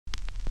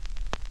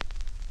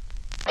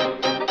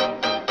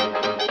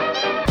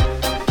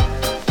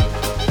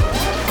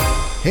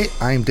Hey,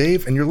 I'm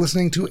Dave, and you're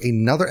listening to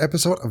another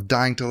episode of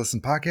Dying to Listen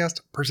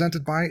podcast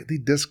presented by the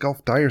Disc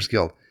Golf Dyers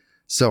Guild.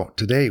 So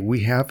today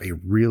we have a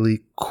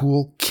really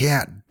cool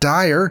cat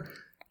dyer.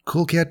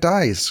 Cool Cat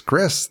Dies.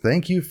 Chris,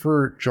 thank you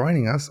for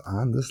joining us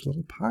on this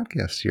little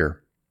podcast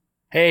here.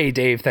 Hey,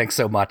 Dave, thanks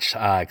so much.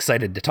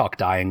 Excited to talk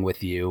dyeing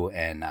with you,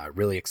 and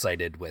really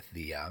excited with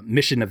the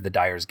mission of the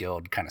Dyers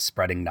Guild, kind of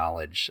spreading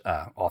knowledge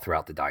all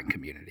throughout the dyeing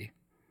community.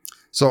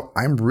 So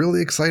I'm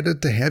really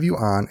excited to have you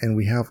on, and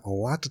we have a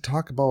lot to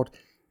talk about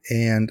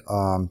and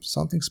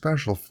something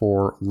special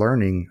for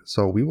learning.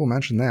 So we will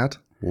mention that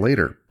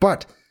later.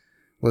 But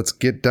let's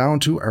get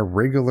down to our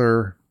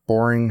regular,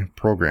 boring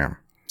program.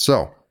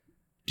 So,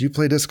 do you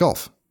play disc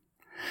golf?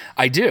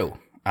 I do.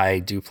 I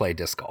do play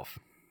disc golf.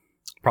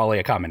 Probably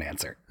a common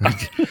answer.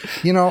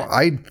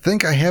 I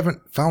think I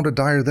haven't found a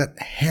dyer that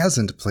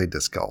hasn't played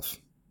disc golf.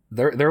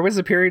 There was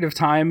a period of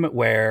time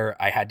where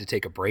I had to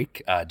take a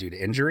break due to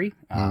injury.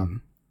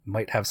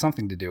 Might have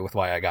something to do with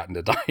why I got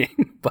into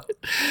dyeing.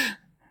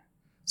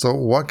 So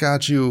what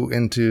got you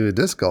into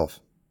disc golf?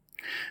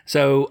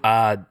 So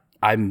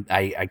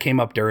I came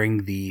up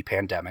during the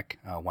pandemic,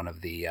 one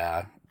of the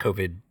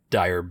COVID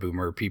dyer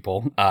boomer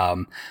people,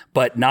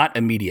 but not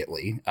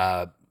immediately.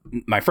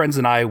 My friends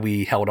and I,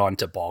 we held on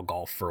to ball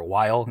golf for a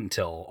while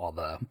until all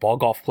the ball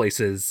golf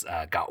places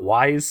got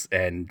wise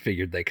and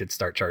figured they could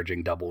start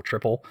charging double,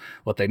 triple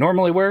what they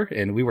normally were.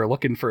 And we were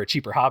looking for a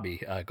cheaper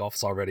hobby.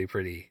 Golf's already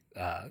pretty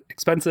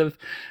expensive.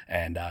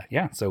 And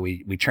so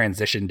we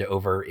transitioned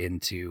over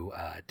into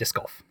disc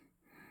golf.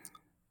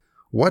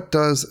 What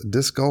does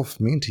disc golf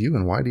mean to you,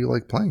 and why do you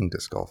like playing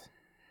disc golf?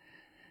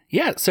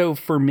 Yeah, so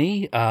for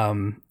me,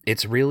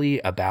 it's really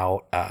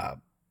about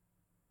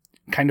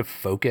kind of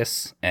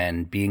focus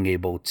and being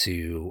able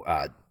to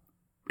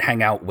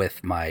hang out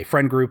with my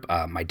friend group.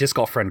 My disc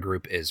golf friend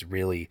group is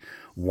really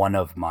one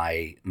of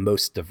my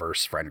most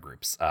diverse friend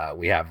groups.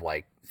 We have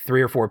like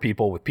 3 or 4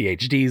 people with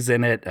PhDs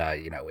in it.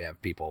 We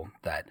have people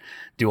that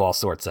do all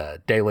sorts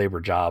of day labor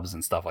jobs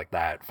and stuff like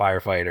that,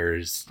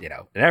 firefighters,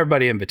 and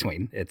everybody in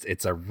between.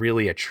 It's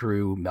a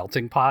true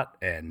melting pot,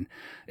 and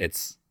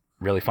it's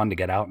really fun to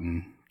get out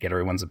and get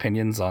everyone's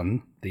opinions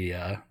on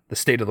the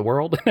state of the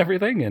world and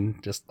everything,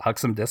 and just huck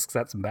some discs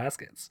at some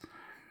baskets.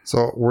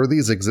 So were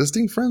these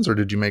existing friends, or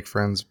did you make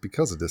friends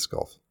because of disc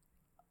golf?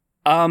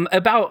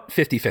 About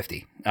 50-50.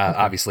 Okay.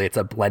 Obviously it's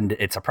a blend.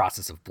 It's a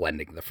process of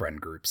blending the friend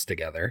groups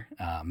together.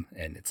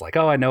 And it's like,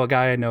 oh, I know a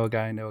guy.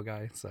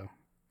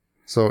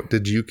 So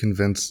did you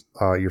convince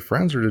your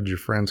friends, or did your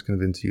friends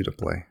convince you to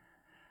play?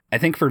 I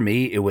think for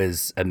me, it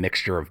was a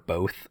mixture of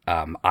both.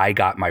 I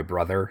got my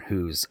brother,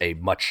 who's a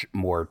much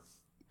more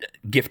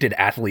gifted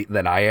athlete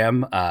than I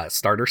am,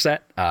 starter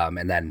set.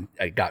 And then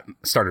I got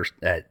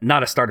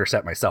not a starter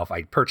set myself.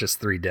 I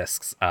purchased 3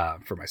 discs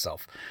for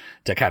myself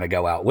to kind of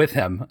go out with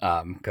him.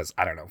 Cause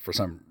I don't know, for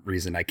some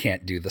reason I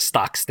can't do the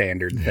stock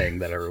standard thing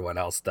that everyone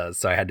else does.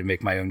 So I had to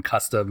make my own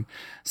custom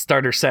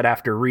starter set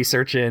after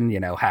researching,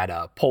 had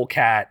a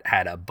polecat,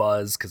 had a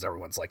Buzz, cause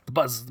everyone's like, the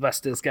Buzz is the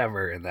best disc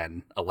ever. And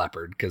then a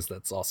Leopard, cause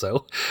that's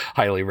also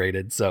highly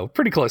rated. So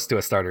pretty close to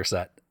a starter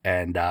set.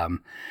 And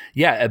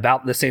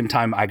about the same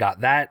time I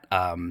got that,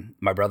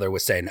 my brother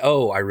was saying,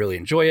 oh, I really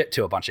enjoy it,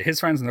 to a bunch of his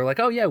friends. And they're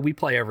like, oh, yeah, we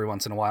play every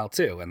once in a while,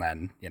 too. And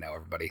then,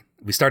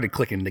 we started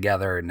clicking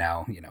together. And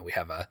now, we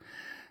have a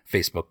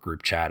Facebook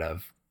group chat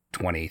of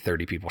 20,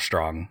 30 people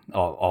strong,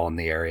 all in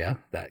the area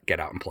that get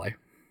out and play.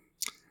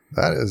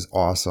 That is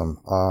awesome.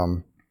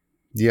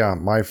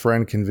 My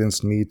friend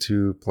convinced me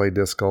to play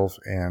disc golf,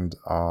 and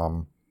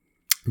I'm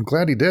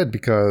glad he did,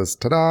 because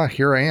ta-da,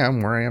 here I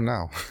am where I am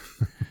now.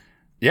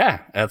 Yeah,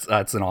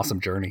 that's an awesome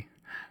journey.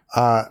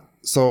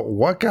 So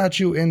what got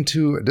you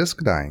into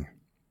disc dyeing?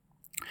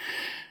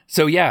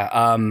 So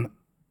I'm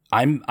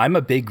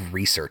a big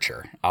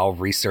researcher. I'll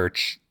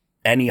research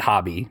any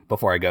hobby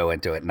before I go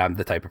into it, and I'm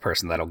the type of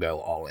person that'll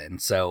go all in.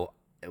 So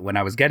when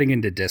I was getting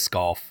into disc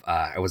golf,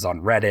 I was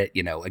on Reddit,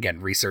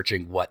 again,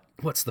 researching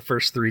what's the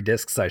first 3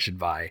 discs I should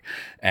buy,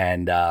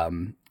 and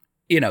on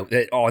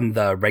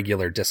the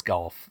regular disc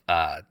golf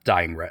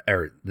dyeing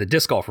or the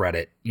disc golf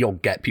Reddit, you'll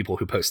get people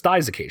who post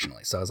dyes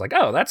occasionally. So I was like,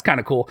 oh, that's kind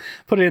of cool.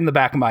 Put it in the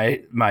back of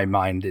my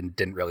mind and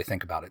didn't really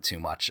think about it too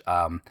much.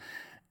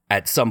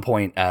 At some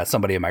point,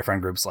 somebody in my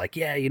friend group's like,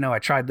 yeah, I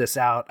tried this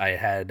out. I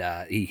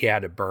had he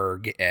had a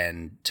Berg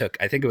and took,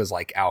 I think it was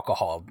like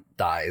alcohol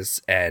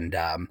dyes, and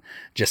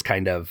just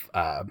kind of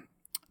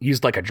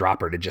used like a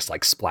dropper to just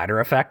like splatter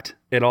effect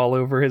it all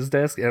over his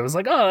disc. And it was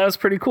like, oh, that was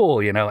pretty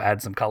cool.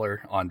 Add some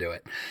color onto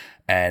it.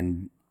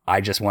 And I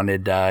just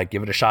wanted to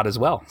give it a shot as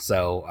well.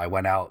 So I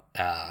went out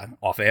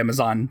off of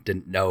Amazon,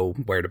 didn't know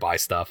where to buy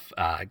stuff.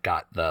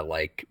 Got the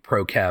like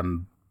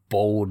ProChem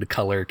bold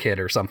color kit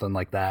or something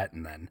like that.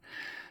 And then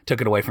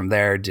took it away from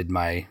there, did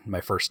my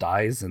first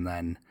dyes, and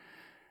then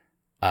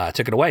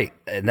took it away.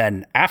 And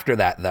then after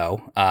that,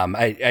 though,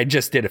 I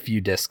just did a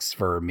few discs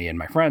for me and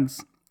my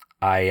friends.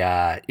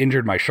 I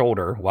injured my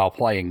shoulder while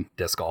playing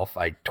disc golf.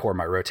 I tore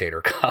my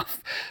rotator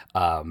cuff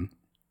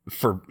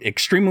for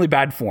extremely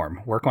bad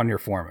form, work on your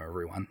form,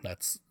 everyone.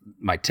 That's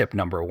my tip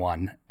number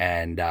one.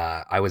 And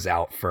I was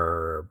out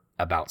for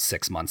about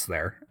 6 months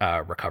there,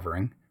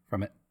 recovering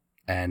from it.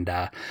 And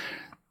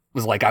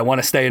was like, I want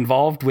to stay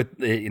involved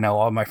with,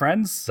 all my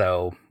friends.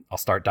 So I'll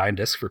start dyeing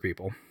discs for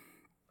people.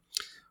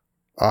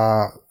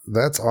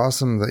 That's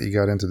awesome that you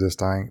got into disc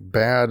dyeing.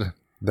 Bad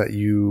that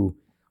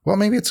well,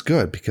 maybe it's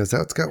good because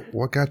that's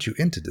what got you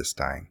into disc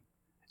dyeing.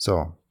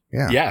 So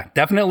yeah,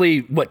 definitely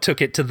what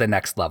took it to the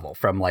next level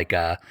from like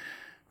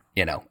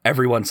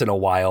every once in a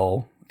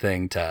while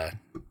thing to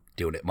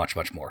doing it much,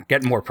 much more,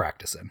 getting more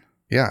practice in.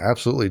 Yeah,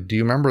 absolutely. Do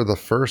you remember the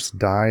first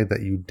dye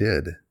that you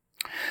did?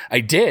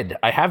 I did.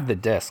 I have the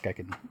disc. I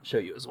can show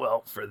you as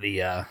well for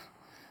the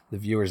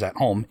viewers at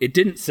home. It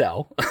didn't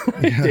sell.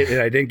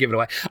 I didn't give it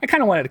away. I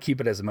kind of wanted to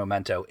keep it as a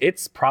memento.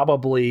 It's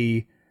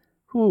probably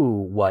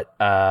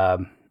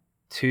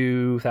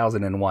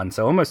 2001,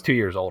 so almost 2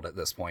 years old at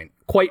this point.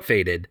 Quite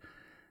faded.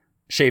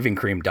 Shaving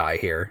cream dye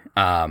here.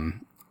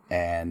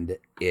 And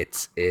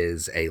it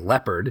is a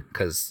leopard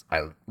because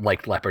I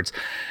liked leopards.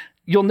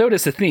 You'll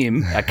notice a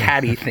theme, a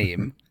catty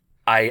theme.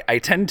 I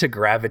tend to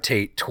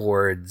gravitate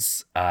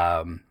towards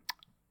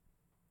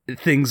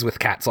things with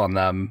cats on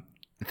them,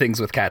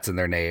 things with cats in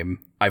their name.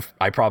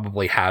 I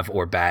probably have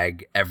or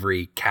bag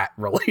every cat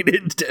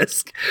related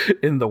disc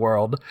in the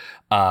world.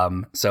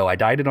 So I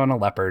dyed it on a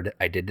leopard.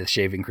 I did the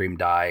shaving cream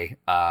dye.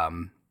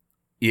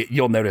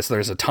 You'll notice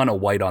there's a ton of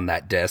white on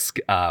that disc.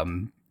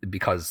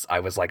 Because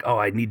I was like,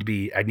 I need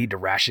to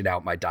ration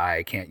out my dye.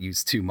 I can't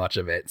use too much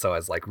of it. So I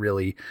was like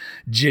really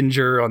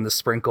ginger on the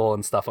sprinkle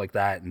and stuff like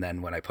that. And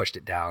then when I pushed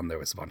it down, there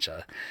was a bunch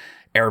of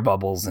air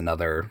bubbles and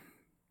other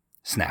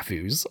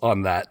snafus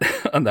on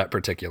that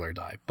particular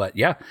dye. But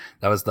yeah,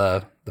 that was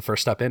the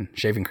first step in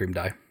shaving cream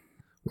dye.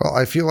 Well,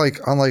 I feel like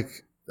unlike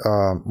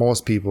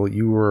most people,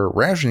 you were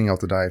rationing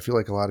out the dye. I feel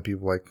like a lot of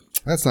people like,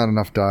 that's not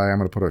enough dye. I'm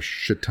going to put a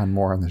shit ton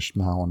more on this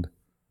mound.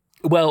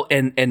 Well,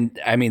 and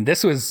I mean,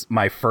 this was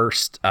my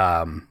first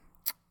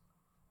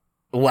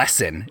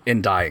lesson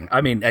in dyeing.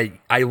 I mean,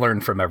 I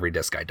learned from every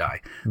disc I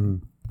dye.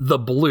 The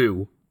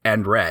blue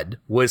and red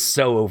was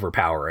so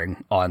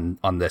overpowering on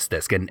this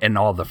disc and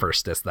all the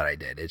first discs that I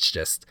did. It's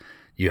just,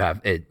 you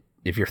have it.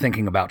 If you're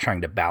thinking about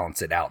trying to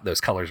balance it out, those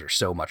colors are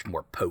so much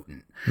more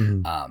potent.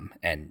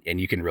 And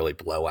you can really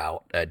blow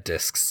out a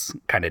disc's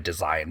kind of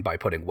design by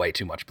putting way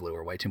too much blue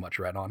or way too much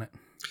red on it.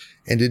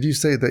 And did you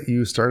say that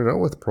you started out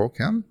with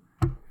ProChem?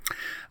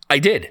 I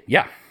did,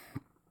 yeah.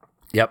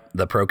 Yep,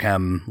 the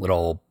ProChem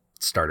little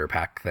starter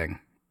pack thing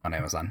on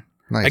Amazon.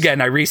 Nice. Again,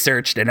 I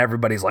researched and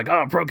everybody's like,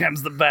 "Oh,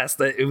 ProChem's the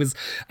best." It was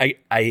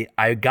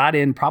I got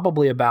in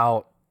probably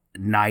about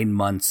 9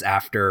 months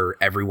after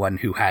everyone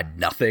who had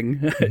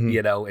nothing,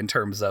 in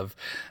terms of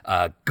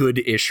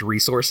good-ish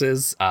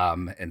resources.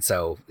 And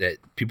so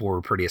people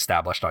were pretty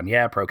established on,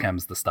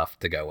 ProChem's the stuff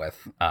to go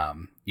with.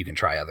 You can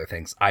try other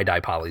things.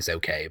 iDye Poly's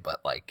okay, but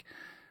like,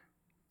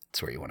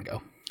 it's where you want to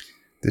go.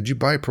 Did you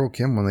buy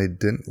ProChem when they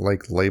didn't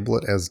label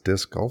it as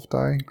disc golf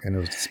dye and it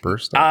was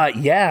dispersed dye?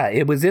 Yeah,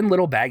 it was in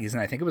little baggies,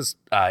 and I think it was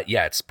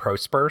it's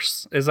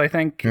ProSperse is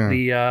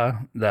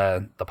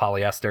the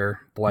polyester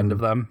blend of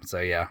them.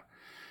 So yeah,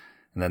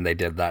 and then they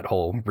did that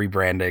whole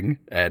rebranding,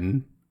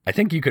 and I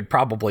think you could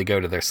probably go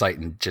to their site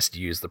and just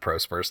use the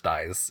ProSperse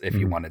dyes if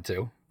you wanted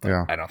to.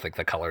 But I don't think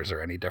the colors are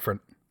any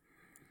different.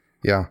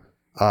 Yeah,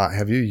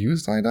 have you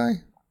used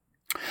iDye?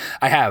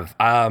 I have.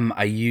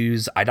 I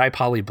use iDye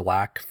Poly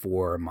Black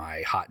for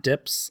my hot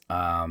dips,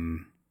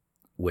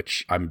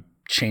 which I'm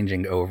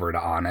changing over to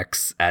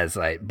Onyx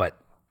but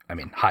I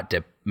mean, hot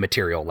dip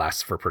material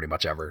lasts for pretty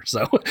much ever,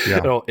 so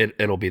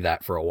it'll be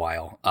that for a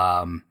while.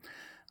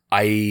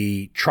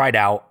 I tried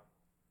out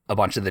a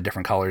bunch of the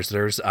different colors.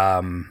 There's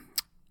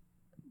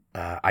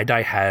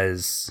iDye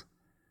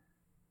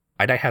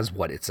has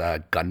what? It's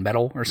a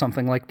gunmetal or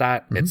something like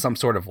that. Mm-hmm. It's some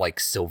sort of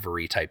like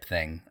silvery type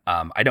thing.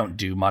 I don't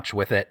do much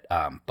with it,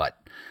 but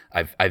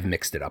I've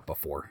mixed it up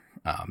before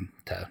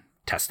to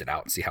test it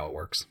out and see how it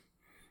works.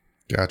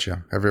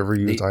 Gotcha. Have you ever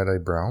used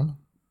iDye Brown?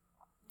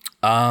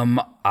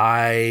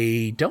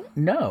 I don't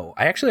know.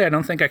 I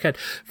don't think I could.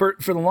 For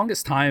the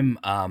longest time,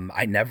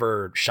 I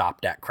never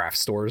shopped at craft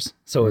stores,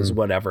 so it was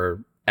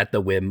whatever at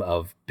the whim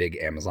of big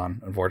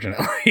Amazon,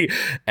 unfortunately,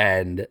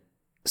 and.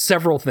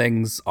 Several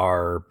things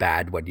are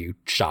bad when you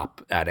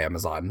shop at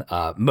Amazon.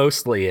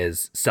 Mostly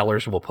is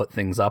sellers will put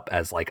things up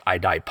as like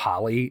iDye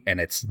Poly, and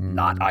it's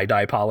not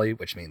iDye Poly,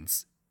 which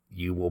means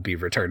you will be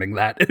returning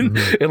that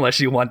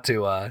unless you want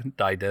to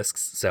dye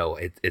discs. So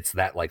it's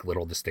that like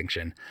little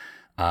distinction.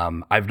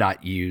 I've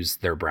not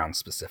used their brown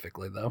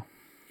specifically though.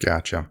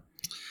 Gotcha.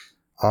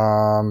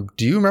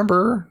 Do you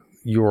remember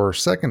your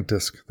second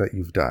disc that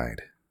you've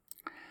dyed?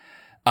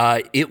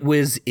 It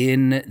was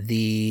in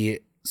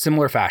the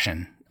similar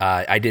fashion.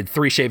 I did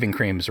 3 shaving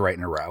creams right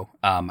in a row.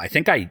 I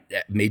think I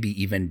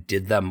maybe even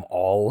did them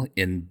all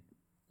in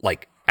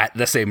like at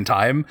the same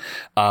time,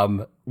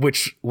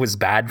 which was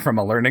bad from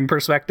a learning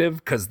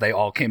perspective because they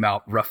all came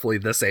out roughly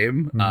the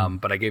same.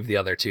 But I gave the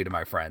other 2 to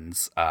my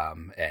friends,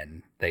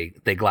 and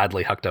they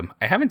gladly hucked them.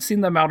 I haven't seen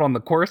them out on the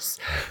course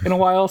in a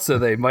while, so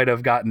they might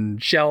have gotten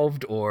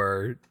shelved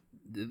or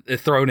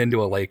thrown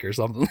into a lake or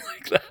something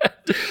like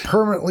that.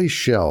 Permanently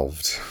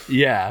shelved.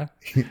 Yeah.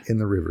 In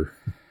the river.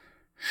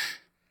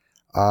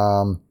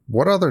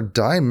 What other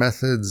dye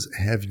methods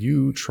have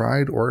you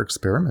tried or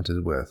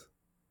experimented with?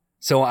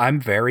 So I'm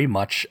very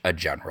much a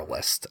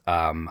generalist.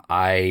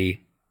 I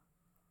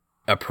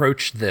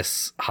approached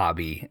this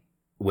hobby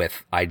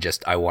with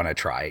I want to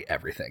try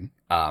everything.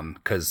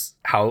 Because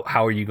how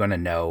are you going to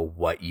know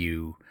what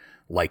you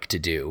like to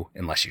do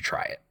unless you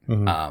try it?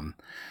 Mm-hmm.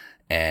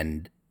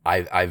 And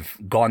I've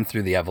gone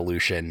through the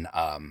evolution.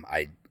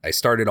 I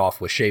started off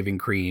with shaving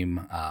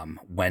cream,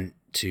 went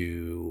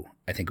to,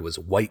 I think it was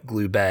white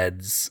glue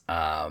beds.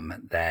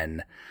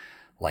 Then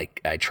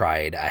like I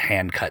tried a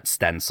hand cut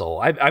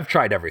stencil. I've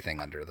tried everything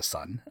under the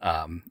sun.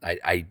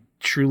 I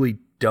truly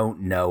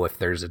don't know if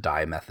there's a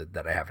dye method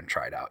that I haven't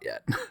tried out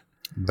yet.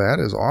 That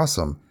is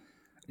awesome.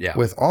 Yeah.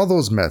 With all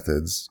those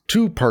methods,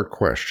 2-part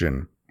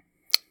question.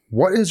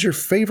 What is your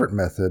favorite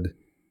method?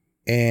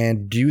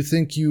 And do you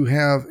think you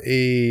have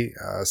a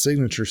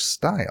signature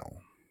style?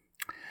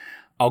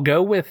 I'll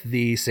go with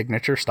the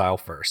signature style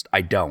first.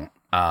 I don't.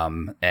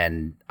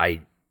 And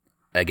I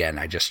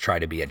just try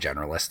to be a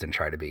generalist and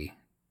try to be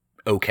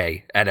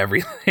okay at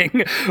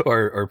everything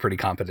or pretty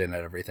competent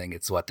at everything.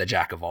 It's what the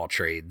jack of all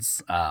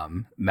trades,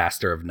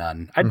 master of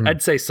none.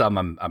 I'd say some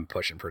I'm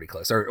pushing pretty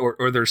close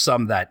or there's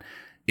some that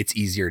it's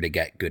easier to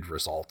get good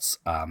results.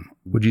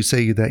 Would you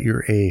say that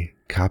you're a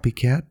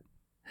copycat?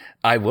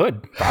 I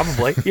would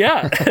probably.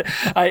 Yeah.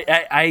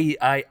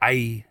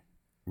 I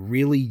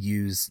really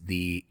use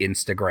the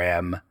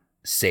Instagram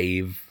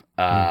save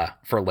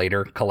for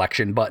later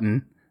collection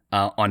button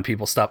on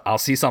people's stuff. I'll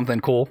see something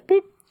cool.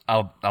 Boop,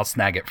 I'll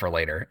snag it for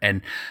later,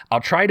 and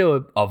I'll try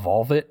to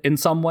evolve it in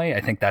some way.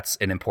 I think that's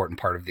an important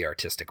part of the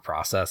artistic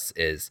process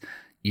is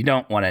you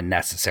don't want to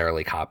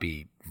necessarily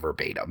copy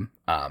verbatim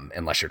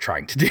unless you're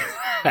trying to do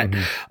that.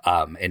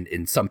 Mm-hmm. And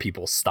in some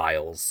people's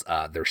styles,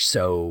 they're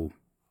so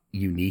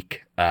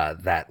unique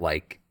that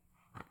like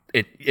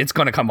it's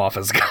going to come off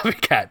as a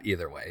copycat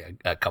either way.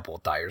 A couple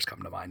of dyers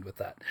come to mind with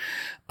that.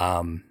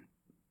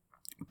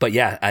 But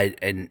yeah,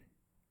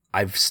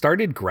 I've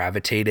started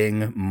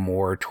gravitating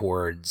more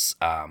towards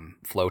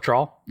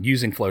Floetrol,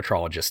 using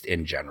Floetrol just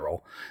in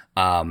general.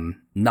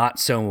 Not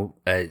so.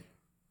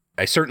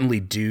 I certainly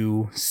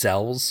do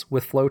cells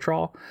with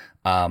Floetrol,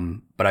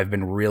 but I've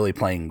been really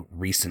playing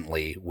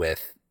recently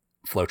with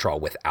Floetrol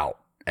without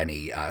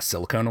any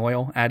silicone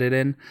oil added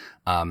in.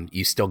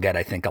 You still get,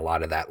 I think, a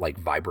lot of that like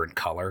vibrant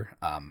color.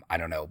 I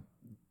don't know.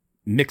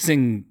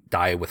 Mixing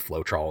dye with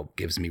Floetrol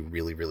gives me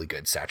really, really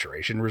good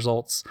saturation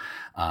results.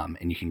 And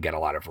you can get a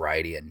lot of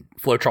variety. And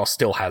Floetrol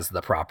still has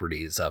the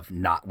properties of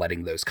not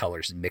letting those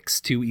colors mix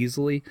too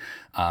easily.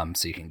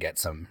 So you can get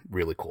some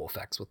really cool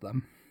effects with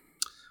them.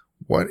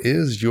 What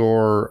is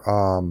your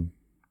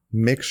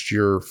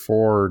mixture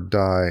for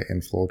dye in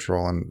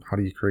Floetrol, and how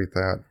do you create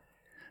that?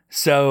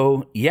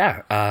 So,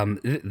 yeah,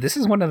 this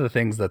is one of the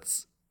things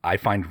that's I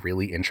find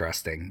really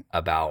interesting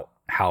about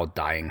how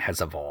dyeing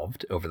has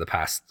evolved over the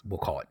past, we'll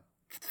call it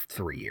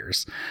 3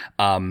 years.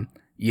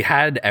 You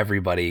had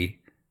everybody,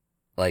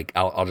 like,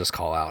 I'll just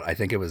call out, I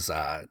think it was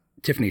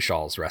Tiffany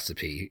Shaw's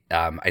recipe.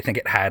 I think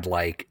it had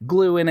like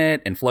glue in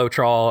it and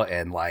Floetrol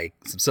and like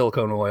some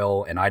silicone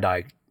oil and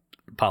iodide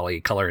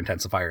poly color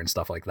intensifier and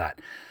stuff like that.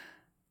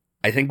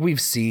 I think we've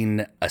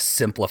seen a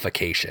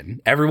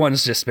simplification.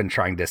 Everyone's just been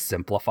trying to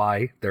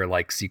simplify their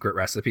like secret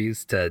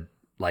recipes to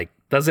like,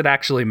 does it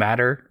actually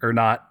matter or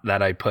not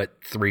that I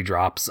put 3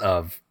 drops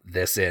of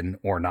this in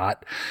or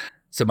not?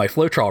 So my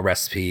Floetrol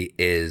recipe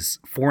is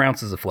 4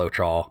 ounces of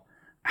Floetrol,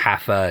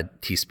 half a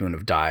teaspoon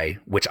of dye,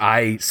 which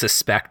I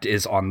suspect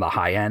is on the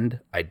high end.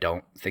 I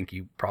don't think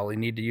you probably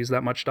need to use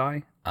that much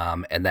dye.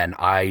 And then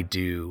I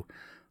do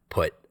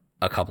put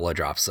a couple of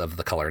drops of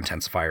the color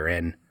intensifier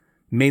in,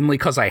 mainly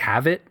because I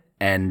have it,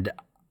 and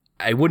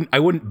I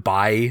wouldn't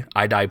buy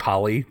iodide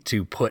poly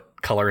to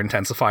put color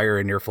intensifier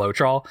in your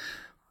Floetrol,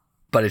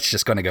 but it's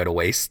just going to go to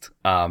waste.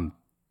 So I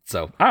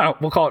don't know,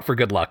 we'll call it for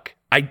good luck.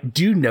 I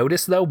do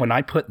notice though, when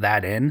I put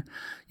that in,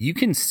 you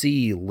can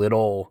see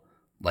little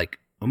like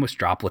almost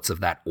droplets of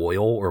that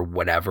oil or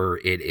whatever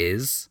it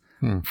is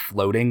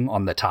floating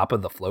on the top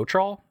of the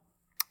Floetrol.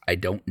 I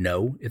don't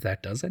know if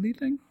that does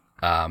anything.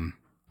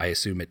 I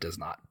assume it does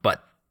not,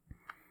 but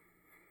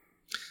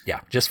yeah,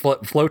 just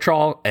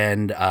Floetrol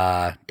and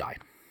dye.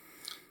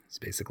 That's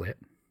basically it.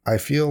 I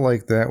feel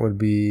like that would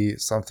be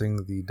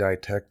something the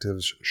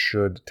detectives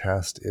should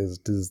test is,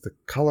 does the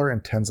color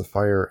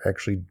intensifier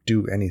actually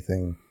do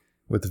anything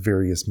with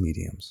various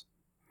mediums?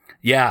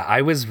 Yeah,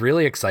 I was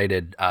really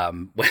excited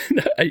when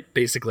I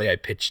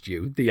pitched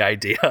you the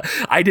idea.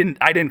 I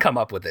didn't come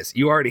up with this.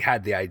 You already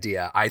had the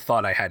idea. I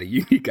thought I had a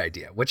unique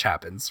idea, which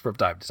happens from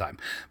time to time.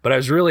 But I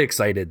was really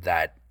excited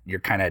that you're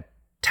kind of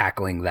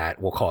tackling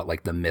that, we'll call it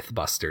like the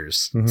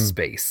Mythbusters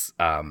space.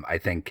 I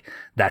think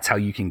that's how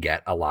you can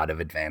get a lot of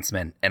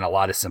advancement and a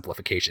lot of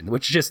simplification,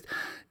 which just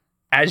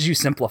as you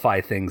simplify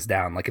things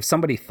down, like if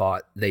somebody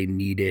thought they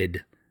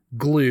needed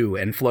glue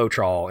and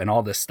Floetrol and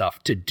all this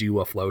stuff to do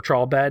a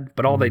Floetrol bed,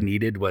 but all they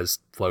needed was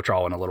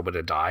Floetrol and a little bit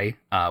of dye,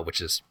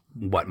 which is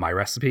what my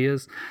recipe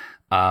is.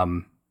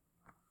 That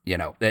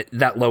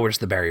lowers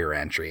the barrier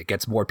entry. It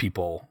gets more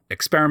people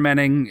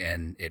experimenting,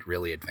 and it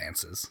really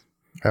advances.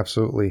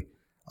 Absolutely.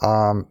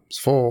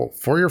 So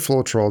for your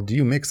Floetrol, do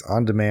you mix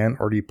on demand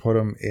or do you put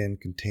them in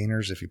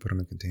containers? If you put them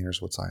in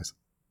containers, what size?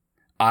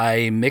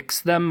 I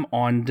mix them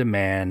on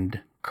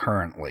demand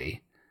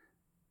currently.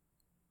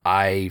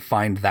 I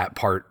find that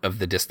part of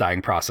the disc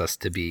dyeing process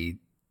to be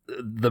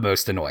the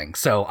most annoying.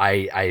 So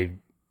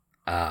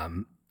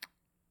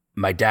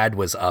my dad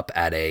was up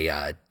at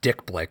a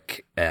Dick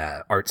Blick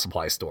art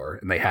supply store,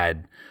 and they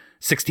had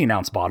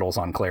 16-ounce bottles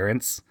on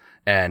clearance.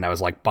 And I was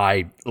like,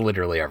 buy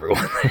literally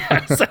everyone.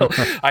 So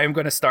I am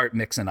going to start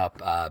mixing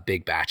up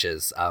big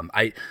batches.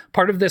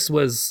 Part of this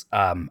was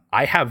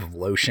I have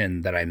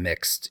lotion that I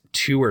mixed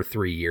 2 or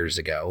 3 years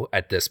ago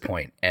at this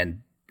point,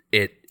 and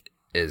it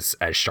is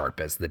as sharp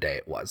as the day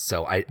it was.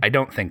 So I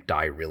don't think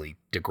dye really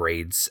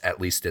degrades,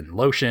 at least in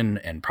lotion,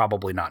 and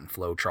probably not in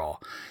Floetrol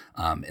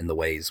in the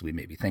ways we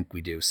maybe think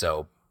we do.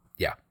 So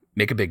yeah,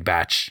 make a big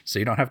batch so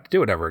you don't have to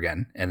do it ever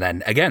again. And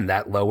then again,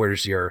 that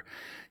lowers your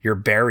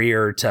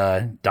barrier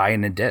to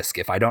dyeing a disc.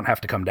 If I don't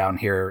have to come down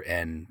here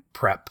and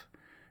prep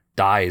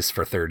dyes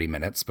for 30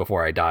 minutes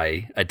before I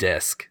dye a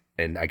disc,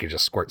 and I could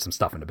just squirt some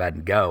stuff into bed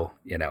and go,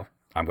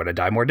 I'm going to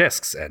dye more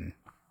discs, and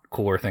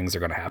cooler things are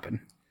going to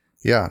happen.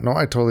 Yeah, no,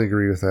 I totally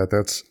agree with that.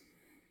 That's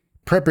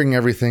prepping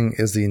everything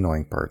is the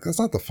annoying part. That's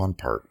not the fun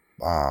part.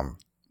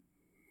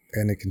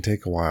 And it can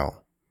take a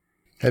while.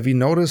 Have you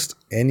noticed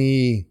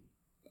any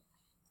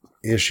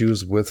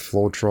issues with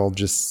Floetrol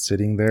just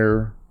sitting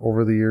there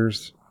over the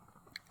years?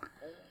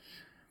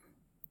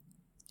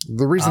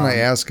 The reason I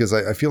ask is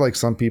I feel like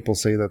some people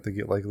say that they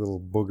get like little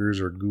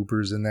boogers or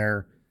goopers in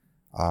there.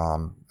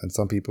 And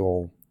some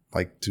people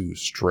like to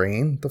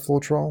strain the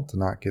Floetrol to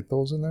not get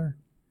those in there.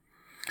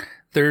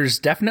 There's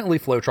definitely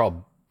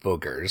Floetrol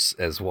boogers,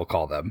 as we'll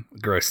call them,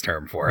 gross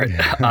term for it.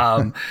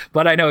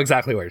 But I know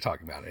exactly what you're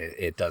talking about.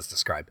 It does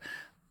describe.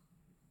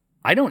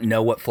 I don't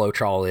know what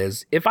Floetrol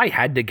is. If I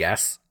had to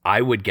guess,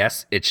 I would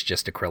guess it's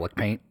just acrylic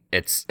paint.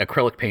 It's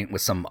acrylic paint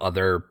with some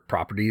other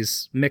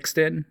properties mixed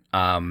in.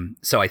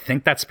 So I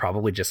think that's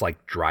probably just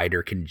like dried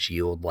or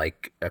congealed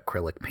like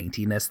acrylic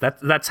paintiness.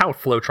 That's how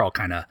Floetrol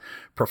kind of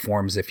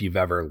performs if you've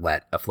ever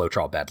let a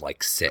Floetrol bed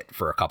like sit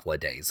for a couple of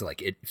days.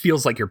 Like it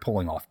feels like you're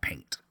pulling off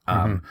paint.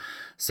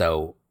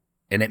 So,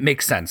 and it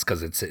makes sense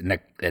because it's an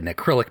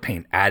acrylic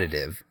paint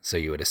additive. So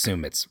you would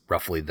assume it's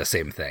roughly the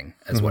same thing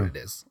as what it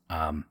is.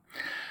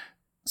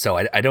 So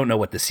I don't know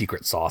what the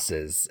secret sauce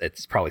is.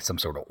 It's probably some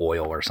sort of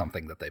oil or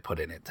something that they put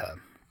in it to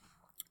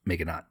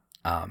make it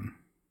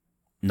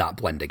not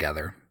blend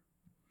together.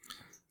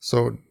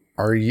 So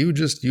are you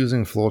just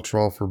using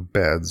Floetrol for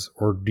beds,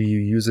 or do you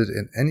use it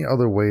in any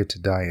other way to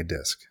dye a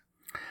disc?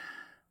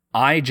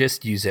 I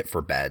just use it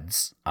for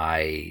beds.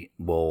 I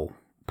will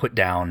put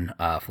down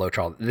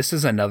Floetrol. This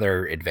is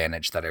another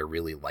advantage that I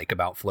really like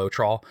about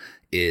Floetrol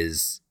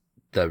is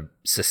the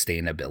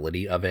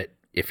sustainability of it.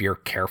 If you're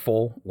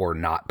careful or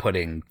not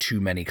putting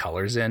too many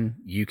colors in,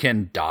 you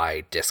can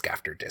dye disc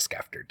after disc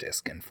after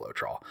disc in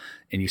Floetrol.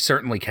 And you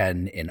certainly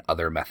can in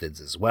other methods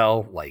as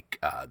well,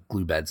 like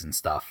glue beds and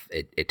stuff.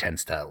 It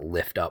tends to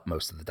lift up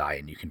most of the dye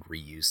and you can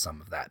reuse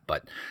some of that.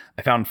 But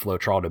I found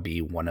Floetrol to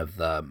be one of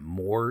the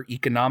more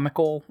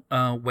economical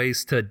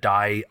ways to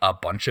dye a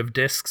bunch of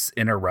discs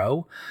in a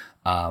row.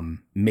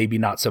 Maybe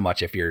not so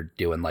much if you're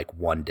doing like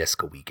one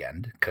disc a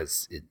weekend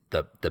because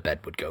the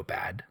bed would go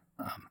bad.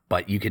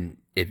 But you can,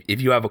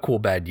 if you have a cool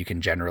bed, you can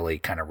generally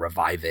kind of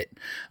revive it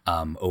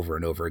over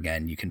and over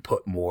again. You can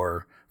put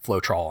more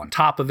Floetrol on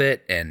top of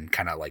it and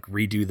kind of like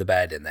redo the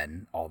bed, and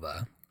then all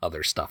the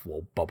other stuff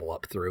will bubble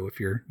up through if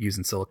you're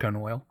using silicone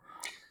oil.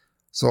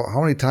 So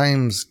how many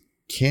times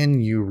can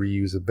you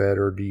reuse a bed,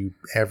 or do you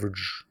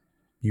average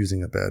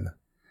using a bed?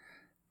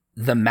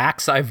 The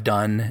max I've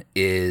done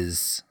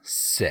is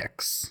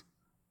 6.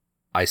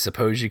 I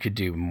suppose you could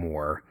do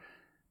more.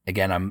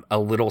 Again, I'm a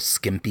little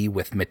skimpy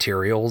with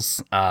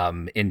materials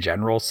in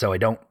general, so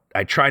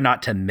I try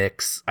not to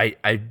mix.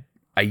 I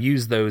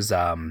use those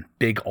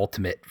big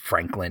Ultimate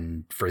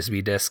Franklin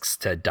Frisbee discs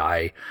to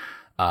dye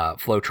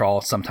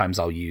Floetrol. Sometimes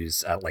I'll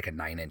use like a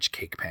 9-inch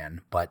cake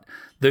pan, but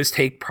those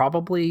take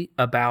probably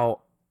about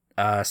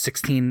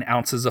 16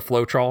 ounces of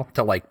Floetrol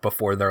to like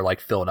before they're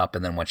like filled up,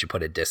 and then once you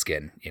put a disc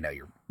in,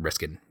 you're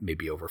risking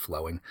maybe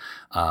overflowing.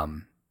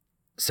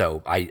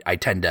 So I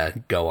tend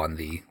to go on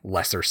the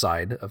lesser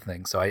side of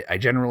things. So I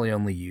generally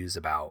only use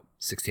about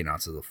 16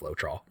 ounces of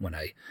Floetrol when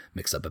I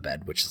mix up a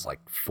bed, which is like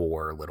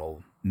 4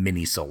 little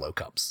mini solo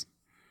cups.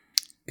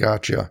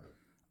 Gotcha.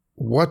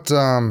 What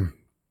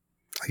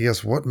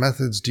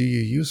methods do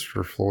you use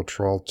for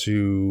Floetrol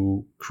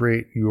to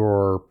create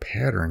your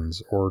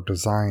patterns or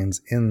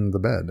designs in the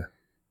bed?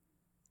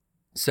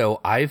 So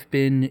I've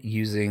been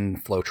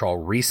using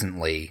Floetrol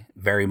recently,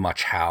 very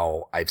much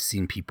how I've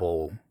seen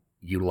people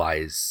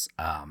utilize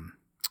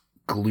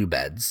glue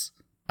beds,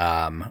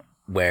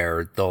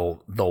 where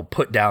they'll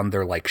put down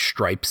their like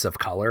stripes of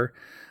color,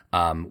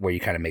 where you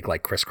kind of make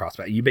like crisscross.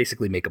 You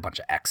basically make a bunch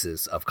of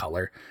X's of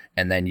color,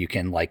 and then you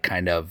can like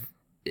kind of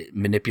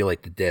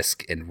manipulate the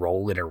disc and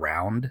roll it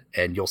around,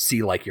 and you'll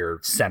see like your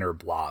center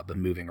blob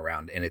moving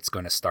around, and it's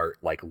going to start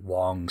like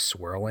long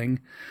swirling.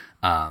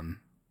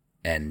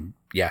 And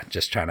yeah,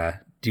 just trying to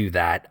do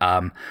that.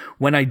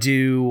 When I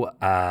do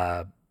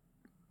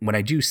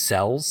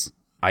cells,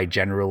 I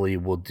generally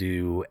will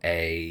do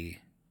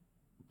a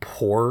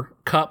pour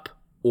cup,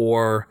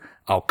 or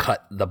I'll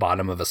cut the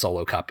bottom of a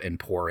solo cup and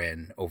pour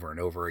in over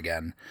and over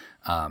again,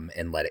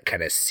 and let it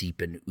kind of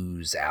seep and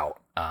ooze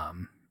out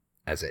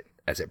as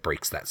it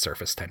breaks that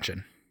surface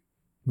tension.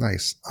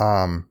 Nice.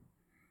 Do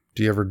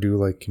you ever do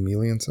like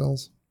chameleon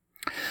cells?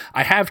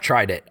 I have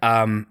tried it.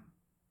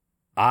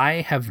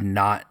 I have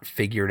not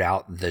figured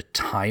out the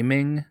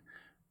timing,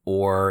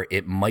 or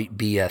it might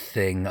be a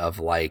thing of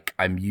like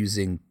I'm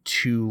using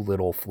too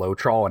little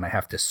Floetrol and I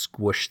have to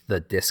squish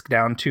the disc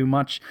down too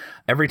much.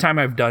 Every time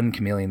I've done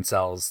chameleon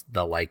cells,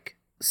 the like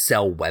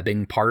cell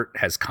webbing part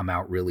has come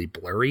out really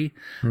blurry.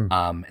 And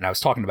I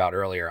was talking about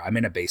earlier, I'm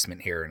in a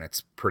basement here and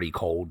it's pretty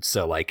cold.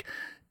 So like,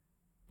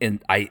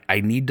 and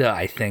I need to,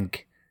 I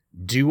think,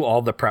 do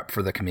all the prep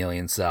for the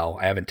chameleon cell.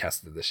 I haven't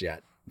tested this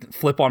yet.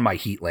 Flip on my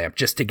heat lamp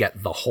just to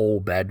get the whole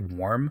bed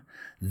warm,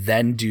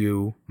 then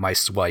do my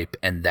swipe,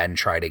 and then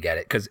try to get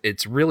it. Because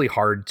it's really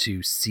hard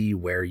to see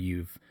where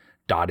you've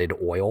dotted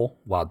oil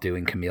while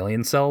doing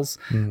chameleon cells,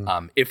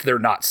 if they're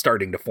not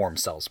starting to form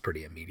cells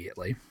pretty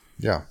immediately.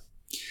 Yeah.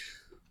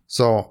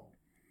 So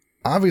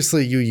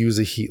obviously you use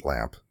a heat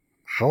lamp.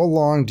 How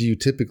long do you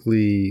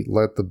typically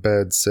let the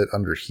bed sit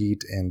under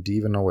heat, and do you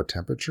even know what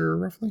temperature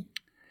roughly?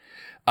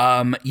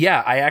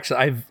 Yeah,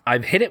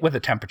 I've hit it with a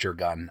temperature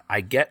gun.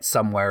 I get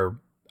somewhere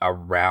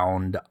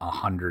around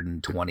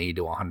 120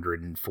 to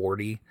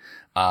 140.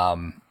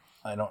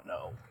 I don't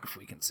know if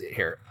we can see it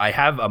here. I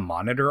have a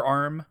monitor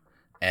arm,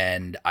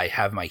 and I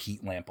have my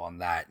heat lamp on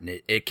that,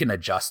 and it can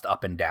adjust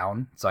up and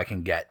down, so I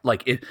can get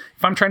like if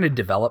I'm trying to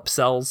develop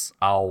cells,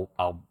 I'll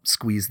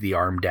squeeze the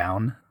arm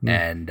down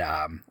and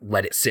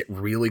let it sit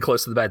really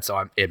close to the bed, so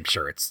I'm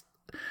sure it's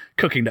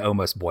cooking to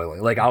almost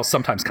boiling. Like I'll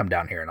sometimes come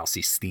down here and I'll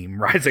see steam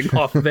rising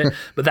off of it,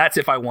 but that's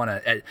if I want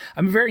to.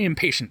 I'm a very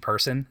impatient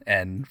person,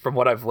 and from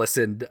what I've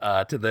listened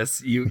to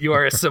this, you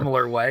are a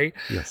similar way.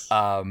 Yes.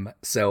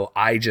 So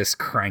I just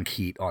crank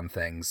heat on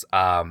things.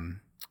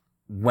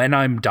 When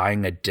I'm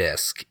dyeing a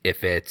disc,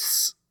 if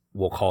it's,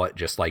 we'll call it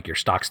just like your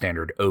stock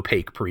standard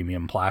opaque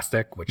premium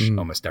plastic, which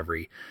almost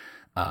every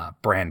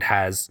brand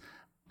has,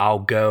 I'll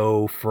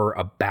go for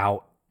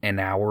about an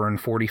hour and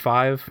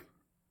 45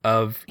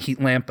 of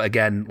heat lamp,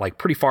 again, like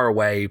pretty far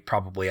away,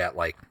 probably at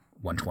like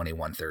 120,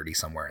 130,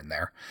 somewhere in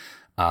there.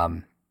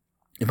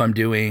 If I'm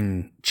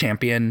doing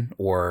champion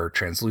or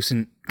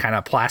translucent kind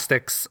of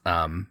plastics,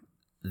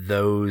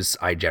 those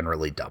I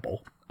generally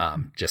double,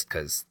 just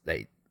because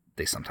they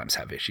sometimes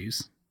have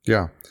issues.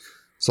 Yeah.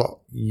 So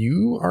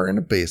you are in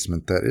a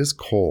basement that is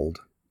cold.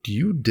 Do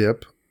you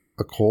dip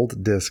a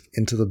cold disc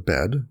into the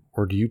bed,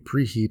 or do you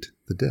preheat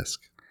the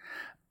disc?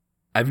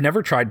 I've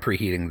never tried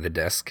preheating the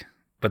disc,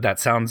 but that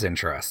sounds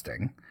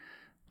interesting.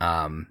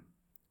 From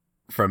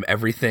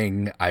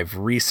everything I've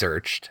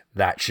researched,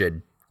 that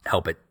should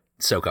help it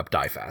soak up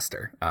dye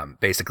faster.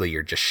 Basically,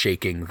 you're just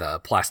shaking the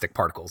plastic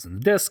particles in the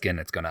disc, and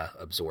it's going to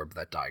absorb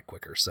that dye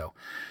quicker. So,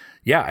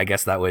 yeah, I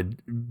guess that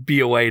would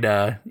be a way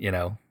to,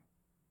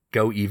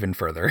 go even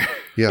further.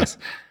 Yes.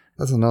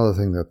 That's another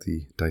thing that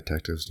the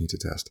detectives need to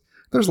test.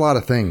 There's a lot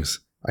of things.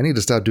 I need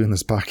to stop doing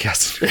this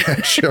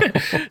podcast show.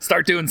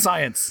 Start doing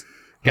science.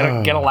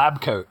 Get a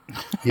lab coat.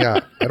 Yeah.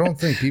 I don't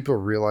think people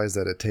realize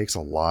that it takes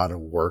a lot of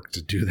work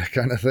to do that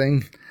kind of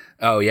thing.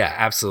 Oh yeah,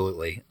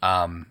 absolutely.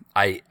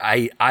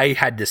 I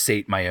had to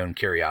sate my own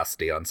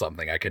curiosity on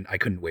something. I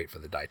couldn't wait for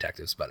the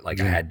detectives, but I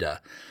had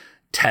to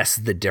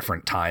test the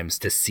different times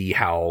to see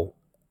how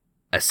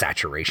a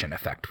saturation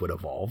effect would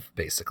evolve,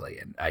 basically.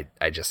 And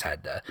I just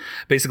had to,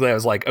 basically I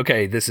was like,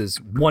 okay, this is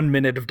 1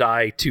 minute of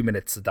dye, 2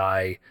 minutes of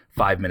dye,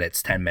 5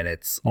 minutes, 10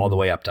 minutes, all the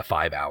way up to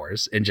 5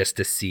 hours. And just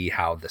to see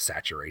how the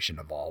saturation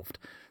evolved.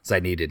 So I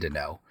needed to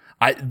know.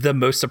 The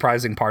most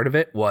surprising part of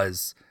it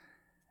was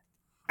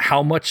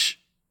how much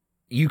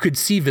you could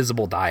see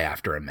visible dye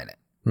after a minute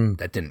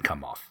that didn't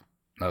come off.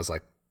 And I was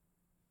like,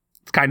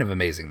 it's kind of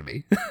amazing to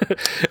me.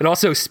 It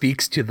also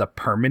speaks to the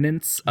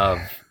permanence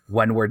of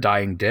when we're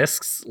dyeing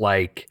discs.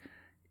 Like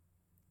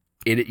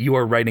you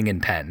are writing in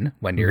pen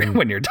when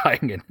you're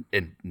dyeing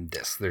in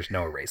discs. There's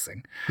no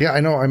erasing. Yeah, I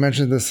know. I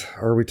mentioned this,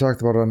 or we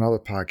talked about it on another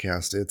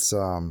podcast. It's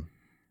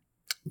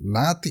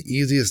not the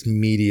easiest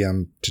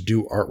medium to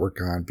do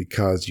artwork on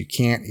because you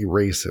can't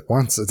erase it.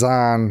 Once it's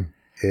on,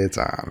 it's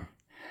on.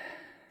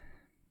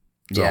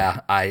 So.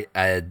 Yeah, I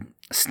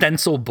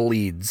stencil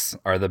bleeds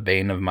are the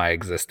bane of my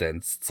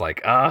existence. It's like,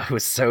 it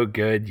was so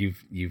good.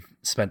 You've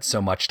spent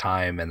so much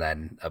time, and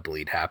then a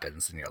bleed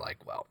happens, and you're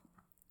like, well,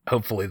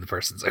 hopefully the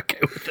person's okay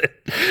with it.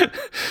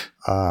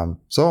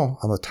 So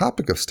on the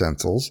topic of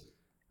stencils,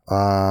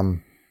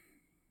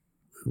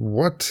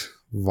 what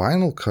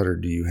vinyl cutter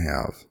do you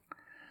have?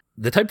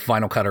 the type of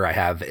vinyl cutter I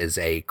have is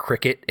a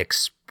Cricut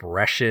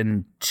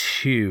Expression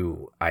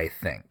 2, I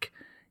think.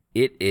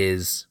 It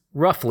is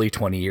roughly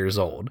 20 years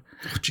old.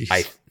 Oh,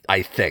 geez.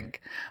 I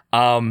think.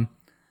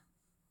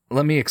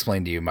 Let me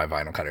explain to you my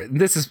vinyl cutter.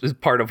 This is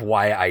part of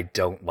why I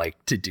don't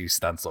like to do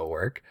stencil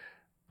work.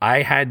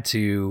 I had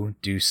to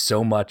do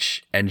so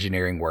much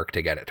engineering work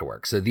to get it to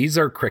work. So these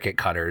are Cricut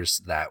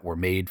cutters that were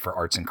made for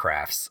arts and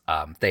crafts.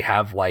 They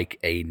have like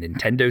a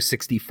Nintendo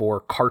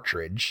 64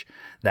 cartridge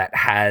that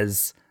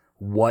has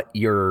what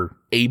you're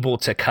able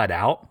to cut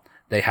out.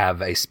 They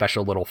have a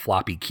special little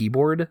floppy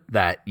keyboard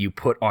that you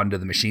put onto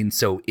the machine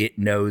so it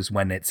knows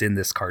when it's in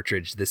this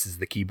cartridge, this is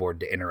the keyboard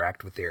to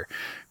interact with your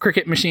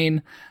Cricut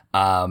machine.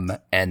 And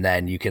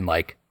then you can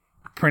like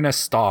print a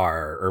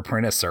star or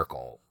print a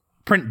circle,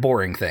 print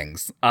boring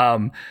things.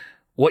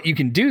 What you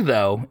can do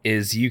though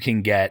is you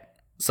can get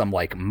some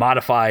like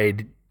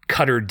modified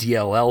cutter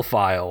DLL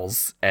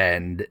files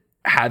and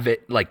have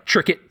it like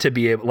trick it to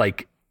be able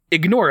like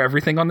ignore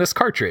everything on this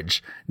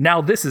cartridge. Now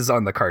this is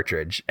on the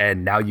cartridge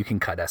and now you can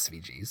cut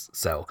SVGs.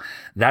 So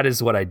that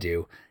is what I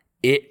do.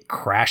 It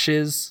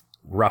crashes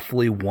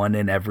roughly 1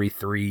 in every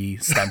 3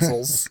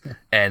 stencils.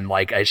 And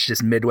like, it's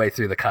just midway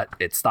through the cut,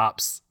 it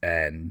stops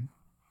and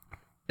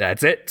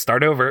that's it.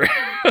 Start over.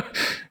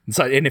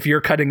 So, and if you're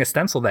cutting a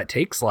stencil that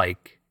takes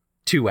like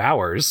 2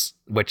 hours,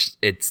 which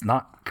it's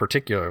not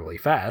particularly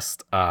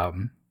fast,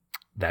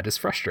 that is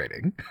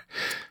frustrating.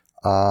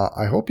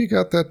 I hope you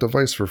got that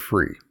device for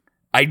free.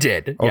 I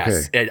did.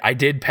 Okay. Yes. I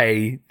did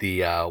pay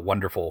the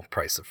wonderful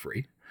price of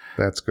free.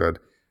 That's good.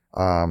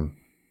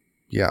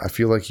 Yeah, I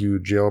feel like you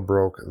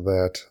jailbroke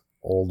that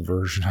old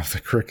version of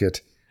the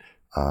Cricut.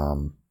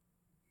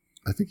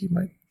 I think you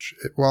might.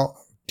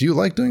 Well, do you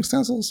like doing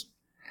stencils?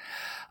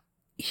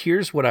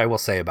 Here's what I will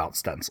say about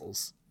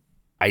stencils.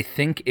 I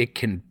think it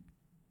can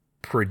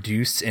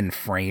produce and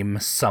frame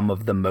some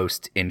of the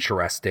most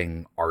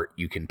interesting art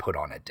you can put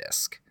on a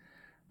disc.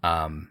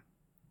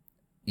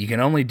 You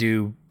can only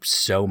do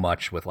so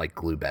much with like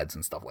glue beds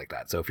and stuff like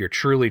that. So if you're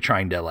truly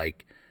trying to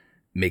like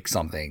make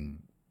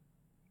something,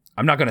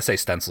 I'm not going to say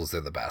stencils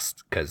are the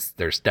best because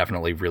there's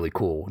definitely really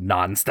cool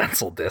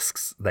non-stencil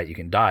discs that you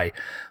can dye,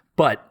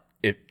 but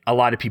a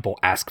lot of people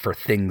ask for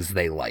things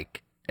they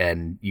like,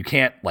 and you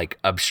can't like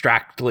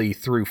abstractly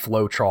through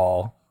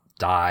Floetrol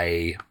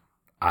dye,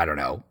 I don't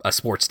know, a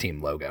sports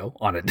team logo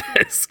on a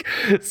disc.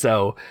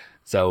 So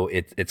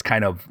it's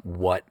kind of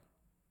what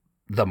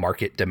the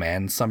market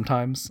demands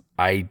sometimes.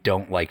 I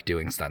don't like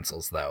doing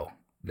stencils though.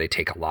 They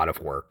take a lot of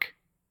work.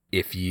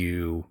 If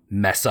you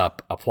mess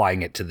up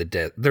applying it to the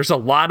disc, there's a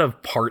lot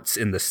of parts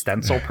in the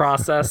stencil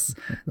process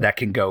that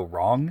can go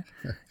wrong.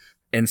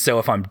 And so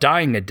if I'm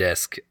dyeing a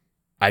disc,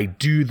 I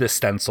do the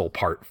stencil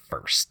part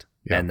first.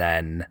 Yeah. And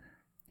then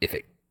if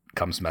it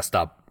comes messed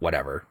up,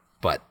 whatever.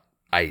 But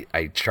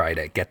I try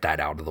to get that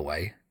out of the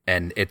way.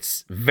 And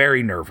it's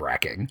very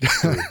nerve-wracking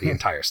through the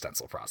entire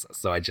stencil process.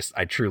 So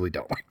I truly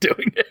don't like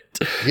doing it.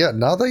 Yeah,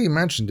 now that you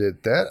mentioned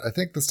it, I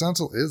think the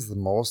stencil is the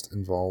most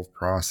involved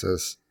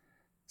process,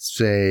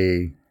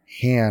 say,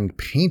 hand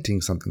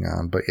painting something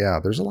on. But yeah,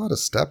 there's a lot of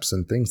steps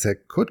and things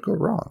that could go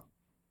wrong.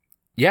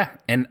 Yeah,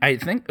 and I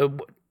think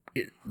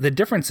the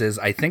difference is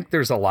I think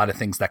there's a lot of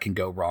things that can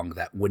go wrong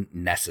that wouldn't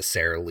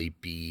necessarily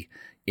be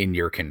in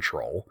your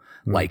control.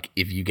 Like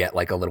if you get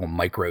like a little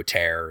micro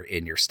tear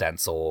in your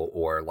stencil,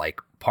 or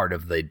like part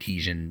of the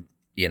adhesion,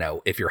 you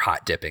know, if you're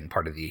hot dipping,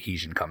 part of the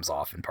adhesion comes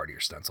off and part of your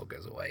stencil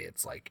goes away.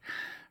 It's like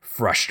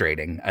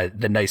frustrating.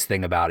 The nice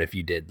thing about if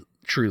you did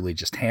truly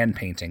just hand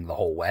painting the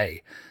whole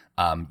way,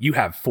 you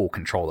have full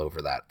control over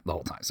that the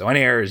whole time. So any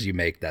errors you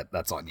make,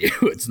 that's on you.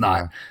 It's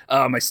not,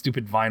 my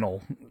stupid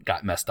vinyl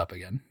got messed up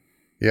again.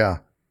 Yeah.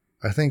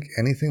 I think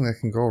anything that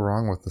can go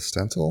wrong with the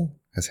stencil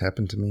has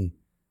happened to me.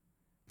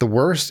 The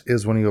worst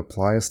is when you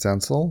apply a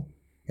stencil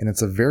and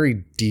it's a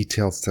very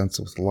detailed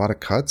stencil with a lot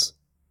of cuts,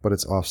 but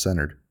it's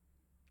off-centered.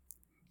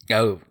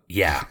 Oh,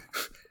 yeah.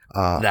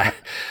 That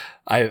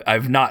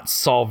I've not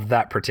solved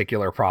that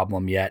particular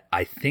problem yet.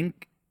 I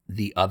think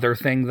the other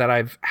thing that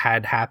I've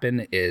had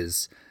happen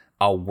is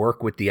I'll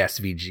work with the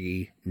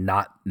SVG,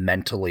 not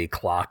mentally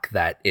clock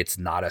that it's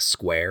not a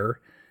square,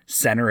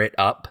 center it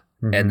up,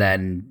 and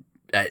then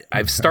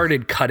I've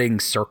started cutting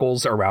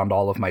circles around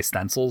all of my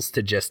stencils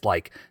to just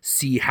like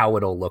see how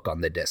it'll look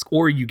on the disc.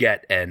 Or you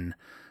get an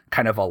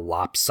kind of a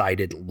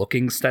lopsided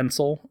looking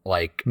stencil.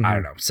 Like, I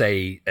don't know,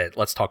 say,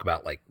 let's talk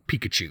about like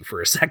Pikachu for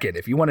a second.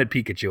 If you wanted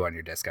Pikachu on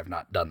your disc, I've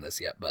not done this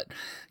yet, but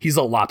he's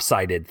a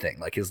lopsided thing.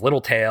 Like his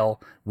little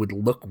tail would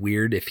look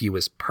weird if he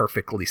was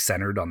perfectly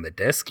centered on the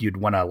disc. You'd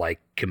want to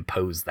like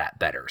compose that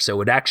better. So it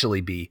would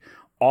actually be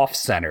off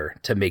center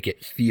to make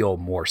it feel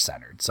more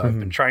centered. So I've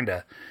been trying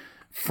to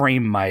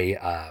frame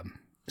my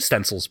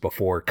stencils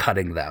before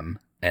cutting them,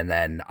 and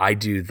then I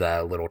do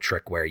the little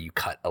trick where you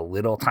cut a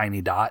little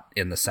tiny dot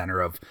in the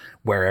center of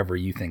wherever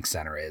you think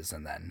center is,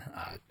 and then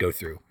go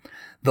through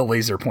the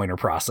laser pointer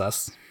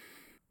process.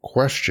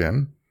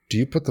 Question: do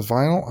you put the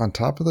vinyl on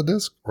top of the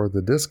disc or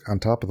the disc on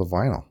top of the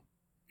vinyl?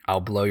 I'll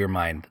blow your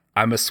mind.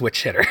 I'm a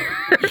switch hitter.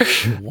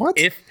 What?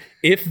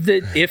 If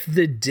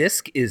the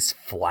disc is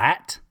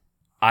flat,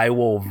 I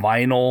will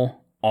vinyl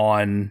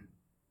on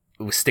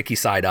sticky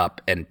side up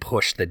and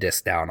push the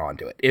disc down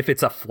onto it. If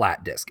it's a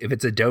flat disc, if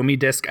it's a domey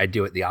disc, I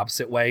do it the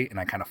opposite way, and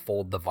I kind of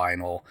fold the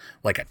vinyl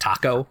like a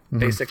taco,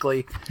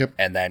 basically,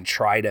 and then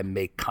try to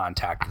make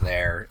contact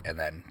there and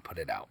then put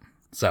it out.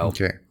 So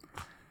okay.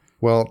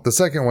 Well, the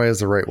second way is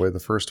the right way. The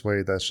first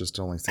way, that's just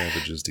only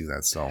savages do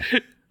that. So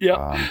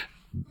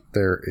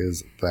there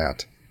is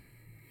that.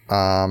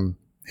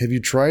 Have you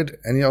tried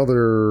any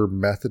other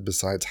method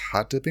besides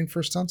hot dipping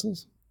for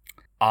stencils?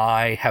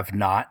 I have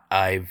not.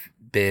 I've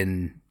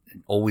been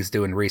always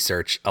doing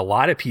research. A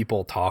lot of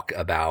people talk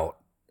about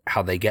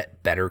how they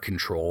get better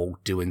control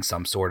doing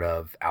some sort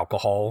of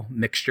alcohol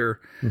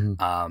mixture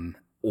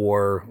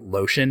or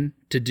lotion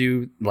to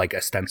do like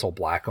a stencil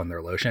black on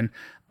their lotion.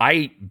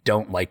 I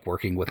don't like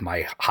working with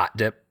my hot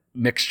dip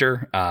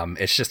mixture.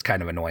 It's just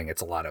kind of annoying.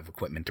 It's a lot of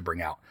equipment to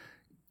bring out.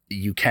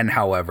 You can,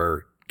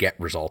 however, get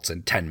results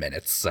in 10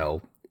 minutes.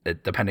 So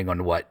depending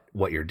on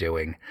what you're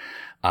doing.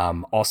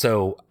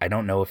 Also, I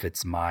don't know if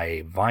it's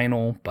my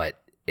vinyl, but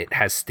it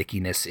has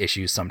stickiness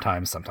issues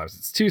sometimes. Sometimes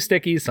it's too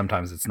sticky.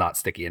 Sometimes it's not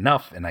sticky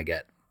enough, and I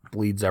get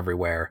bleeds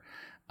everywhere.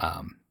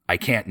 I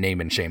can't name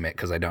and shame it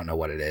because I don't know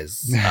what it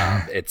is.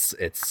 It's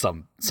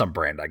some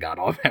brand I got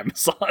off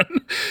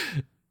Amazon.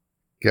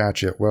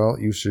 Gotcha. Well,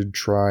 you should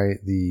try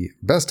the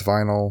best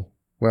vinyl.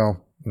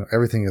 Well,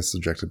 everything is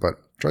subjective, but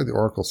try the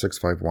Oracle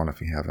 651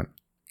 if you haven't.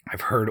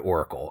 I've heard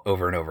Oracle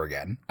over and over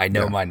again. I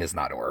know mine is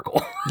not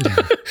Oracle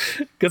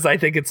because I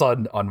think it's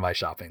on my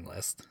shopping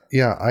list.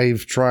 Yeah,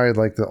 I've tried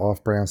like the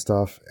off-brand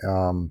stuff.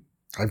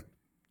 I've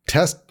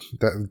tested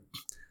that.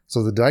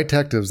 So the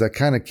Detectives, that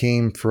kind of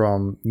came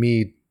from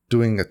me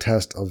doing a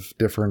test of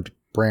different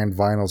brand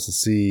vinyls to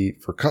see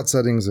for cut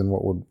settings and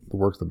what would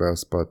work the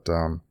best. But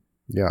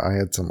I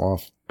had some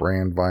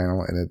off-brand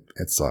vinyl and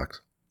it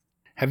sucked.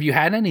 Have you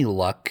had any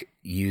luck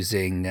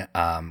using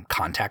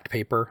contact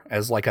paper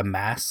as like a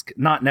mask?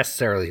 Not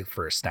necessarily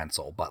for a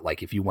stencil, but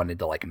like if you wanted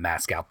to like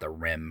mask out the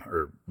rim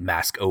or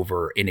mask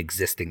over an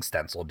existing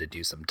stencil to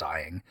do some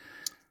dyeing.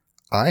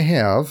 I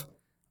have,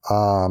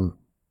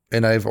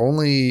 and I've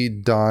only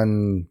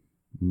done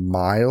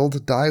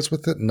mild dyes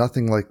with it,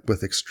 nothing like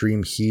with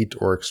extreme heat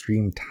or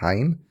extreme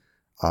time.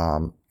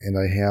 And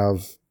I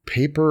have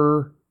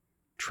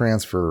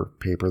transfer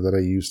paper that I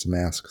use to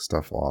mask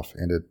stuff off,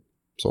 and it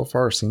so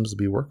far seems to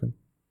be working.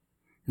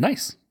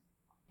 Nice.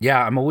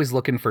 Yeah, I'm always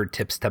looking for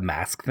tips to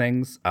mask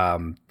things.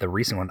 The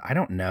recent one, I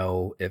don't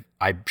know if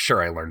I'm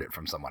sure I learned it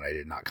from someone. I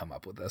did not come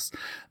up with this.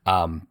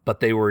 But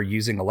they were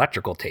using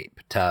electrical tape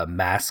to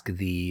mask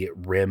the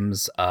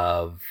rims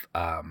of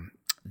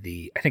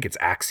I think it's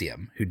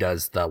Axiom, who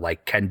does the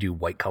like can do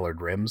white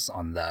colored rims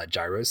on the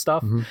gyro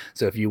stuff.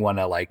 So if you want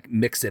to like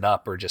mix it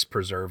up or just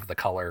preserve the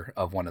color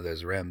of one of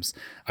those rims,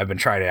 I've been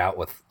trying it out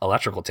with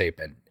electrical tape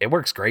and it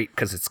works great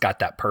because it's got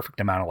that perfect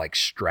amount of like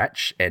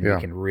stretch and you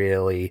can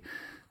really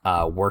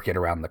work it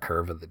around the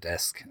curve of the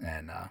disc.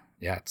 And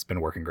it's been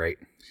working great.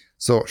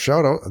 So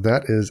shout out,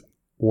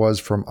 was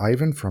from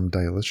Ivan from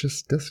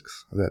Delicious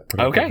Discs that put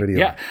out the video.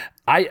 Yeah.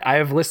 I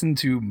have listened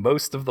to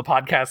most of the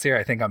podcasts here.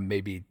 I think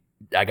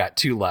I got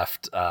 2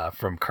 left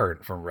from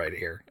Kurt from right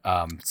here.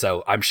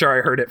 So I'm sure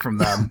I heard it from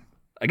them.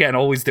 Again,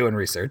 always doing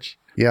research.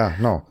 Yeah,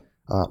 no.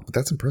 But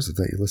that's impressive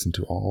that you listened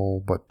to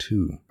all but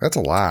 2. That's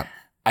a lot.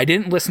 I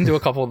didn't listen to a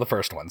couple of the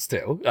first ones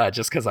too,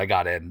 just because I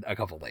got in a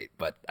couple late.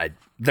 But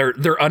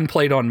they're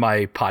unplayed on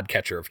my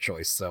podcatcher of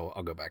choice, so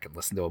I'll go back and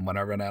listen to them when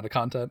I run out of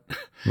content.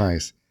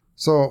 Nice.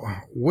 So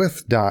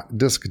with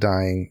disc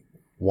dyeing,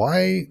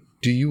 why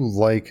do you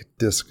like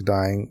disc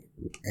dyeing?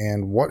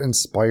 And what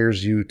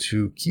inspires you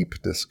to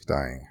keep disc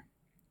dyeing?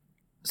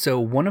 So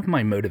one of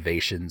my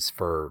motivations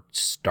for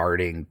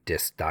starting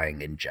disc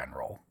dyeing in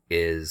general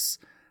is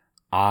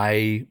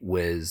I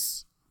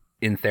was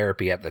in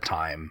therapy at the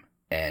time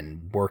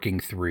and working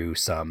through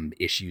some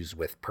issues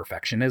with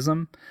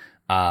perfectionism,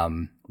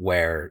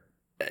 where,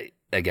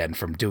 again,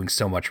 from doing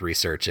so much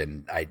research,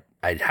 and I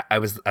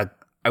was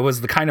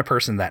the kind of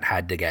person that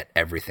had to get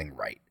everything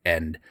right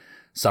and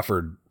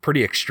suffered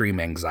pretty extreme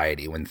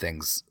anxiety when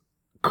things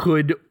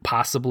could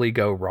possibly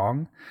go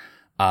wrong.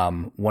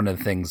 One of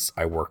the things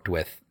I worked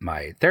with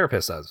my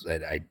therapist as,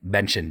 I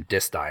mentioned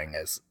disc dyeing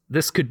as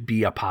this could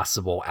be a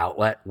possible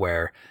outlet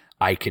where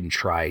I can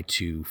try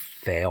to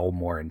fail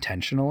more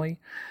intentionally.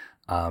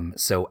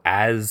 So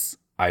as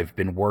I've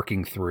been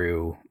working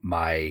through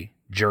my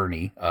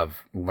journey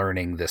of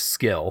learning this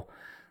skill,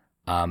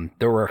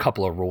 there were a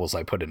couple of rules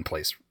I put in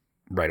place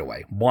right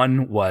away.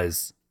 One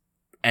was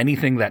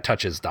anything that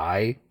touches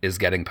dye is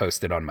getting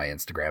posted on my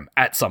Instagram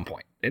at some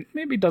point. It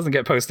maybe doesn't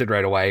get posted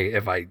right away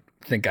if I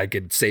think I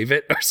could save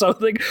it or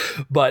something,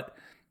 but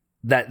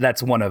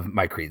that's one of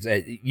my creeds.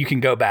 You can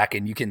go back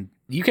and you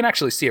can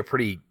actually see a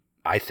pretty,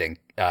 I think,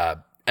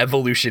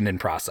 evolution in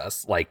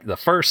process. Like the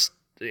first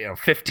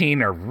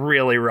 15 are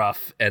really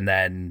rough, and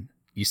then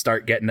you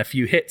start getting a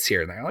few hits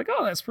here and there. Like,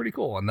 oh, that's pretty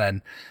cool. And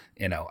then,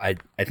 I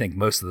think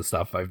most of the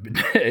stuff I've been,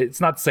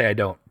 it's not to say I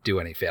don't do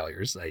any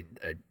failures.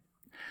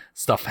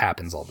 stuff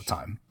happens all the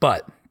time.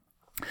 But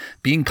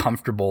being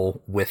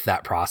comfortable with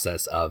that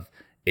process of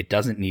it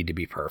doesn't need to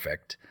be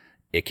perfect.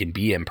 It can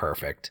be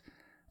imperfect.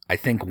 I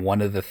think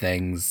one of the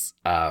things,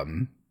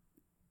 and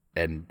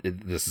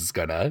this is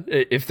gonna,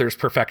 if there's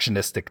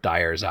perfectionistic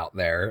dyers out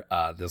there,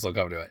 this will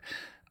come to it.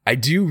 I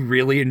do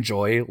really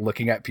enjoy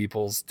looking at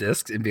people's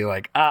discs and be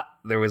like,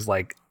 there was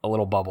like a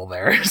little bubble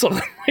there or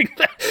something like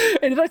that.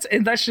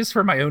 And that's just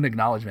for my own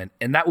acknowledgement.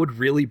 And that would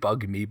really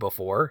bug me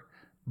before,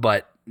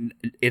 but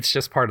it's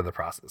just part of the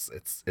process.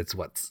 It's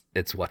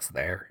what's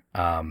there.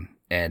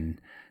 And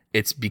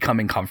it's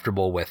becoming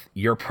comfortable with,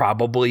 you're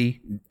probably,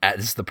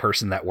 as the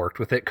person that worked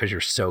with it, because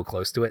you're so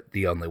close to it,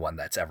 the only one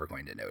that's ever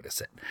going to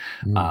notice it.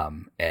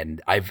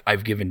 And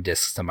I've given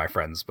discs to my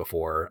friends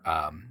before,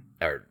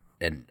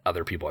 and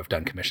other people I've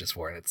done commissions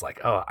for, and it's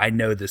like, oh, I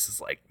know this is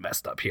like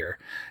messed up here.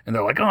 And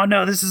they're like, oh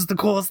no, this is the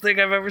coolest thing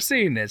I've ever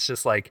seen. It's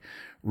just like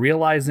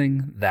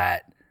realizing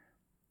that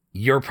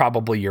you're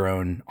probably your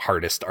own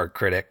hardest art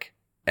critic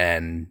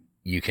and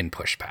you can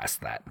push past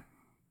that.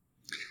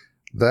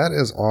 That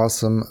is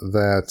awesome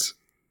that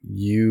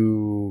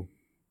you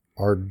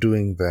are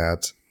doing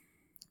that,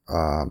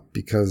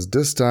 because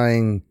disc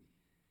dyeing,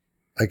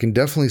 I can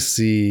definitely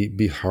see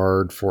be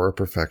hard for a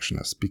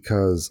perfectionist,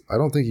 because I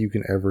don't think you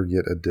can ever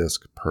get a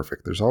disc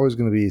perfect. There's always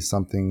going to be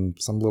something,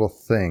 some little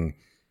thing.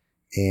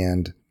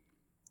 And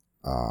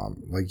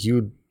like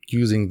you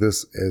using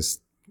this as,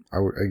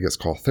 I guess,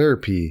 call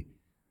therapy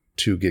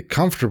to get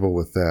comfortable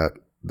with that,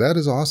 that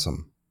is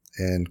awesome.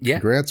 And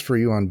congrats for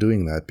you on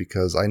doing that,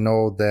 because I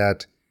know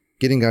that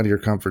getting out of your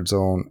comfort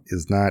zone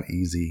is not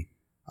easy.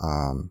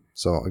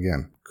 So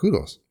again,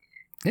 kudos.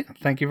 Yeah,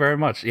 thank you very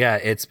much. Yeah,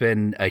 it's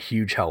been a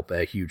huge help,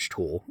 a huge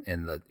tool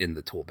in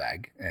the tool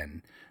bag,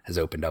 and has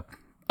opened up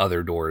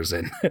other doors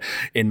and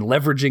in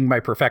leveraging my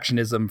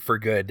perfectionism for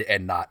good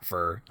and not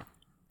for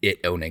it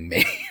owning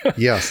me.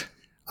 Yes.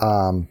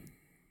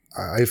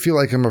 I feel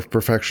like I'm a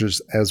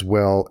perfectionist as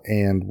well.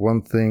 And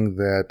one thing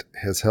that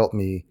has helped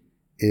me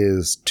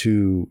is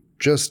to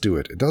just do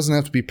it. It doesn't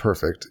have to be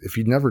perfect. If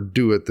you never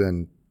do it,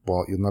 then,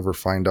 well, you'll never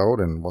find out.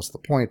 And what's the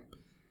point?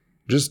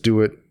 Just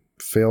do it,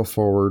 fail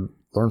forward,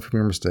 learn from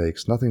your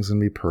mistakes. Nothing's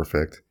going to be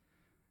perfect.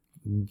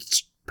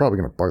 It's probably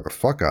going to bug the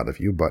fuck out of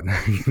you, but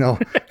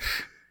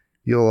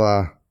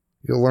you'll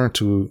learn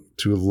to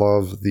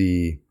love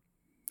the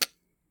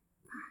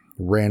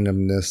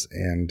randomness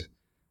and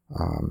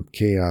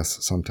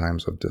chaos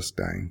sometimes of disc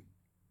dyeing.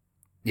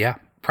 Yeah.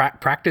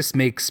 Practice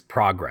makes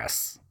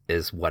progress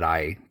is what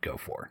I go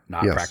for.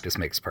 Not practice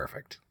makes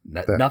perfect.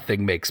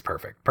 Nothing makes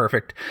perfect.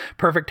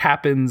 Perfect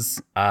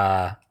happens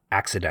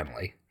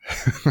accidentally.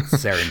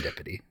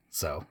 Serendipity.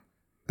 So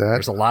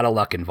there's a lot of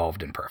luck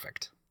involved in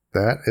perfect.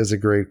 That is a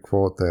great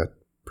quote, that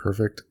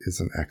perfect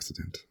is an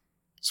accident.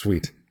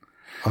 Sweet.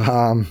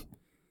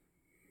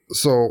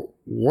 So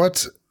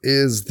what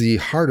is the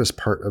hardest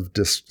part of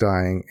disc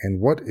dyeing,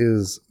 and what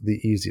is the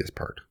easiest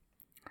part?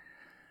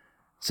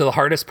 So the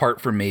hardest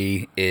part for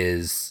me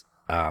is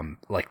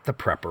like the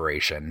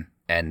preparation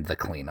and the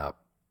cleanup,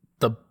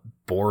 the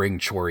boring,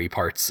 chory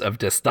parts of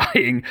disc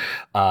dyeing.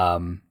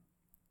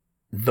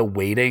 The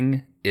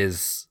waiting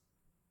is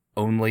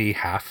only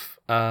half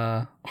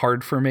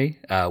hard for me,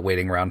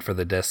 waiting around for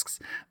the discs.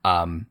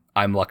 I'm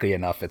lucky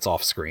enough it's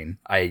off screen.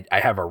 I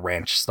have a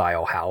ranch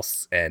style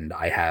house, and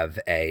I have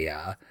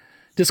a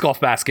disc golf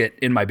basket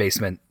in my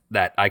basement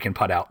that I can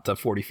put out to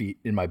 40 feet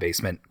in my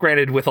basement,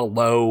 granted with a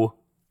low,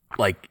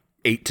 like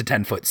 8 to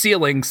 10 foot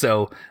ceiling.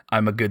 So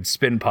I'm a good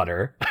spin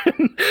putter.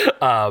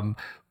 But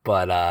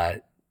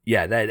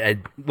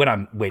when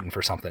I'm waiting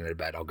for something in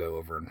bed, I'll go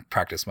over and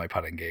practice my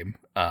putting game.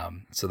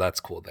 So that's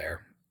cool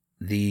there.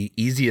 The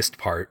easiest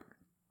part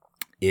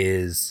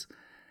is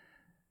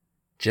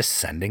just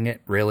sending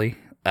it, really.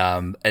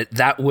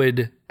 That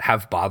would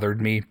have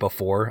bothered me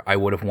before. I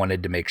would have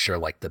wanted to make sure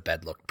like the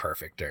bed looked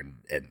perfect, and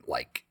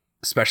like,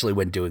 especially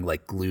when doing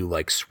like glue,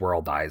 like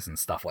swirl dyes and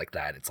stuff like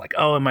that. It's like,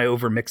 oh, am I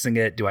over mixing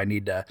it? Do I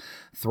need to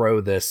throw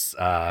this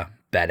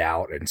bed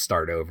out and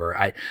start over?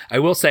 I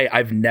will say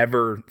I've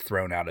never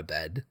thrown out a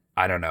bed.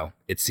 I don't know.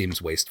 It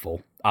seems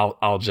wasteful.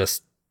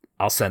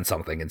 I'll send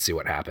something and see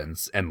what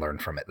happens and learn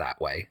from it that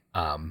way.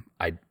 I'm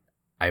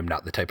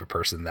not the type of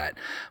person that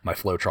my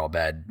Floetrol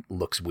bed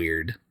looks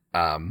weird.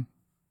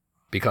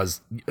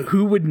 Because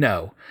who would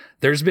know?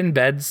 There's been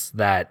beds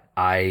that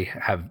I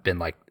have been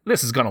like,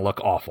 this is going to look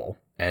awful.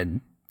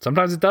 And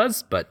sometimes it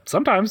does, but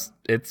sometimes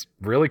it's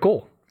really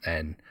cool.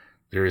 And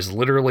there's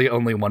literally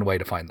only one way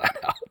to find that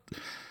out.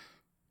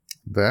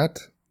 That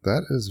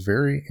is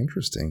very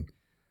interesting.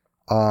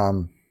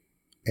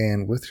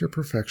 And with your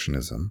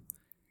perfectionism,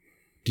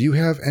 do you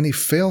have any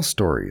fail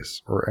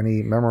stories or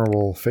any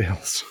memorable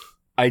fails?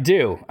 I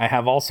do. I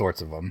have all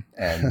sorts of them,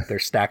 and they're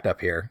stacked up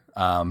here.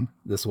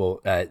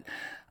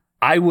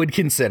 I would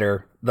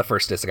consider the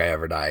first disc I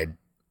ever dyed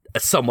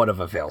somewhat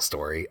of a fail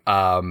story.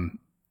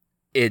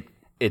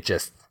 It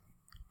just,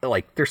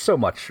 like, there's so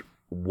much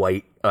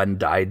white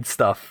undyed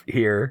stuff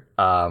here.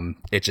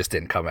 It just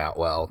didn't come out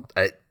well.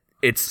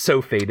 It's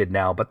so faded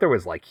now, but there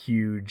was like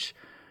huge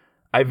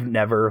I've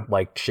never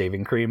liked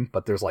shaving cream,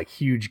 but there's like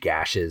huge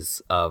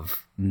gashes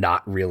of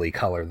not really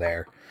color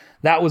there.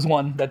 That was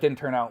one that didn't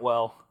turn out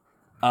well.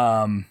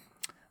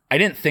 I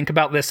didn't think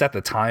about this at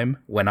the time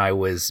when I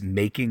was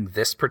making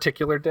this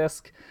particular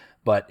disc,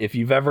 but if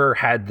you've ever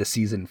had the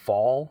season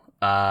Fall,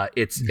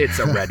 it's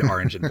a red,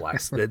 orange, and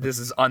black. This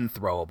is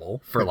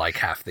unthrowable for like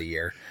half the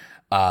year.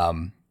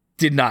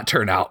 Did not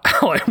turn out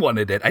how I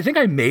wanted it. I think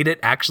I made it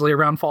actually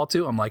around Fall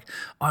too. I'm like,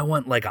 oh, I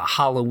want like a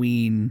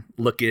Halloween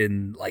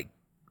looking like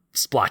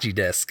splotchy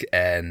disc,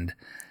 and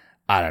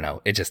I don't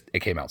know. It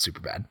came out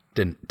super bad.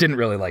 Didn't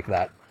really like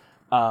that.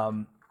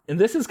 And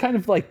this is kind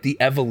of like the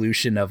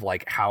evolution of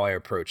like how I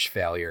approach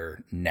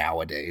failure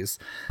nowadays.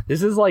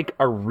 This is like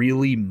a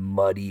really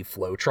muddy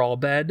Floetrol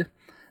bed.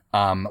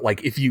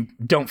 Like if you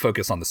don't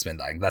focus on the spin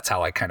dyeing, that's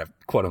how I kind of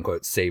quote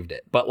unquote saved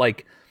it. But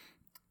like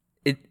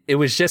it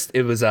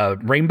was a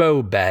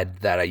rainbow bed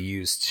that I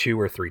used 2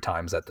 or 3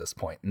 times at this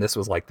point. And this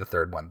was like the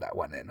third one that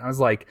went in. I was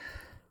like,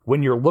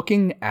 when you're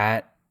looking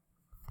at,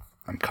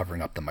 I'm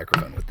covering up the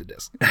microphone with the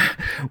disc.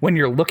 When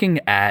you're looking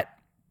at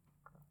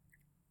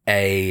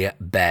a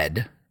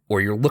bed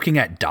or you're looking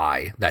at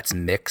dye that's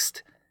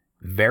mixed,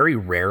 very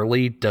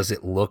rarely does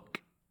it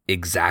look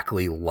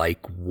exactly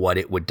like what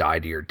it would dye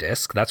to your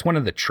disc. That's one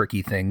of the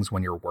tricky things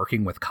when you're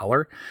working with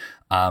color,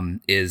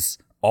 is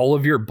all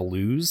of your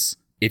blues,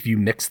 if you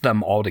mix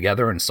them all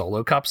together in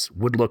solo cups,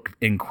 would look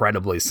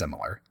incredibly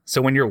similar.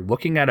 So when you're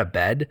looking at a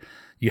bed,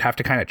 you have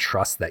to kind of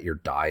trust that your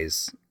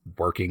dye's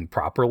working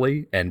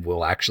properly and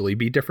will actually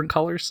be different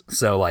colors.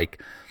 So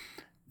like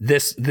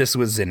this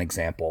was an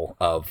example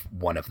of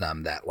one of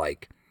them that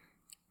like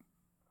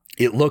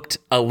it looked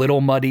a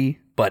little muddy,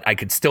 but I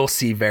could still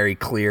see very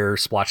clear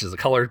splotches of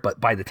color. But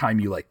by the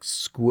time you like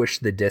squish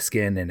the disc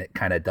in and it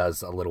kind of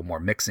does a little more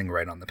mixing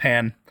right on the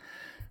pan,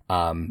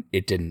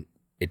 it didn't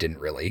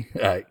really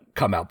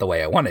come out the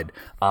way I wanted.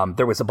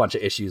 There was a bunch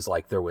of issues.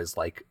 Like there was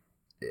like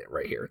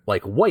right here,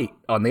 like white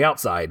on the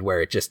outside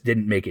where it just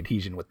didn't make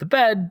adhesion with the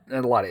bed,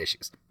 and a lot of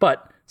issues.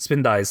 But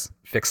spin dyes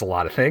fix a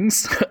lot of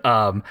things.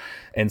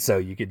 And so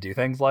you could do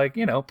things like,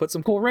 put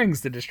some cool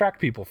rings to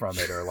distract people from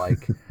it, or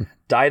like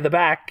dye the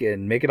back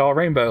and make it all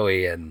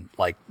rainbowy. And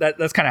like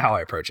that's kind of how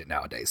I approach it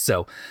nowadays.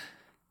 So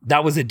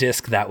that was a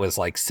disc that was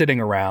like sitting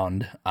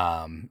around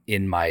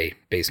in my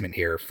basement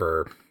here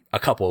for a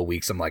couple of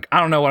weeks. I'm like,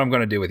 I don't know what I'm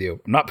going to do with you.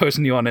 I'm not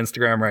posting you on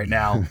Instagram right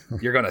now.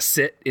 You're going to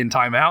sit in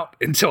timeout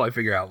until I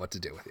figure out what to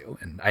do with you.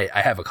 And I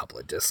have a couple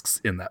of discs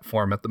in that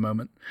form at the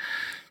moment.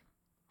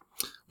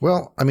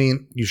 Well, I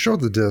mean, you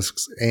showed the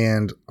discs,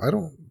 and I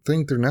don't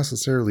think they're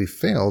necessarily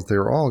fails.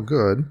 They're all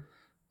good.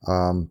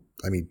 I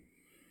mean,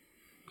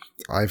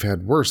 I've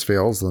had worse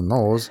fails than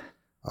those.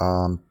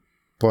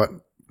 But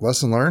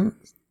lesson learned,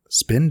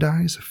 spin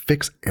dyes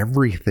fix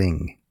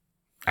everything.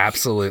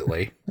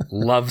 Absolutely.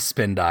 Love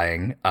spin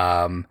dyeing.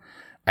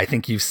 I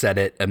think you've said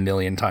it a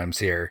million times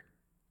here.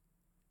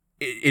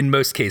 In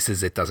most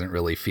cases, it doesn't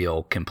really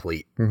feel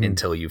complete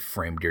until you've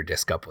framed your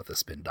disc up with a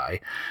spin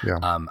dye.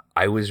 Yeah.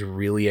 I was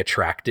really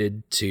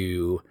attracted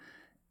to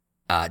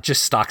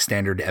just stock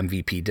standard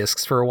MVP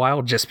discs for a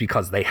while, just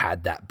because they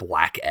had that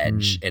black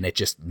edge and it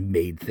just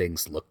made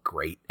things look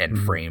great and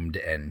framed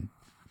and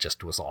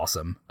just was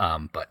awesome.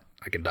 But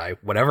I can dye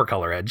whatever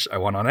color edge I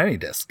want on any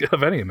disc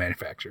of any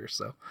manufacturer.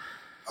 So,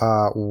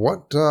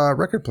 what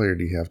record player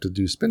do you have to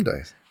do spin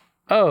dyes?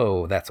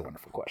 Oh, that's a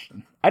wonderful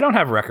question. I don't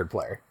have a record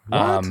player.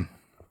 What?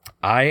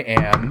 I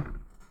am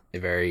a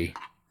very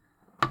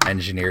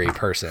engineering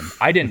person.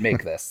 I didn't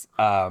make this.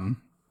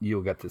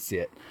 You'll get to see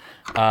it.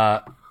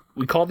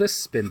 We call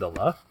this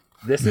Spindala.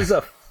 This is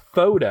a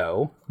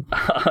photo.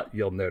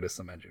 You'll notice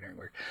some engineering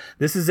work.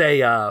 This is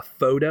a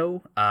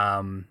photo.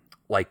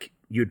 Like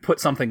you'd put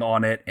something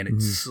on it, and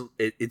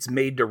it's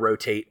made to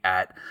rotate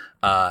at.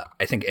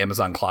 I think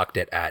Amazon clocked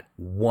it at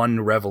 1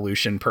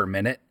 revolution per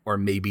minute, or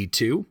maybe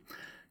 2.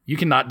 You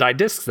cannot dye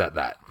discs at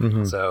that.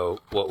 So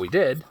what we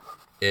did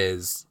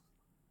is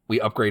we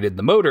upgraded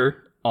the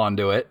motor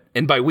onto it.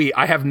 And by we,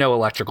 I have no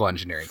electrical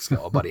engineering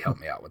skill. A buddy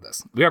helped me out with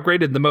this. We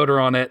upgraded the motor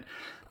on it,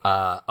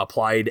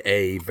 applied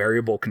a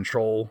variable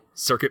control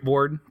circuit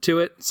board to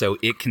it. So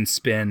it can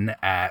spin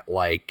at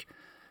like,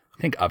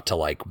 I think up to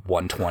like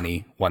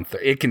 120,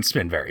 130. It can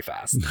spin very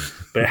fast,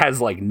 but it has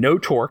like no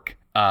torque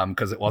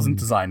because it wasn't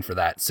designed for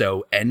that.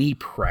 So any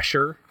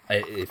pressure,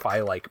 if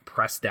I like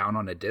press down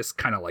on a disc,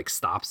 kind of like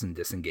stops and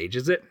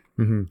disengages it,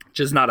 which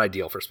is not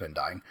ideal for spin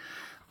dyeing.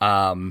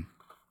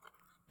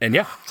 And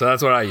yeah, so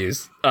that's what I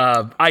use.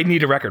 I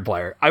need a record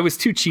player. I was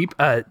too cheap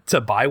to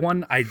buy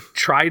one. I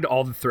tried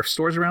all the thrift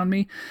stores around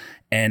me,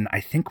 and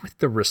I think with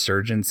the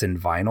resurgence in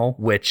vinyl,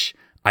 which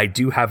I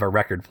do have a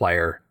record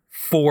player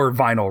for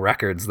vinyl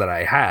records that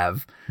I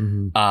have,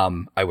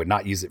 I would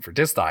not use it for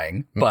disc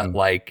dyeing, but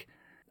like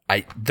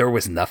there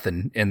was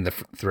nothing in the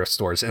thrift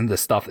stores, and the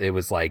stuff, it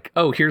was like,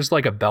 oh, here's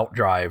like a belt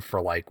drive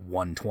for like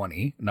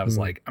 120. And I was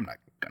like, I'm not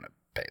going to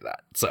pay that.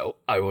 So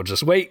I will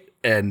just wait.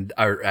 And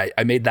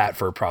I made that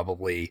for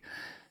probably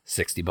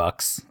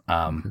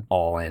 $60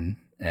 all in,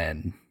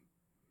 and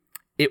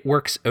it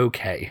works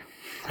okay.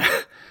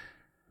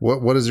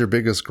 What is your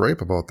biggest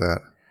gripe about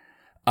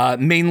that?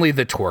 Mainly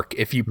the torque.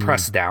 If you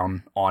press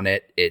down on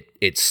it,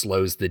 it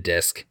slows the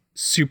disc.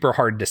 Super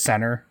hard to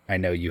center. I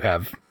know you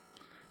have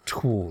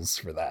tools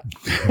for that.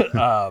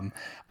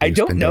 I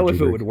don't know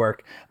if it would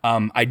work.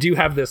 I do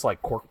have this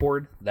like cork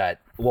board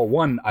that, well,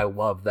 one, I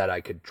love that I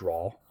could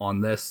draw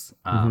on this.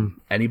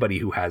 Anybody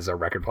who has a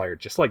record player,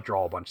 just like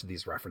draw a bunch of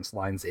these reference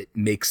lines. It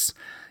makes,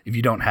 if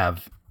you don't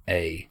have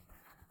a,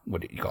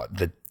 what do you call it?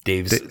 The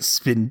Dave's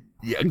spin.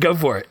 Yeah, go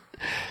for it.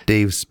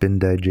 Dave's spin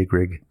die jig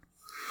rig.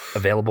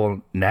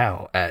 Available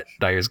now at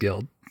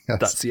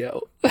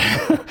dyersguild.co.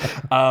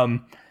 Yes.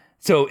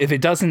 So if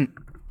it doesn't,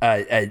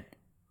 it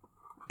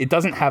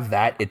doesn't have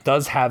that. It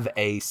does have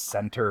a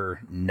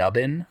center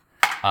nubbin,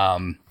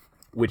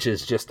 which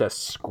is just a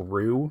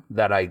screw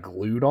that I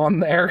glued on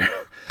there.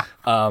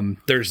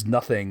 There's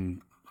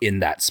nothing in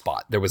that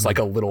spot. There was like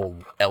a little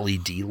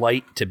LED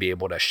light to be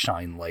able to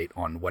shine light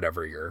on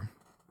whatever you're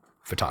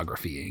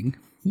photographying.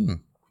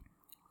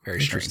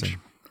 Very strange.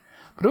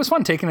 But it was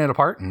fun taking it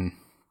apart and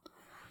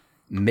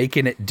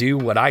making it do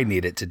what I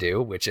need it to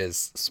do, which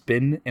is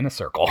spin in a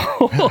circle.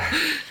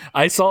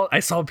 I saw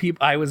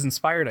people, I was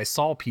inspired. I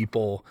saw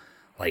people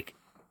like,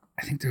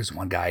 I think there's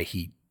one guy,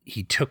 he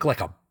took like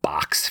a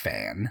box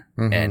fan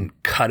and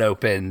cut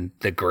open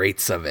the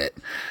grates of it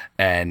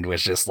and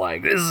was just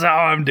like, this is how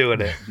I'm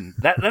doing it.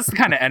 That's the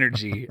kind of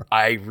energy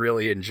I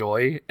really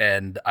enjoy.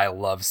 And I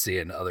love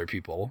seeing other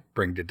people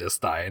bring to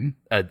disc dyeing,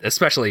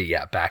 especially,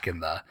 back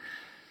in the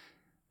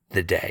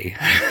day.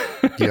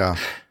 Yeah.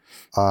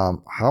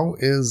 How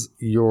is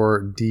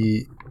your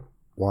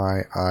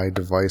DYI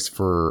device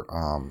for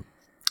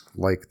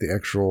like the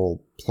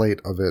actual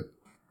plate of it?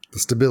 The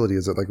stability,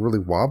 is it like really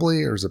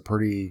wobbly or is it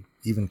pretty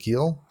even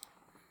keel?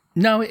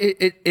 No,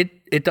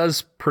 it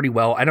does pretty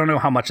well. I don't know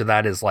how much of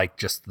that is like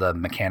just the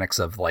mechanics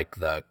of like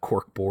the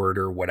cork board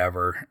or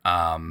whatever.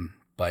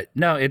 But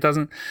no, it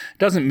doesn't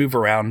move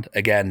around.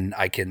 Again,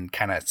 I can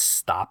kind of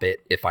stop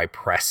it if I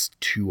press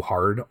too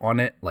hard on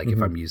it, like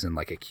if I'm using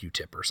like a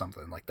Q-tip or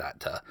something like that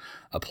to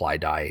apply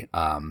dye.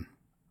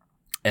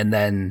 And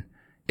then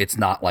it's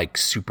not like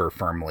super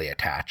firmly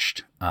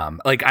attached.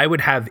 Like I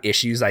would have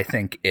issues, I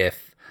think,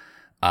 if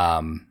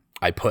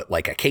I put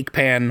like a cake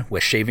pan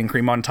with shaving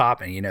cream on top,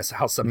 and you know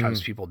how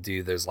sometimes people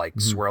do those like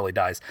swirly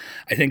dyes.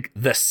 I think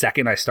the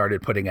second I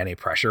started putting any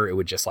pressure, it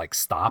would just like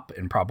stop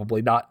and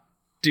probably not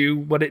do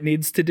what it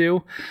needs to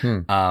do.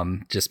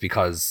 Just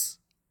because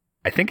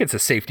I think it's a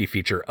safety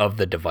feature of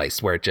the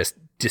device where it just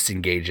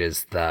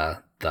disengages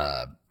the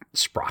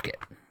sprocket.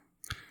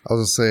 I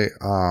was gonna say,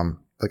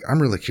 like,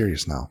 I'm really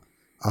curious now.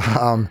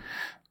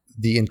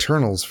 The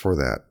internals for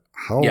that,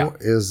 how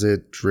is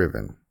it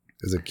driven?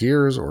 Is it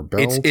gears or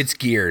belts? It's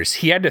gears.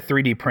 He had to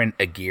 3D print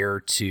a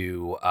gear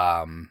to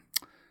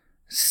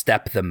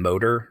step the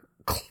motor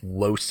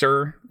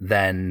closer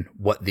than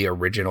what the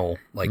original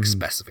like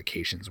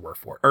specifications were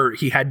for. Or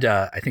he had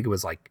to, I think it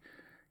was like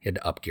he had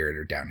to up gear it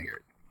or down gear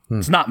it.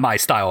 It's not my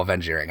style of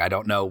engineering. I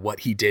don't know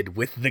what he did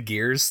with the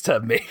gears to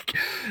make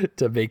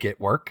it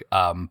work.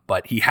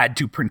 But he had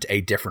to print a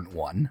different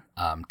one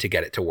to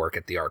get it to work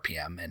at the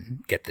RPM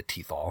and get the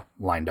teeth all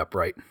lined up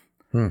right.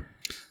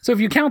 So if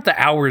you count the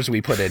hours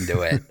we put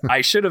into it,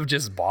 I should have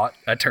just bought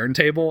a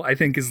turntable, I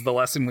think is the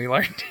lesson we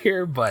learned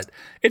here. But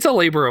it's a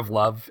labor of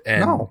love,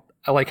 and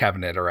I like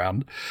having it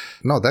around.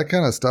 No, that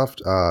kind of stuff,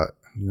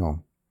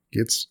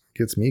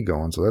 gets me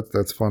going. So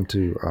that's fun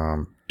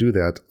to do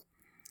that.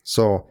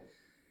 So,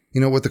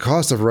 with the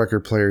cost of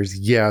record players,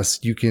 yes,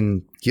 you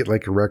can get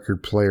like a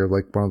record player,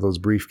 like one of those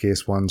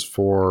briefcase ones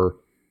for,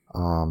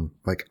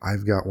 like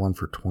I've got one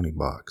for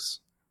 $20,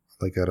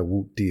 like at a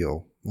Woot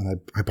deal, and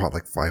I bought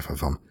like 5 of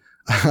them.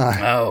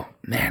 Oh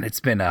man,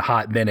 it's been a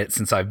hot minute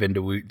since I've been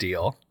to Woot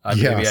deal.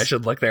 Maybe I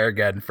should look there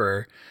again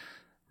for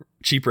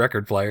cheap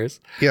record players.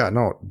 Yeah,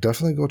 no,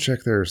 definitely go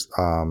check theirs.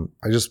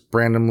 I just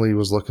randomly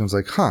was looking, was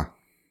like, $20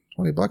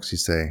 you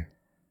say?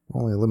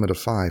 Only a limit of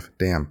 5.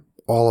 Damn,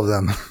 all of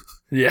them.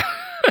 Yeah.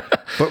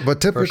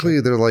 but typically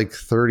they're like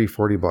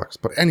 $30-$40.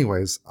 But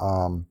anyways,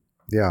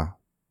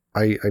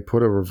 I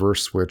put a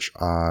reverse switch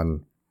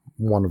on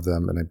one of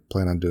them, and I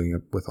plan on doing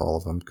it with all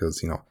of them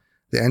because,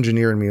 the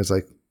engineer in me is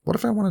like, what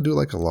if I want to do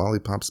like a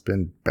lollipop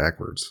spin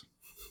backwards?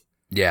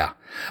 Yeah.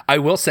 I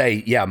will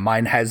say,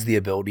 mine has the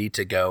ability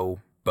to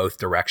go both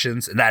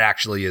directions, and that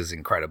actually is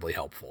incredibly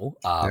helpful.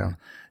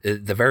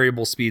 The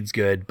variable speed's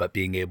good, but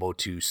being able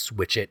to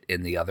switch it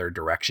in the other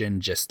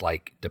direction, just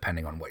like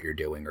depending on what you're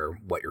doing or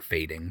what you're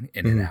fading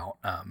in and out,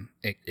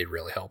 it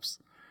really helps.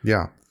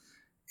 Yeah.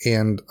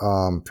 And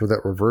for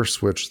that reverse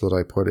switch that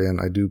I put in,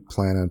 I do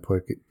plan on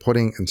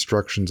putting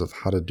instructions of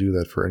how to do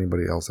that for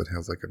anybody else that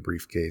has like a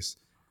briefcase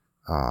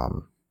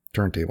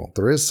turntable.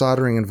 There is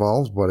soldering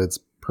involved, but it's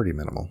pretty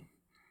minimal.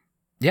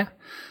 Yeah.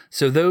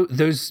 So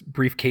those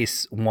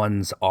briefcase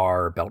ones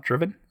are belt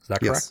driven. Is that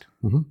correct?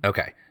 Yes.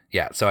 Okay.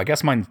 Yeah. So I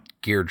guess mine's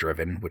gear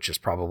driven, which is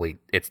probably,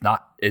 it's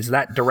not, is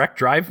that direct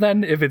drive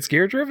then if it's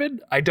gear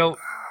driven? I don't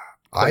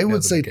I know would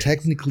the say mechanics.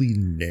 technically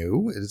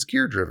no. It is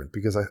gear driven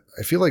because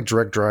I feel like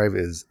direct drive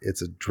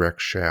it's a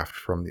direct shaft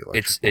from the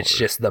electric It's motor.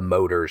 just the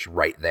motors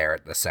right there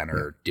at the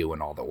center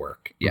doing all the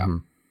work. Yeah.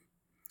 Mhm.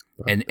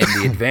 And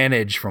the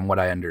advantage from what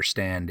I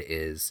understand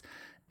is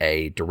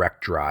a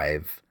direct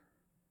drive.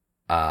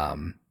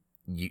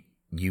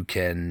 You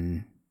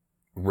can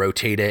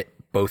rotate it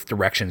both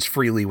directions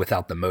freely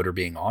without the motor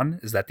being on.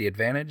 Is that the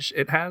advantage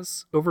it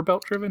has over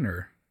belt driven,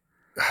 or?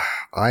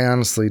 I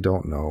honestly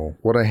don't know.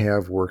 What I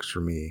have works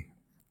for me.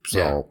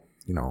 So,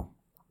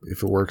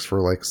 if it works for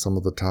like some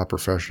of the top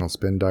professional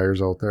spin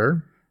dyers out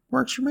there,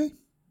 works for me.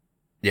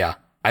 Yeah.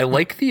 I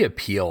like the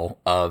appeal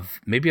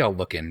of, maybe I'll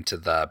look into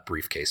the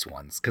briefcase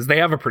ones because they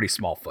have a pretty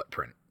small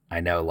footprint. I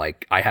know,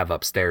 like, I have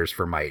upstairs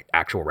for my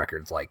actual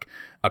records, like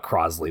a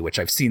Crosley, which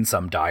I've seen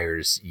some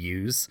dyers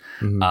use.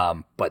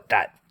 Mhm. But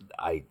that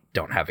I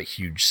don't have a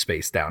huge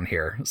space down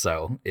here.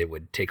 So it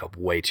would take up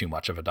way too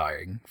much of a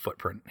dyeing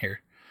footprint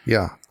here.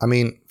 Yeah. I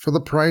mean, for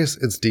the price,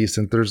 it's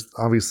decent. There's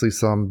obviously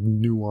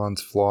some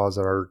nuanced flaws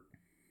that are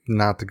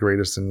not the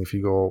greatest. And if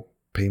you go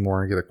pay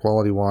more and get a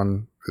quality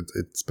one,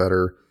 it's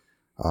better.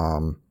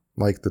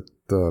 Like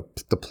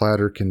the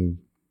platter can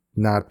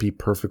not be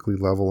perfectly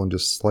level and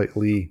just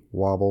slightly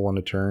wobble when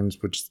it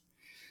turns, which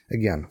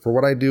again, for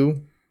what I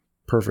do,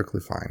 perfectly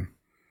fine.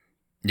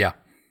 Yeah.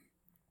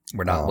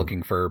 We're not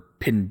looking for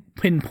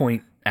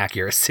pinpoint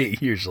accuracy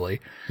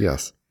usually.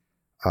 Yes.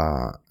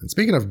 And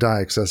speaking of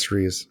dye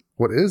accessories,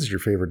 what is your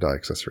favorite dye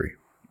accessory?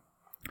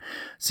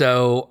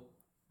 So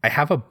I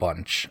have a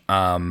bunch.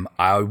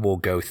 I will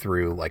go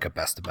through like a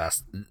best of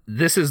best.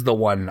 This is the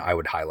one I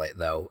would highlight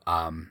though.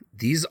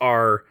 These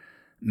are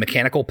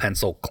mechanical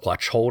pencil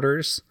clutch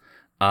holders.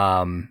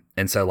 And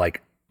so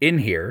like in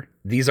here,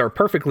 these are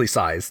perfectly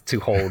sized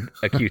to hold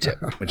a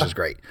Q-tip, which is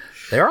great.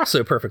 They're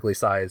also perfectly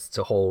sized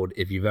to hold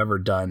if you've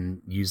ever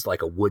used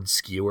like a wood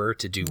skewer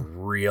to do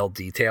real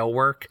detail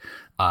work.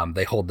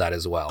 They hold that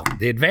as well.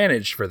 The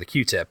advantage for the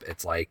Q-tip,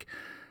 it's like,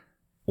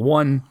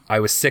 one, I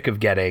was sick of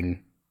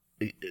getting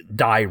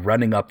dye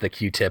running up the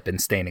Q-tip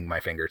and staining my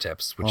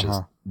fingertips, which is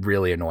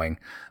really annoying.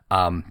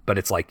 But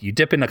it's like you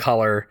dip in a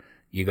color,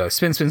 you go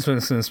spin, spin, spin,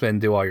 spin, spin,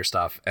 do all your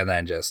stuff, and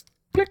then just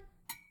click.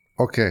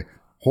 Okay.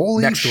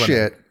 Holy Next one.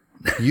 shit.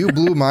 You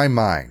blew my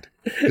mind.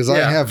 Because I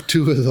have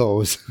two of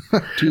those.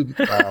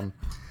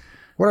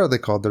 What are they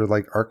called? They're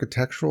like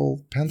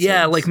architectural pencils?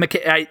 Yeah, like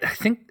I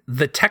think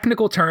the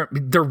technical term,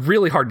 they're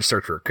really hard to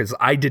search for because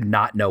I did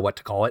not know what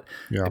to call it.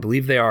 Yeah. I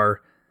believe they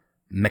are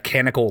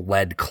mechanical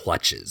lead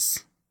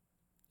clutches.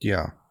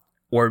 Yeah.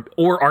 Or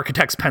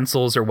architect's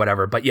pencils or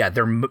whatever. But yeah,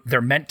 they're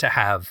meant to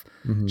have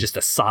just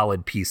a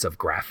solid piece of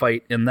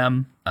graphite in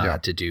them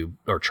to do,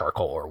 or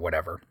charcoal or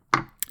whatever.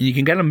 You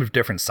can get them of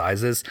different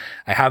sizes.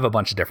 I have a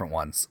bunch of different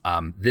ones.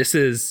 This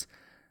is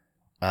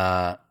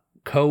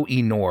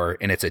Koh-i-Noor,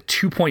 and it's a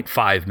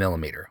 2.5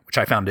 millimeter, which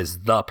I found is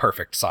the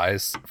perfect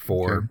size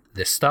for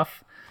this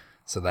stuff.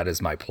 So that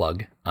is my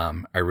plug.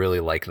 I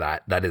really like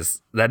that.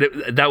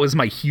 That was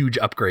my huge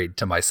upgrade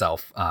to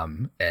myself.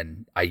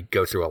 And I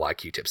go through a lot of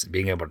Q-tips, and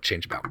being able to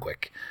change them out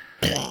quick,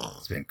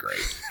 it's been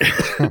great.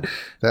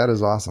 That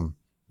is awesome.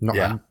 No,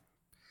 Yeah.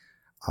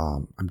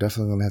 I'm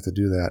definitely going to have to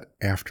do that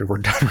after we're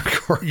done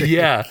recording.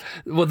 Yeah.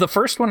 Well, the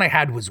first one I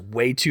had was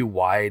way too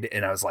wide,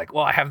 and I was like,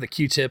 well, I have the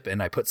Q-tip,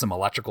 and I put some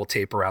electrical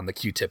tape around the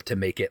Q-tip to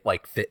make it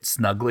like fit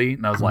snugly.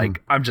 And I was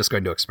like, I'm just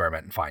going to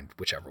experiment and find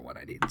whichever one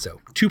I need.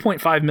 So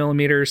 2.5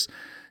 millimeters,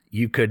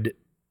 you could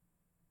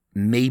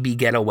maybe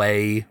get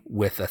away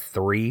with a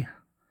 3,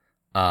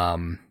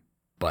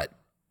 but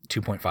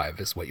 2.5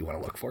 is what you want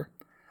to look for.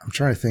 I'm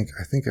trying to think.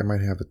 I think I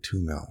might have a 2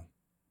 mil.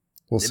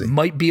 We'll see. It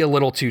might be a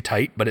little too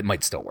tight, but it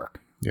might still work.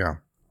 Yeah.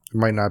 It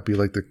might not be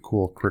like the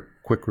cool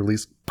quick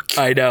release.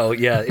 I know.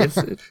 Yeah. It's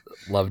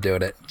love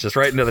doing it. Just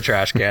right into the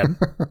trash can.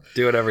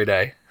 Do it every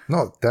day.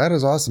 No, that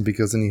is awesome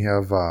because then you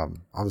have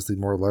obviously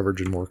more leverage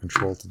and more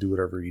control to do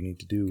whatever you need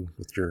to do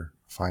with your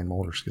fine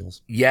motor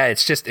skills. Yeah,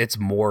 it's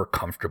more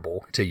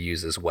comfortable to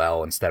use as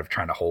well instead of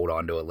trying to hold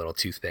on to a little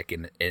toothpick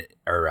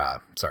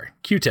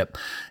Q-tip.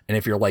 And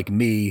if you're like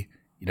me,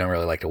 you don't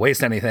really like to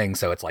waste anything,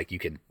 so it's like you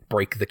can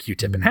break the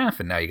Q-tip in half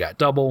and now you got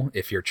double.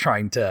 If you're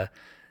trying to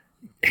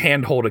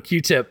hand hold a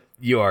Q-tip,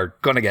 you are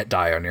going to get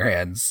dye on your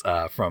hands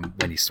from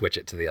when you switch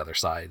it to the other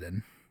side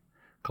and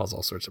cause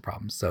all sorts of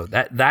problems. So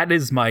that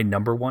is my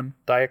number one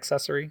dye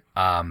accessory.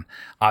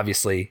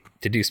 Obviously,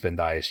 to do spin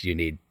dyes, you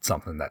need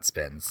something that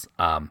spins.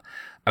 I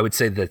would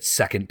say the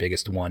second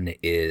biggest one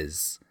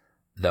is,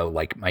 though,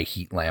 like my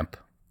heat lamp.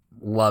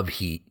 Love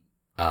heat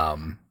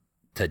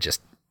to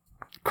just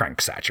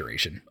crank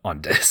saturation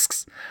on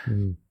discs.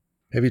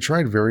 Have you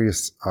tried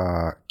various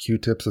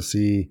Q-tips to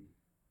see,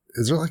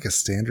 is there like a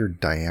standard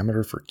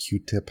diameter for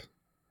Q-tip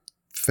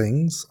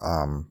things?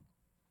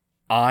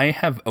 I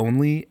have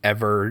only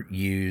ever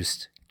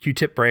used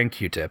Q-tip brand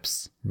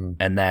Q-tips,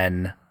 and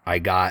then I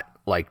got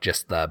like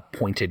just the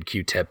pointed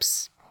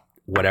Q-tips,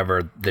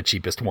 whatever the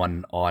cheapest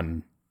one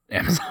on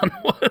Amazon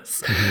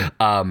was.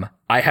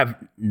 I have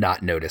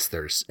not noticed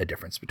there's a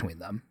difference between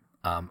them.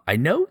 I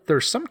know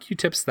there's some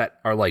Q-tips that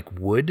are like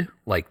wood,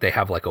 like they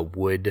have like a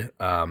wood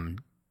and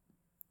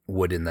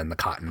then the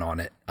cotton on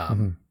it.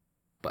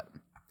 But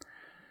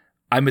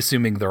I'm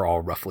assuming they're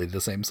all roughly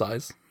the same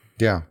size.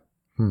 Yeah.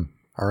 All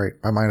right.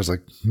 My mind is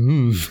like,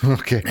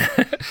 okay.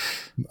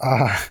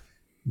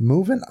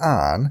 Moving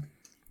on.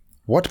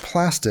 What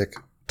plastic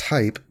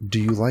type do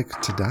you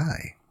like to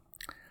dye?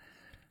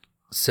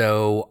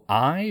 So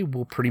I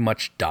will pretty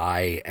much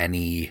dye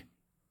any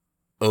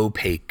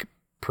opaque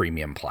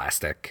premium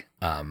plastic.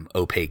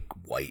 Opaque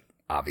white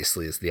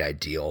obviously is the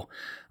ideal.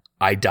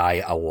 I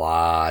dye a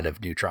lot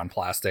of Neutron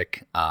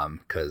plastic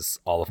because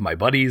all of my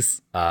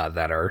buddies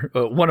that are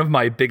one of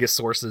my biggest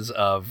sources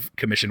of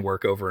commission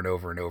work over and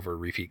over and over,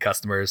 repeat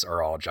customers,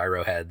 are all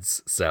gyro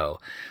heads.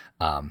 So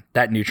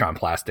that Neutron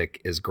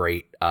plastic is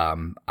great.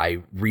 I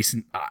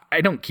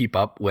don't keep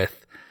up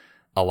with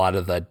a lot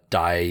of the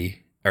dye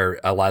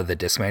or a lot of the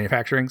disc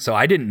manufacturing, so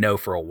I didn't know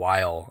for a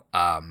while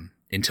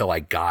until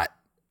I got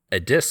a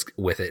disc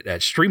with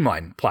it.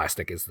 Streamline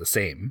plastic is the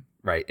same,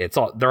 right?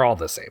 They're all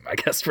the same, I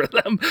guess, for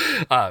them.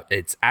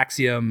 It's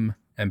Axiom,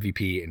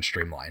 MVP, and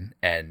Streamline.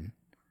 And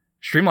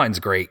Streamline's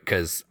great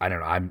because, I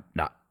don't know, I'm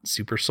not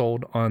super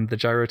sold on the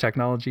gyro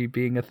technology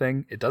being a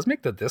thing. It does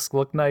make the disc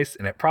look nice,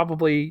 and it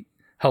probably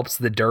helps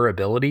the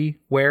durability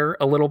wear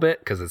a little bit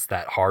because it's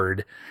that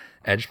hard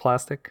edge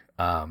plastic.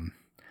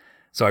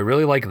 So I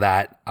really like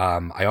that.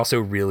 I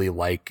also really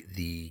like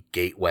the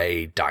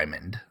Gateway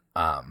Diamond.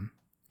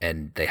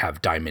 And they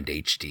have Diamond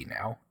HD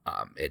now.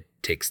 It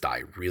takes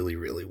dye really,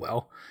 really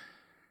well.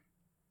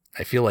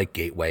 I feel like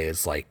Gateway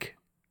is like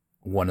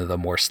one of the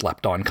more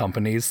slept on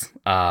companies.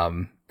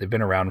 They've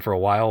been around for a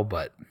while,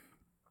 but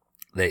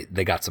they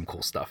got some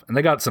cool stuff. And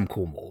they got some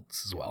cool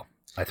molds as well.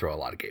 I throw a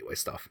lot of Gateway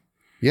stuff.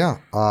 Yeah.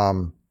 I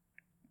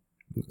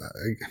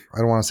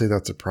don't want to say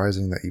that's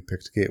surprising that you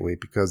picked Gateway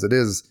because it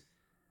is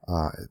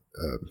an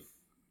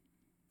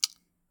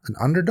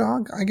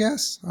underdog, I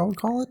guess I would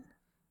call it.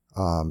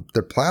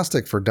 Their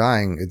plastic for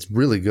dyeing, it's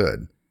really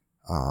good.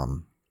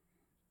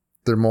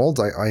 Their molds,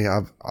 I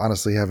have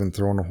honestly haven't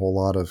thrown a whole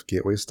lot of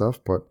Gateway stuff,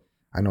 but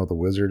I know the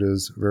Wizard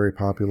is very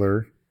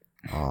popular.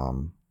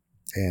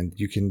 And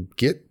you can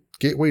get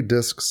Gateway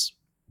discs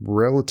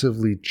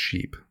relatively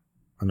cheap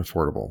and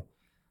affordable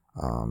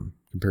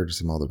compared to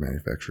some other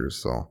manufacturers.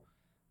 So,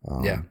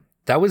 yeah,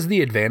 that was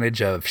the advantage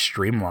of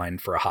Streamline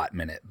for a hot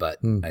minute, but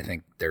I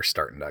think they're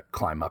starting to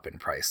climb up in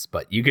price.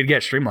 But you could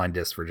get Streamline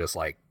discs for just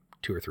like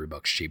 $2 or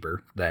 $3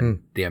 cheaper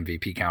than the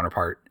MVP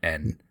counterpart,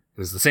 and it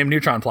was the same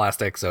Neutron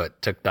plastic, so it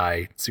took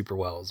dye super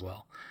well as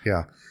well.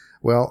 Yeah,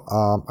 well,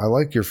 I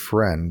like your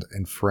friend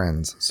and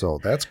friends, so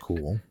that's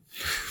cool.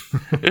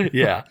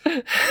 Yeah.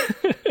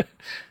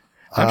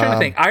 I'm trying to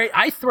think.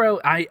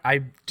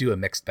 I do a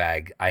mixed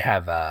bag. I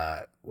have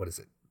what is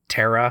it,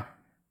 Terra?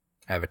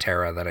 I have a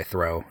Terra that I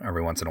throw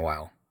every once in a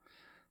while.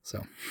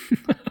 So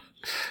I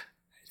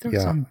throw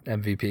some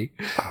MVP.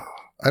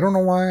 I don't know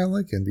why I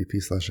like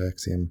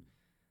MVP/Axiom.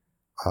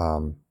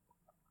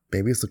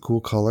 Maybe it's the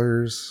cool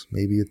colors.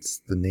 Maybe it's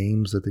the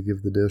names that they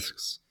give the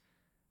discs.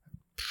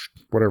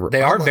 Whatever.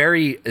 They are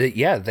very,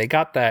 they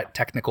got that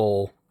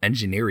technical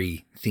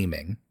engineering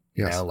theming,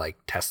 you know, like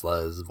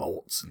Teslas,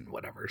 volts, and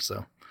whatever.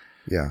 So,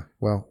 yeah,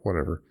 well,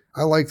 whatever.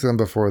 I liked them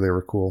before they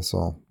were cool,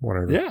 so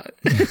whatever. Yeah.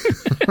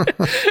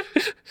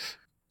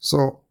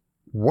 So,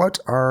 what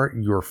are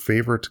your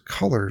favorite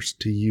colors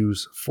to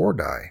use for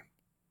dye?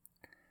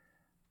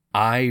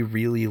 I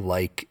really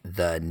like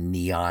the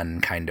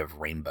neon kind of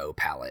rainbow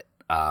palette.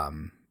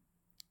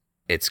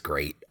 It's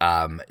great.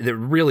 The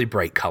really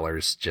bright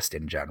colors just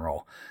in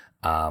general.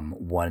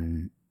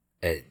 Pretty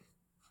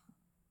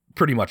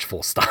much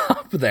full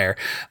stop there.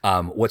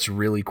 What's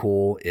really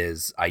cool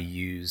is I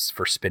use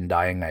for spin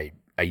dyeing, I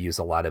use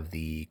a lot of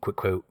the Quick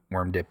Coat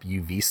Worm Dip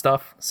UV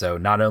stuff. So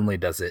not only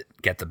does it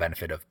get the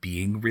benefit of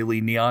being really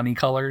neon-y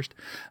colors,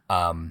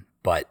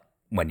 but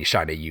when you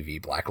shine a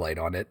UV black light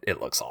on it,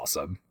 it looks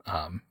awesome.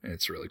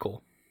 It's really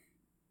cool.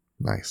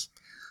 Nice.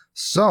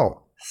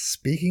 So,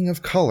 speaking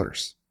of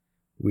colors,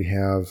 we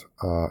have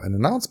an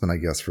announcement, I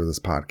guess, for this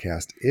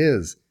podcast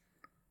is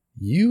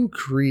you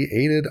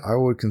created, I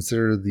would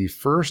consider, the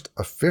first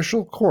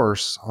official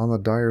course on the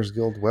Dyers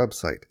Guild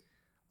website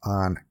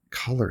on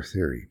color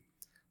theory.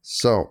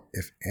 So,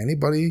 if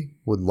anybody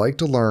would like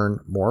to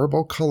learn more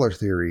about color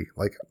theory,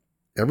 like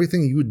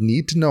everything you would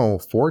need to know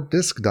for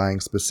disc dyeing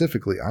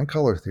specifically on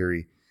color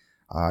theory,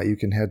 you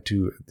can head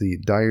to the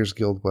Dyers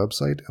Guild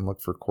website and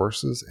look for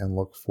courses and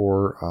look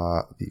for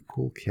the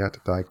Cool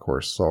Cat Dye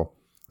course. So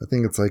I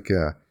think it's like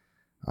a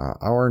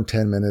hour and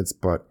 10 minutes,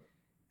 but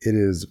it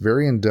is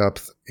very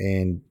in-depth.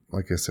 And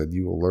like I said,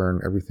 you will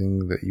learn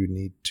everything that you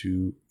need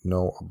to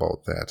know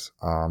about that.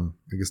 I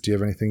guess, do you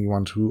have anything you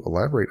want to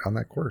elaborate on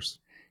that course?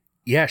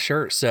 Yeah,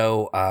 sure.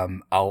 So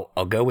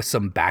I'll go with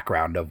some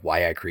background of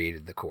why I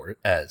created the course.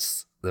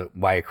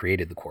 Why I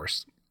created the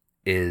course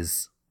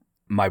is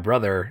my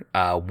brother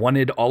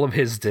wanted all of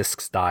his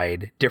discs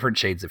dyed different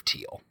shades of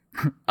teal,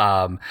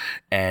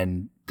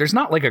 and there's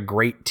not like a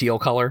great teal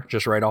color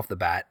just right off the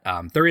bat.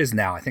 There is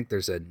now. I think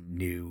there's a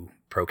new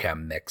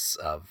ProChem mix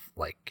of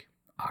like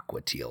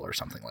aqua teal or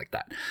something like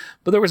that.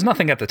 But there was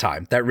nothing at the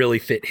time that really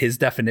fit his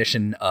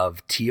definition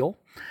of teal.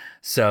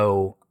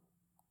 So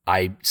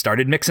I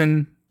started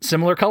mixing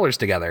similar colors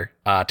together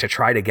to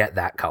try to get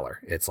that color.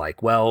 It's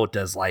like, well,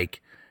 does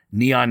like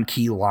neon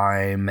key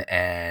lime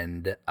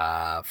and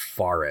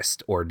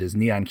forest, or does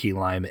neon key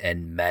lime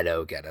and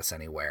meadow get us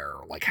anywhere?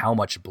 Or like, how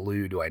much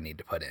blue do I need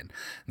to put in? And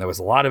there was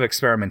a lot of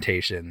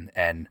experimentation,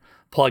 and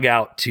Plug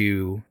Out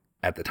to,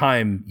 at the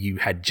time, you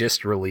had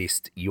just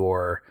released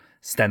your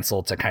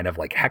stencil to kind of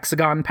like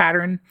hexagon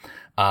pattern.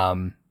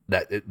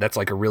 That's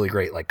like a really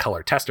great like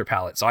color tester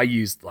palette. So I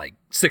used like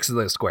 6 of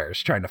those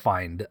squares trying to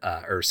find,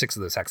 or 6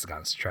 of those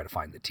hexagons to try to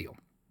find the teal.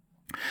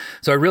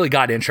 So I really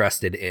got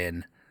interested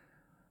in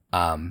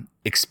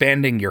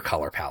expanding your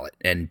color palette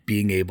and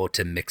being able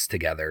to mix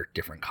together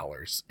different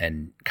colors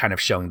and kind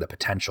of showing the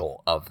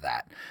potential of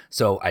that.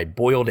 So I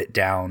boiled it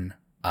down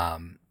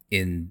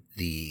in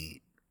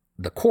the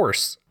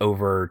course.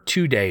 Over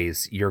 2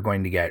 days, you're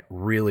going to get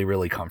really,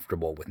 really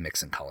comfortable with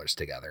mixing colors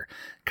together.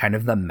 Kind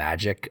of the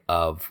magic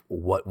of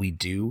what we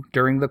do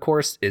during the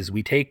course is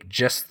we take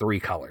just 3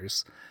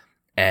 colors,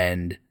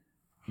 and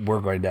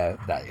we're going to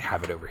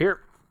have it over here.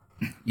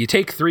 You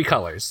take 3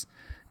 colors,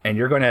 and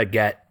you're going to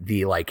get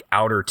the like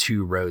outer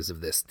 2 rows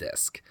of this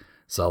disc.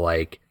 So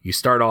like you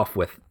start off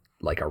with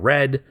like a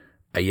red,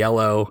 a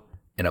yellow,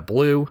 and a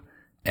blue,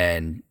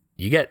 and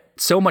you get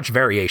so much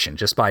variation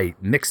just by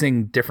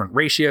mixing different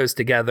ratios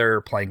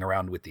together, playing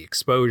around with the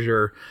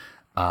exposure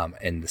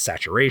and the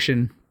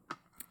saturation.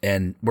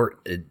 And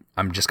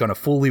I'm just going to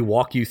fully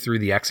walk you through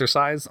the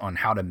exercise on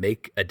how to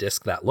make a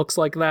disc that looks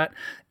like that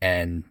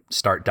and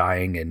start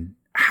dyeing, and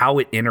how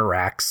it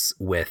interacts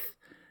with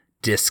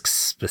discs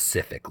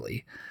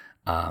specifically,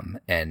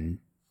 and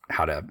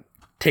how to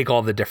take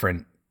all the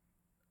different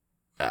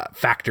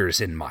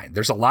factors in mind.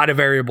 There's a lot of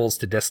variables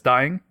to disc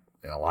dyeing,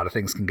 and a lot of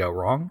things can go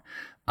wrong.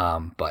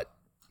 But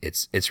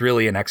it's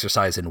really an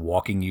exercise in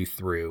walking you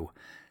through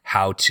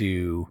how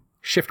to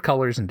shift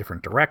colors in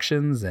different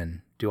directions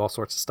and do all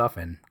sorts of stuff.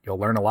 And you'll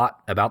learn a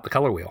lot about the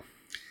color wheel.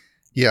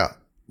 Yeah.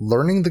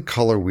 Learning the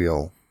color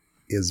wheel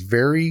is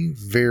very,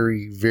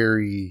 very,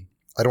 very,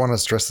 I don't want to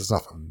stress this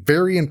enough,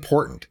 very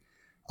important.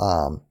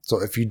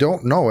 So if you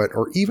don't know it,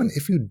 or even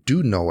if you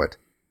do know it,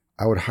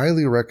 I would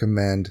highly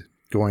recommend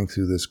going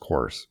through this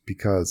course,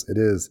 because it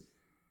is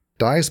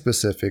dye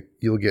specific.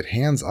 You'll get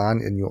hands on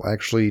and you'll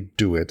actually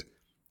do it.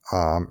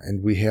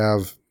 And we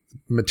have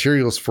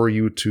materials for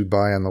you to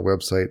buy on the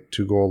website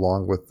to go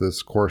along with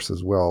this course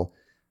as well.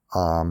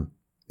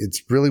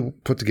 It's really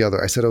put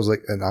together. I said it was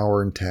like an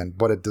hour and 10,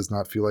 but it does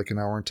not feel like an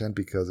hour and 10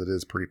 because it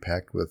is pretty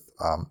packed with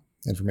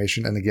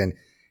information. And again,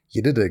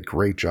 you did a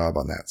great job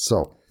on that.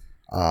 So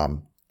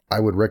I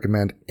would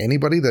recommend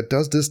anybody that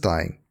does disc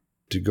dyeing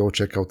to go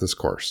check out this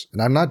course.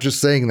 And I'm not just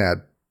saying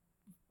that,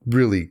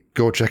 really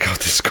go check out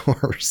this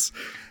course.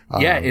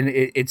 Yeah, and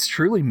it's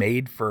truly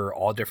made for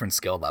all different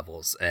skill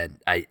levels. And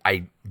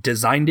I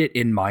designed it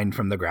in mind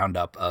from the ground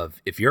up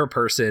of, if you're a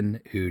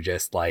person who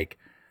just like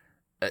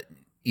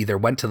either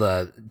went to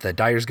the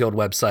Dyers Guild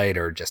website,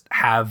 or just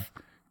have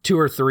 2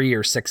 or 3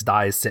 or 6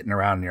 dyes sitting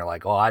around, and you're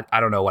like, oh, I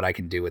don't know what I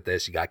can do with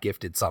this. You got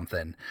gifted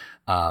something,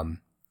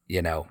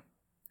 you know,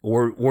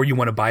 or you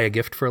want to buy a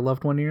gift for a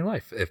loved one in your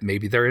life, if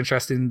maybe they're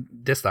interested in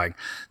disc dyeing.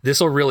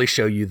 This will really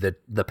show you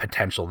the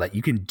potential that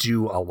you can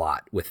do a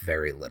lot with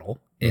very little.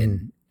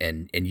 And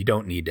you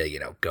don't need to, you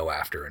know, go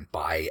after and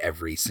buy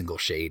every single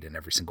shade and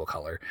every single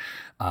color.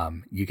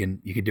 You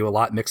can do a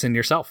lot mixing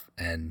yourself.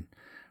 And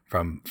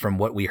from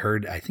what we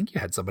heard, I think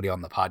you had somebody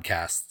on the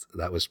podcast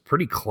that was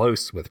pretty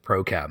close with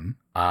ProChem.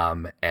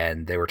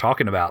 And they were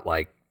talking about,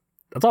 like,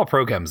 that's all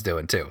ProChem's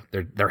doing too.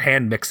 They're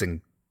hand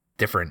mixing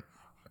different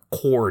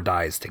core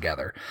dyes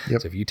together.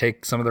 Yep. So if you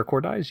take some of their core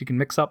dyes, you can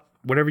mix up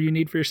whatever you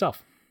need for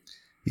yourself.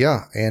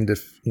 Yeah. And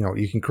if, you know,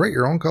 you can create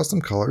your own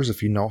custom colors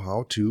if you know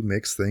how to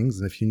mix things.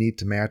 And if you need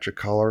to match a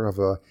color of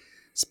a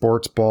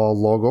sports ball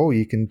logo,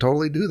 you can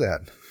totally do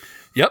that.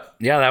 Yep.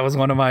 Yeah. That was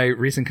one of my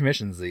recent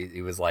commissions.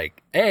 He was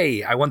like,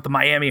 hey, I want the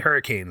Miami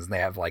Hurricanes. And they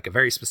have like a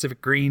very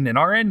specific green and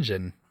orange.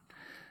 And,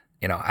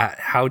 you know,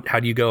 how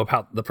do you go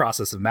about the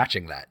process of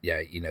matching that? Yeah.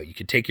 You know, you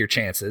could take your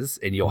chances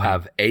and you'll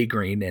have a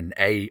green and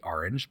a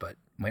orange, but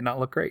might not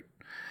look great.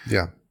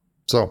 Yeah.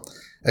 So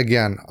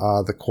again,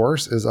 the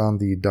course is on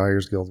the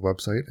Dyers Guild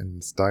website, and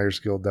it's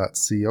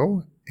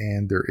dyersguild.co,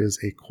 and there is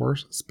a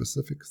course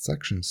specific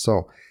section.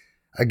 So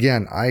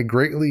again, I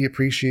greatly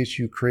appreciate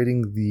you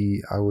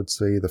creating I would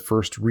say the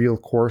first real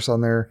course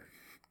on there.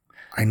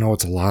 I know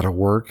it's a lot of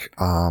work,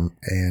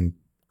 and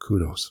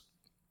kudos.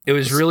 It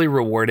was really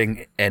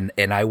rewarding, and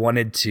I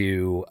wanted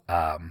to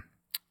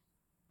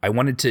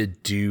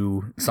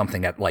do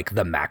something at like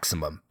the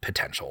maximum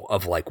potential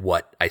of like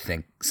what I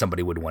think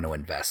somebody would want to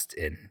invest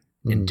in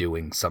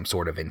doing some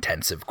sort of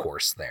intensive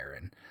course there,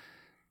 and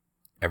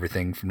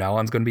everything from now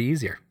on is going to be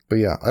easier. But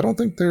yeah, I don't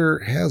think there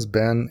has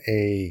been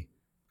a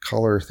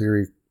color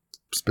theory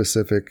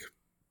specific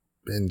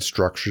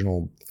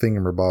instructional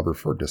thingamabobber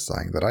for disc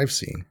dyeing that I've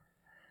seen.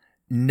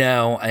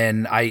 No,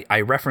 and I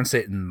reference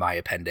it in my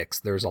appendix.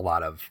 There's a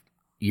lot of,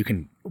 you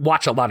can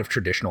watch a lot of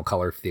traditional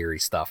color theory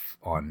stuff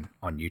on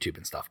YouTube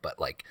and stuff, but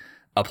like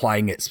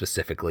applying it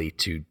specifically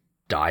to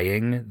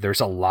dyeing, there's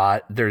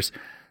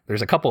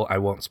a couple, I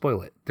won't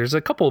spoil it. There's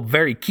a couple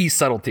very key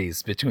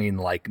subtleties between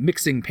like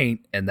mixing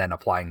paint and then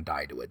applying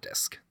dye to a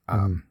disc.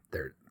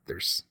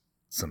 There's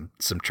some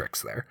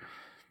tricks there.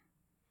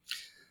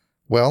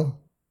 Well,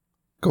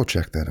 go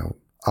check that out.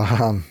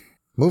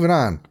 Moving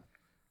on.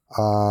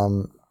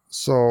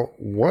 So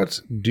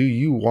what do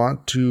you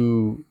want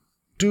to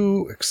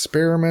do,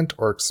 experiment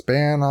or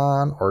expand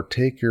on, or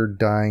take your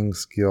dyeing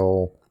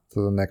skill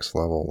to the next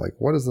level? Like,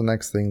 what is the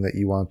next thing that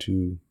you want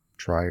to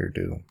try or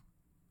do?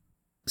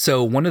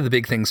 So one of the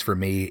big things for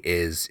me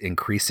is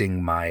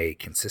increasing my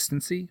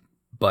consistency,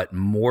 but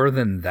more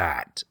than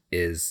that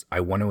is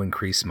I want to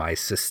increase my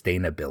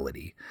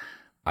sustainability.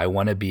 I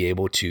want to be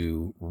able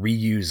to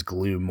reuse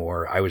glue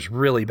more. I was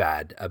really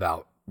bad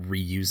about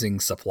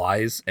reusing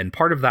supplies, and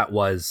part of that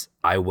was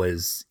I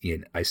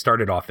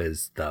started off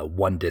as the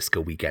 1 disc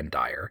a weekend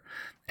dyer,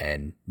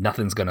 and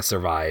nothing's going to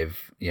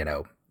survive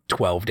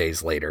 12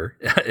 days later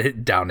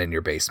down in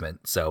your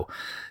basement. So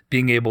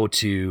being able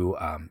to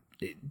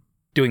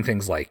doing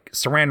things like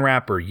saran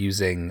wrap or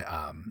using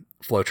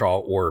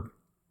Floetrol, or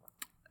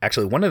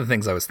actually one of the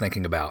things I was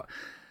thinking about,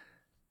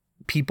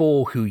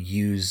 people who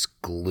use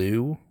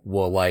glue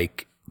will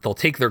they'll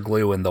take their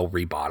glue and they'll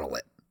rebottle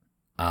it.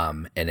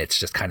 And it's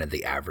just kind of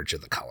the average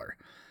of the color.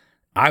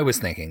 I was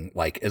thinking,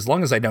 like, as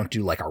long as I don't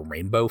do like a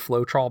rainbow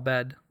Floetrol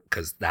bed,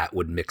 because that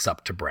would mix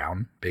up to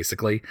brown,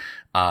 basically.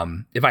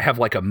 If I have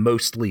like a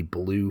mostly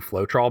blue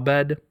Floetrol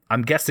bed,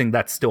 I'm guessing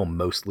that's still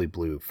mostly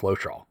blue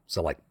Floetrol.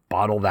 So like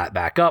bottle that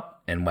back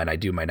up, and when I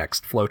do my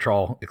next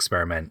Floetrol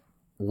experiment,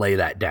 lay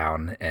that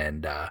down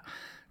and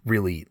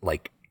really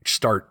like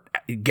start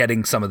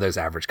getting some of those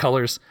average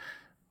colors.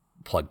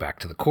 Plug back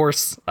to the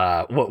course.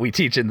 What we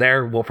teach in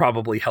there will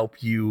probably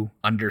help you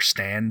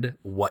understand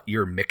what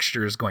your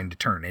mixture is going to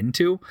turn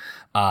into,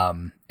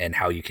 and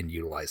how you can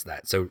utilize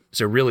that. So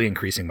really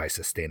increasing my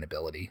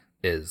sustainability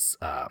is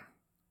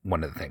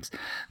one of the things.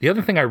 The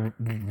other thing I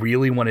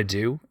really want to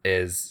do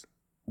is,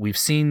 we've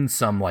seen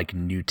some like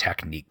new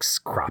techniques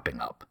cropping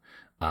up.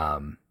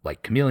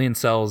 Like chameleon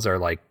cells are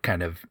like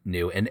kind of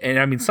new. And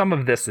I mean, some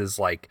of this is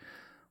like,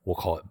 we'll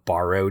call it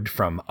borrowed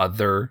from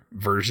other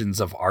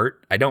versions of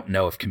art. I don't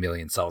know if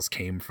chameleon cells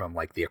came from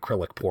like the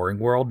acrylic pouring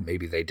world.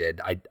 Maybe they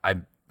did.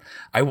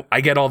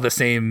 I get all the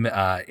same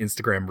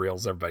Instagram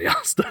reels everybody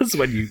else does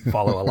when you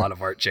follow a lot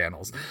of art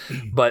channels,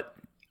 but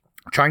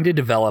trying to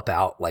develop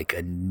out like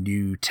a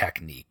new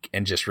technique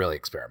and just really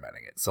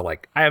experimenting it. So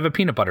like I have a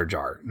peanut butter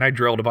jar and I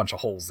drilled a bunch of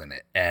holes in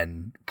it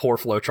and pour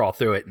Floetrol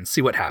through it and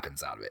see what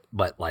happens out of it.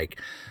 But like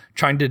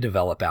trying to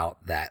develop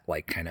out that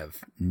like kind of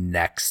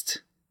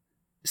next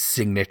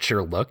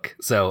signature look.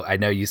 So I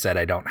know you said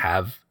I don't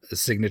have a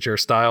signature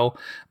style,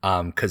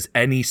 because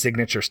any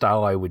signature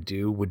style I would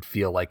do would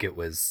feel like it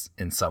was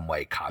in some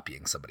way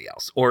copying somebody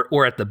else,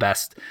 or at the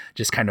best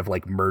just kind of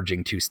like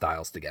merging two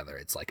styles together.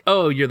 It's like,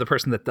 oh, you're the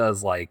person that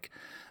does like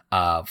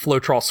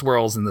Floetrol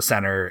swirls in the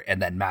center and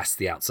then masks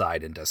the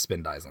outside and does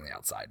spin dyes on the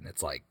outside. And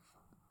it's like,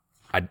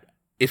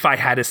 if I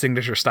had a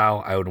signature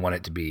style, I would want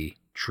it to be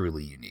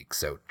truly unique.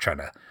 So trying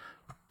to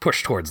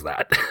push towards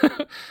that.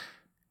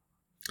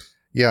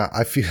 Yeah,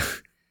 I feel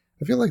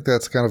like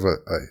that's kind of a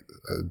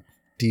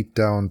deep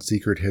down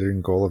secret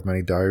hidden goal of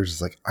many dyers.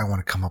 Is like, I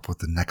want to come up with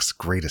the next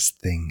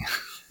greatest thing.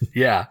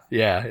 Yeah,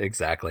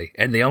 exactly.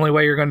 And the only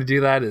way you're going to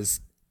do that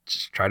is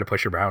just try to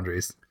push your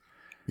boundaries.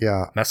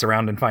 Yeah. Mess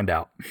around and find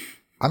out.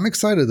 I'm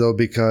excited though,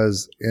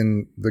 because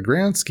in the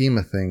grand scheme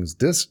of things,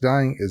 disc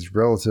dyeing is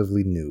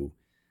relatively new.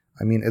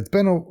 I mean, it's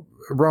been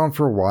around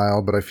for a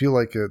while, but I feel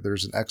like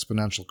there's an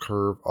exponential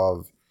curve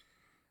of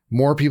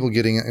more people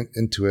getting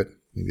into it.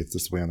 Maybe it's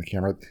this way on the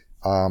camera.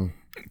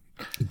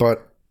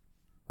 But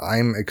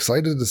I'm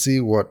excited to see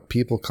what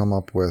people come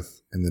up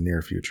with in the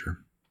near future.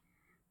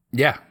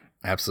 Yeah,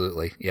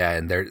 absolutely. Yeah,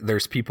 and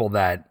there's people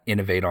that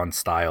innovate on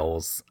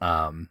styles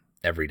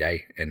every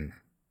day, and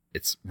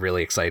it's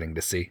really exciting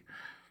to see.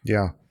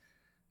 Yeah.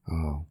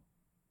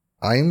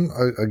 I'm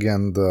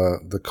again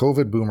the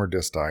COVID boomer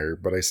disc dyer,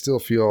 but I still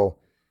feel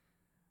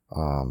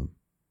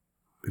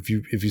if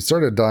you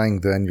started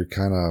dyeing then, you're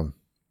kind of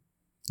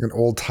an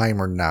old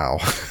timer now.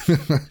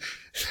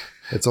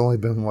 It's only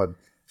been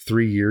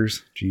 3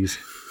 years. Jeez.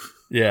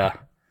 Yeah.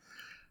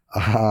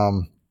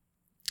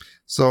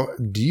 So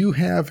do you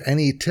have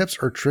any tips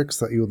or tricks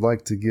that you would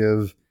like to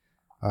give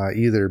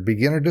either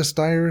beginner disc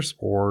dyers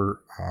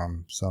or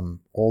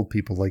some old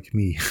people like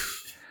me?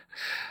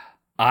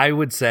 I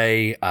would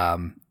say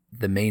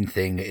the main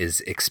thing is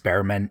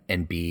experiment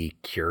and be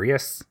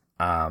curious,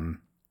 and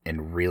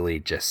really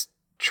just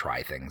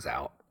try things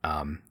out.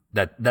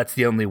 That's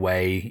the only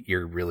way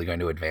you're really going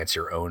to advance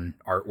your own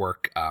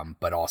artwork,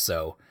 but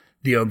also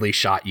the only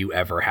shot you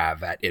ever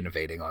have at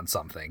innovating on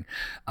something.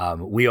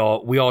 We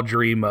all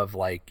dream of,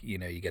 like, you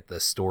know, you get the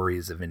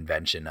stories of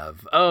invention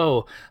of,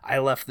 oh, I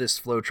left this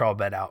Floetrol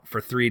bed out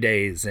for 3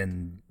 days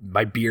and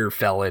my beer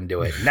fell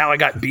into it. Now I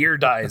got beer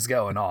dyes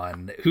going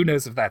on. Who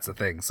knows if that's a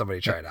thing?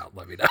 Somebody try it out.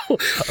 Let me know.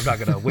 I'm not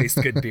going to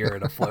waste good beer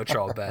in a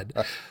Floetrol bed.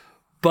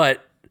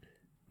 But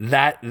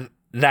that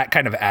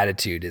kind of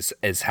attitude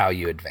is how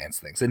you advance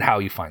things and how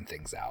you find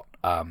things out.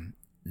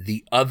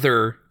 The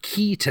other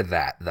key to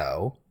that,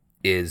 though,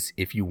 is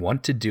if you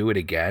want to do it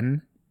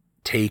again,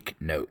 take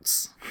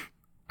notes.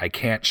 I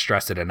can't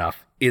stress it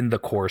enough. In the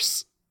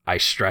course, I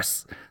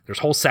stress there's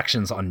whole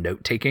sections on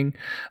note taking.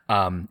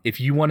 If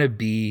you want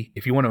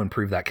to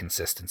improve that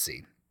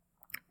consistency,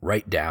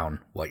 write down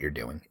what you're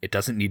doing. It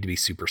doesn't need to be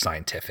super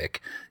scientific.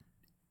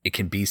 It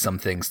can be some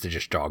things to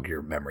just jog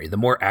your memory. The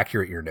more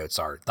accurate your notes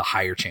are, the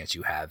higher chance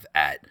you have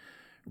at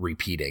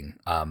repeating.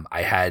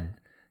 I had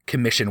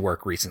commission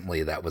work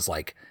recently that was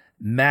like,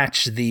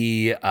 match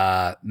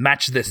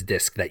this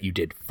disc that you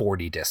did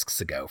 40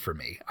 discs ago for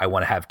me. I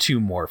want to have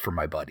 2 more for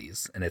my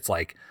buddies. And it's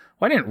like,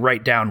 well, I didn't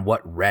write down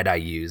what red I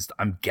used.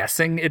 I'm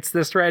guessing it's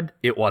this red.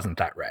 It wasn't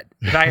that red,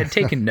 but I had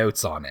taken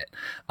notes on it.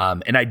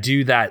 And I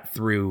do that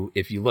through,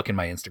 if you look in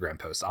my Instagram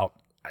posts,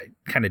 I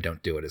kind of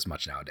don't do it as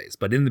much nowadays,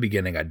 but in the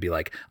beginning I'd be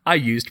like, I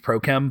used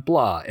Prochem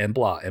blah and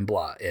blah and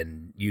blah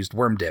and used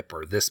Worm Dip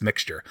or this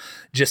mixture,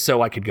 just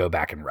so I could go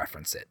back and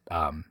reference it.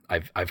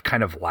 I've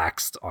kind of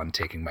laxed on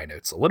taking my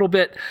notes a little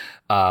bit,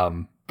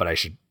 but I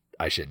should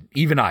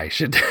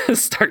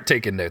start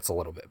taking notes a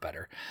little bit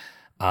better.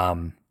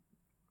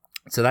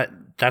 So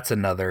that's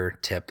another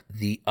tip.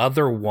 The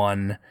other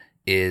one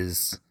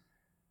is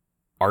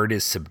art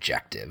is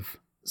subjective.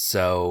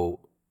 So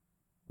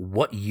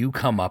what you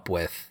come up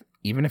with,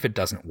 even if it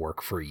doesn't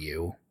work for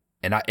you,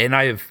 and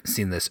I've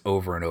seen this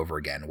over and over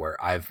again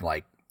where I've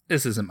like,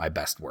 this isn't my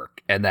best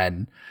work, and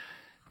then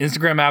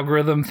Instagram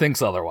algorithm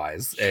thinks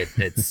otherwise.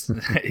 It's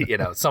you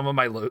know, some of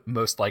my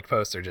most liked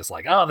posts are just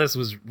like, oh, this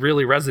was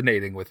really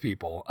resonating with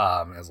people.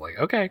 I was like,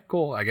 okay,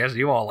 cool. I guess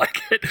you all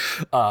like it.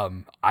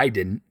 I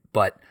didn't,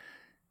 but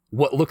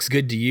what looks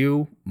good to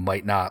you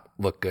might not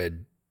look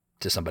good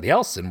to somebody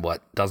else, and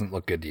what doesn't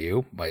look good to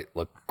you might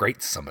look great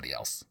to somebody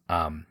else.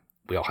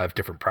 We all have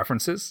different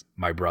preferences.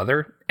 My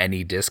brother,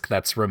 any disc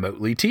that's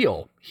remotely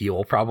teal,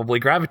 he'll probably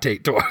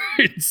gravitate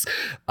towards.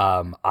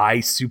 I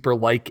super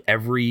like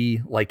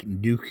every like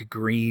nuke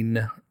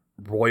green,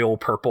 royal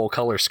purple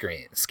color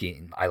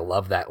scheme. I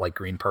love that, like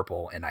green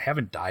purple, and I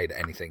haven't dyed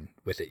anything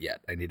with it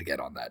yet. I need to get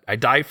on that. I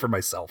dye for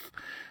myself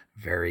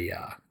very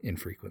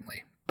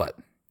infrequently,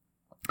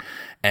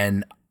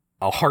 and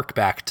I'll hark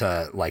back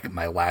to like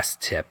my last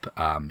tip,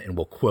 and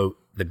we'll quote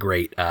the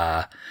great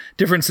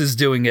differences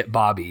doing it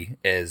Bobby,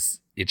 is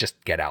you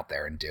just get out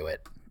there and do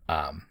it.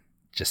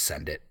 Just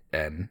send it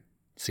and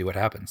see what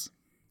happens.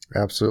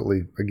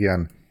 Absolutely.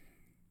 Again,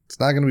 it's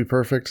not going to be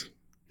perfect.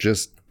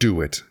 Just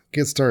do it.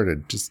 Get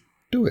started. Just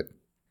do it.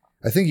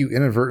 I think you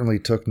inadvertently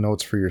took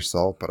notes for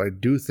yourself, but I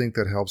do think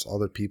that helps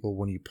other people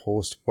when you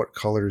post what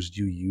colors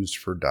you used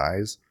for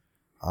dyes.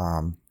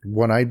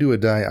 When I do a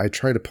dye, I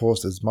try to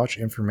post as much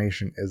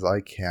information as I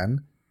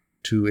can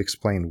to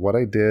explain what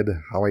I did,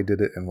 how I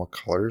did it, and what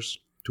colors,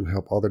 to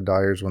help other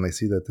dyers when they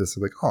see that this is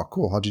like, oh,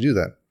 cool, how'd you do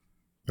that?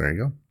 There you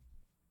go.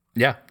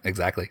 Yeah,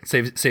 exactly.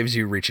 Saves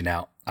you reaching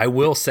out. I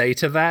will say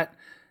to that,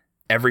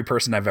 every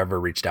person I've ever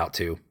reached out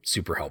to,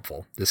 super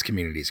helpful. This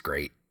community is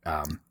great.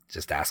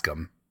 Just ask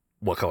them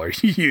what color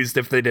you used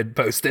if they did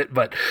post it.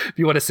 But if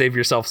you want to save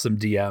yourself some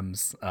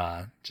DMs,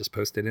 just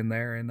post it in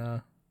there,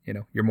 and you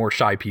know, your more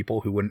shy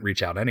people who wouldn't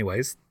reach out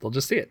anyways, they'll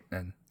just see it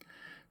and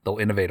they'll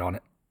innovate on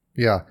it.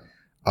 Yeah.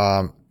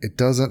 It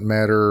doesn't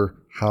matter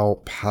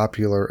how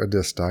popular a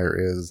disc dyer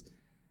is.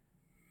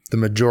 The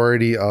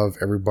majority of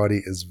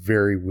everybody is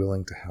very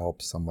willing to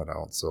help someone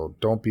out. So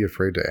don't be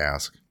afraid to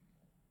ask.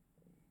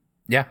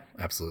 Yeah,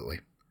 absolutely.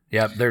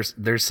 Yeah,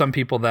 there's some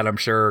people that I'm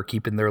sure are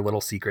keeping their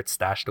little secrets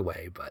stashed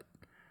away, but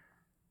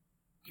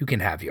you can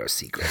have your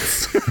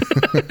secrets.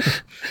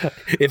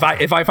 If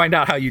I find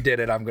out how you did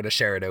it, I'm going to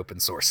share it open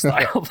source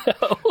style,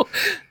 though.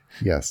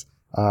 Yes.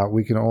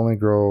 We can only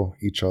grow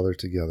each other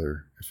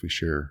together if we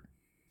share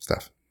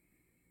stuff.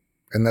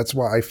 And that's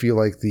why I feel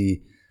like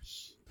the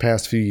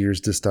past few years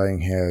disc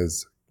dyeing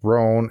has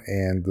grown,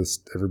 and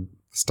the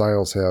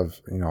styles have,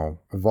 you know,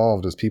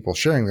 evolved as people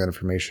sharing that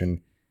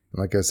information.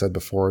 And like I said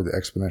before, the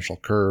exponential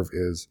curve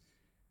is,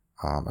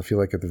 I feel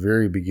like at the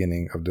very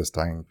beginning of disc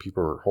dyeing,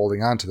 people were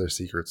holding on to their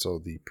secrets, so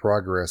the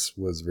progress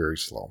was very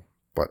slow.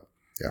 But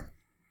yeah.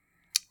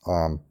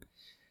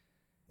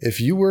 If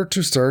you were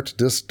to start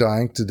disc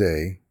dyeing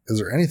today, is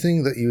there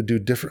anything that you would do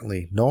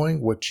differently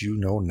knowing what you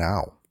know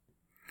now?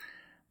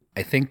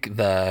 I think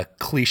the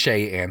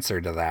cliche answer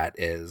to that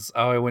is,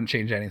 oh, I wouldn't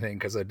change anything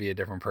because I'd be a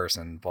different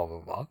person, blah, blah,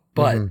 blah.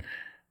 But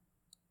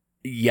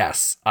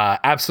yes,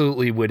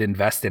 absolutely would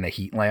invest in a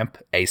heat lamp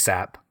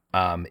ASAP.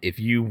 If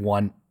you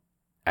want,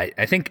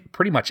 I think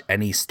pretty much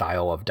any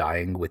style of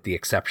dyeing, with the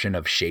exception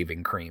of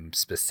shaving cream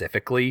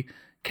specifically,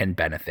 can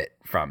benefit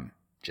from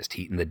just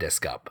heating the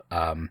disc up.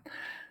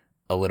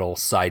 a little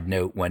side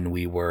note,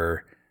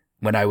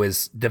 when I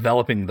was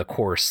developing the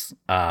course,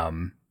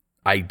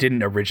 I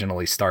didn't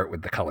originally start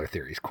with the color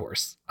theories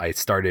course. I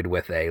started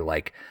with a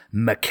like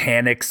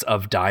mechanics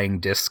of dyeing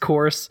discs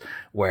course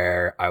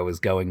where I was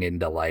going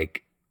into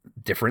like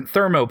different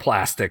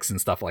thermoplastics and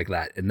stuff like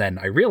that. And then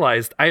I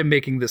realized I am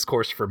making this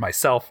course for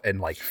myself and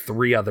like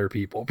 3 other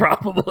people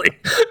probably,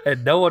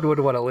 and no one would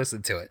want to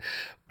listen to it.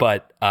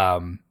 But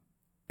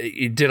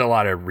it did a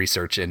lot of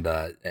research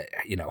into,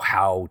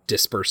 how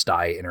dispersed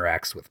dye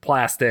interacts with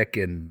plastic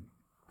and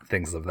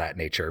things of that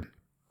nature.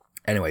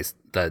 Anyways,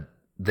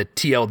 the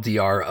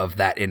TLDR of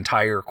that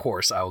entire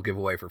course I will give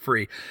away for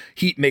free.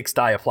 Heat makes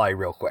dye apply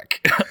real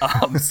quick.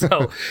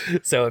 So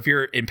if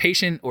you're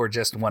impatient or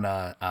just want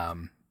to,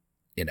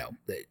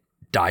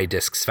 dye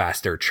discs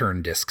faster,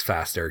 churn discs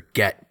faster,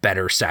 get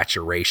better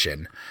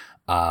saturation.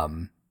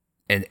 And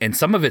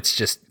some of it's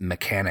just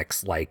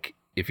mechanics. Like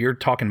if you're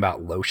talking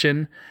about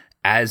lotion,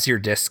 as your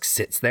disc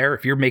sits there,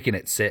 if you're making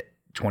it sit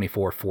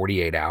 24,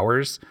 48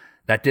 hours,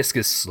 that disc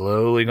is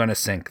slowly going to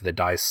sink. The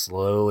dye is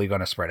slowly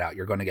going to spread out.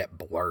 You're going to get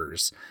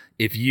blurs.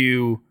 If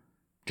you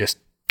just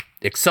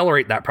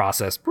accelerate that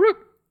process,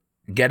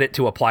 get it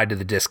to apply to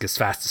the disc as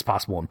fast as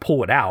possible and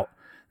pull it out,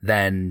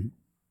 then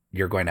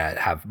you're going to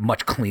have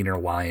much cleaner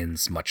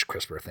lines, much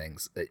crisper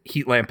things. A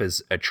heat lamp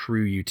is a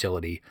true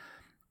utility.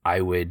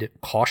 I would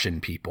caution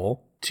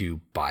people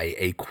to buy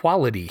a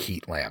quality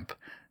heat lamp,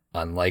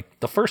 unlike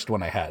the first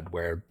one I had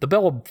where the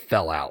bulb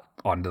fell out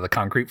onto the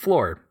concrete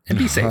floor. And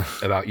be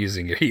safe about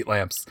using your heat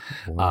lamps.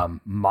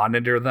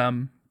 Monitor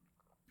them.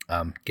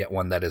 Get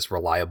one that is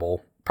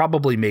reliable.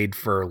 Probably made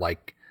for I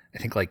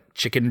think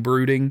chicken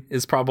brooding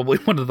is probably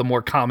one of the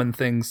more common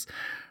things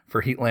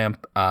for heat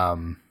lamp.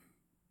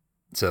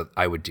 So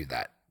I would do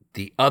that.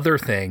 The other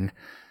thing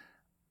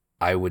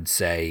I would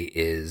say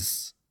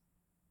is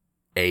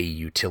a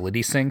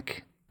utility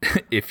sink.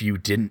 If you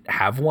didn't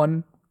have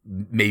one,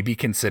 maybe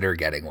consider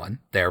getting one.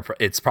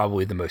 It's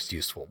probably the most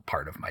useful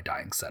part of my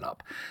dyeing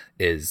setup,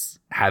 is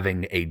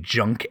having a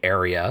junk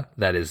area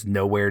that is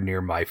nowhere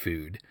near my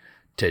food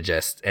to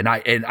just, and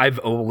I've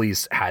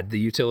always had the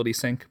utility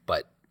sink,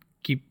 but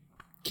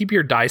keep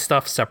your dye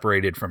stuff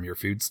separated from your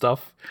food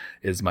stuff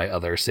is my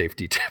other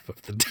safety tip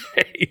of the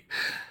day.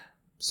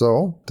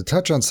 So, to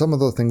touch on some of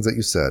the things that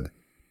you said,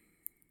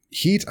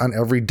 heat on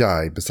every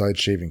dye besides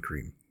shaving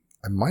cream.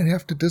 I might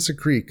have to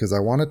disagree because I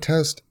want to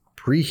test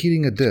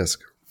preheating a disc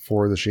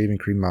for the shaving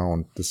cream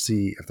mound to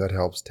see if that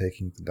helps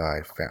taking the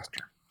dye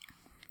faster.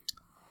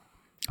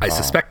 I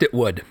suspect it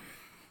would.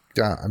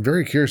 Yeah, I'm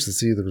very curious to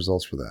see the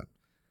results for that.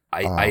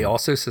 I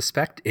also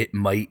suspect it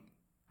might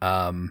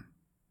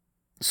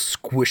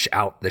squish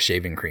out the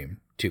shaving cream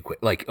too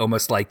quick,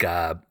 almost like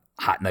a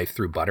hot knife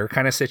through butter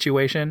kind of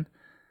situation.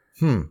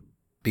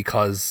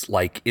 Because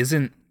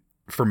isn't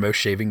for most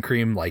shaving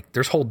cream,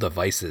 there's whole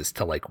devices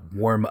to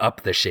warm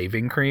up the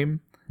shaving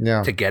cream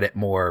to get it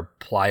more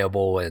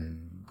pliable,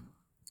 and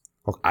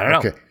I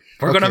don't know.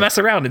 We're going to mess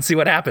around and see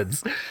what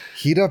happens.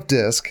 Heat up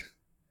disc,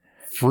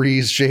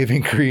 freeze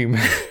shaving cream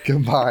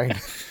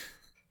combined.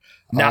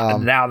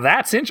 Now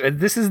that's interesting.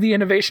 This is the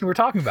innovation we're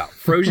talking about.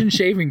 Frozen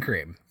shaving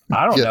cream.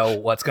 I don't know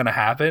what's going to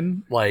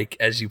happen.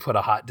 As you put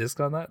a hot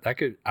disc on that, I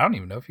don't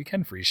even know if you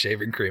can freeze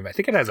shaving cream. I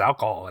think it has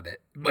alcohol in it.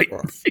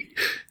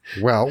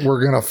 Well,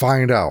 we're going to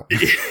find out.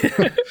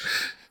 The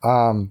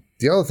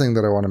other thing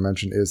that I want to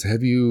mention is,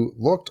 have you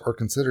looked or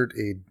considered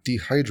a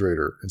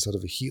dehydrator instead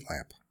of a heat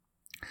lamp?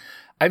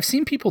 I've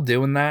seen people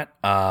doing that.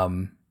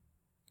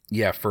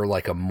 For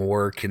a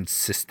more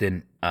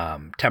consistent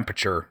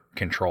temperature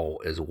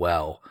control as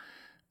well.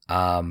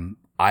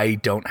 I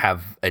don't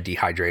have a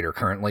dehydrator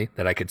currently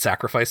that I could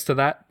sacrifice to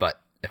that, but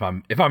if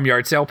I'm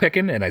yard sale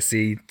picking and I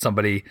see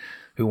somebody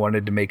who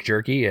wanted to make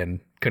jerky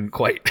and couldn't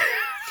quite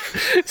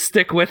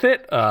stick with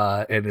it,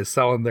 and is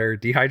selling their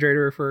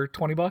dehydrator for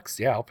 $20,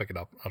 yeah, I'll pick it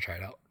up. I'll try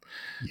it out.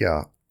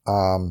 Yeah.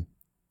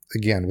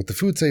 Again, with the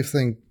food safe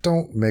thing,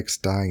 don't mix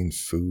dye and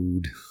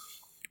food.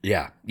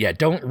 Yeah.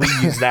 Don't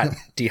reuse that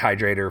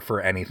dehydrator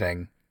for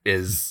anything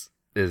is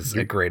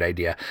a great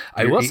idea.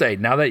 I will say,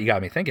 now that you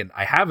got me thinking,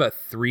 I have a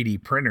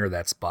 3D printer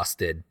that's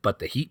busted, but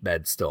the heat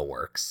bed still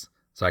works.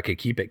 So I could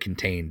keep it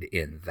contained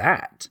in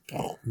that.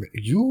 Oh,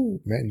 you're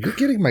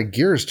getting my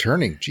gears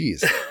turning.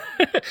 Jeez.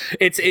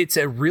 It's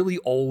a really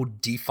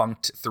old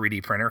defunct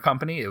 3D printer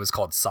company. It was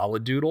called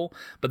Solid Doodle,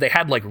 but they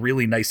had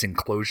really nice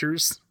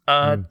enclosures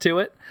to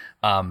it.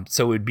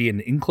 So it would be an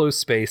enclosed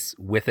space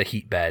with a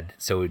heat bed.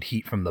 So it would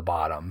heat from the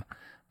bottom.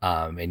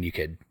 And you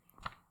could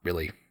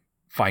really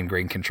fine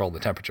grain control the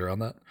temperature on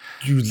that.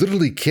 You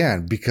literally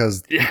can,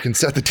 because you can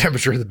set the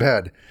temperature of the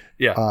bed.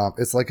 Yeah.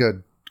 It's like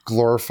a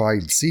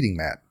glorified seating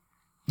mat.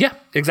 Yeah,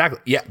 exactly.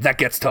 Yeah, that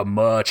gets to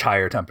much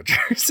higher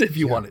temperatures if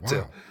you want it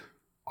to.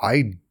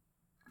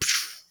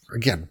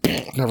 Again,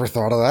 never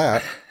thought of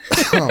that.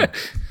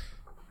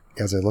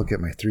 As I look at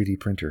my 3D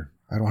printer,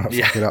 I don't want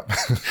to fuck it up.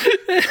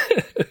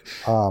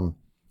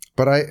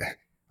 But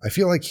I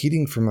feel like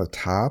heating from the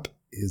top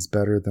is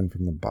better than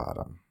from the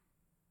bottom.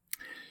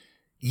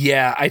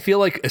 Yeah, I feel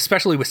like,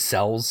 especially with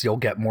cells, you'll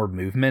get more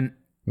movement.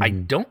 I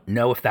don't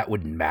know if that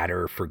would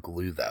matter for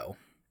glue though,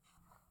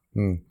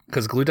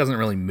 because glue doesn't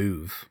really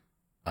move.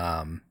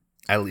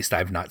 At least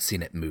I've not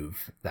seen it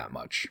move that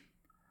much.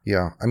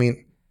 Yeah, I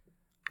mean,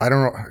 I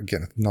don't know.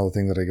 Again, another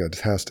thing that I got to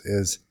test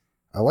is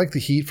I like the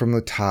heat from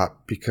the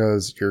top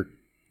because you're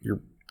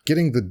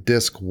getting the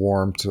disc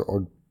warm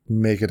to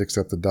make it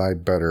accept the dye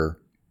better.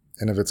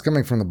 And if it's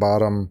coming from the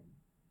bottom,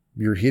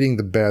 you're heating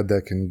the bed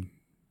that can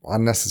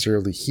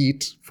unnecessarily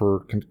heat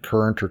for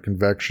current or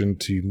convection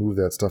to move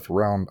that stuff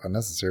around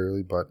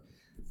unnecessarily. But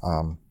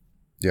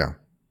yeah.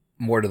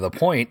 More to the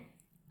point,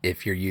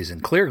 if you're using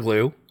clear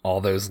glue,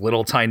 all those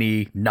little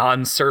tiny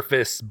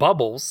non-surface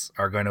bubbles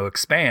are going to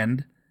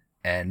expand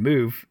and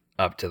move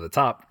up to the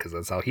top because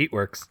that's how heat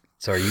works.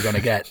 So are you going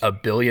to get a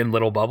billion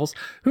little bubbles?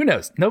 Who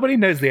knows? Nobody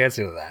knows the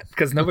answer to that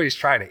because nobody's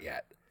tried it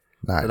yet.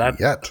 Not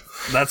yet.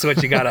 That's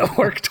what you got to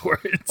work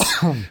towards.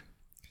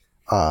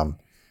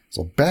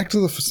 So back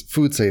to the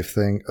food safe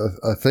thing,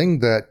 a thing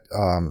that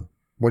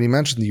when you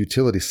mentioned the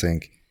utility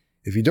sink,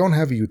 if you don't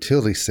have a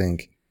utility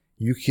sink,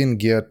 you can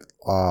get,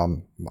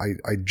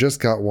 I just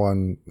got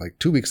one like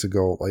 2 weeks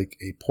ago, like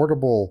a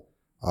portable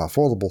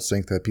foldable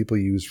sink that people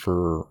use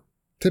for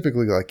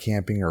typically like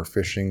camping or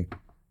fishing.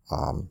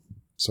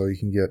 So you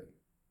can get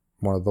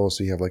one of those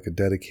so you have like a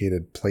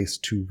dedicated place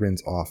to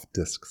rinse off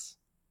discs.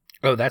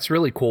 Oh, that's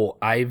really cool.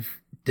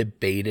 I've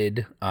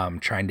debated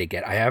trying to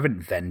get, I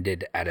haven't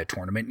vended at a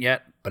tournament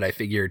yet, but I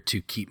figured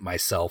to keep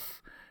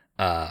myself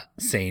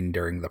sane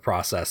during the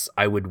process,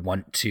 I would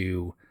want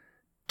to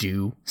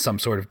do some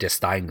sort of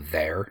disc dyeing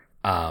there.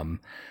 But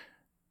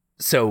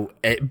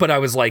I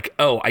was like,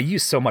 oh, I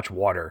use so much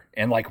water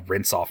and like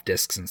rinse off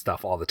discs and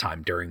stuff all the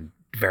time during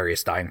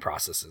various dyeing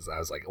processes. I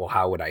was like, well,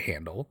 how would I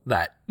handle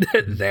that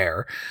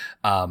there?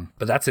 But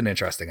that's an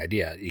interesting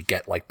idea. You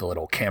get like the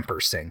little camper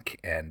sink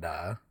and,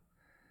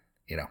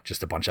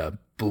 just a bunch of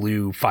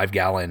blue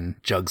 5-gallon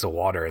jugs of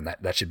water. And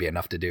that should be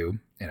enough to do,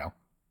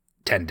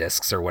 10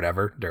 discs or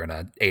whatever during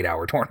an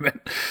 8-hour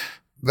tournament.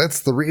 That's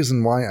the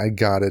reason why I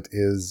got it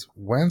is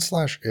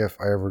when/if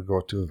I ever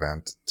go to an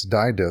event to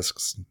dye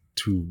discs,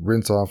 to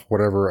rinse off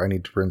whatever I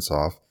need to rinse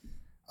off.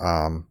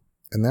 And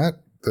that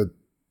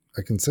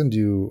I can send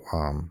you,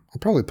 I'll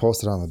probably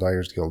post it on the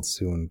Dyers Guild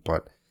soon,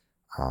 but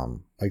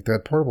like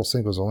that portable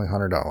sink was only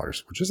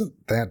 $100, which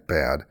isn't that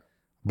bad.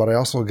 But I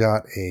also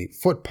got a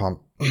foot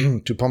pump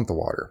to pump the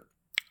water.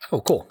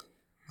 Oh, cool.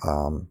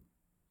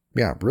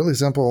 Yeah, really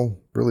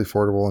simple, really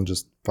affordable, and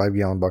just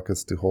 5-gallon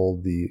buckets to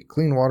hold the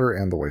clean water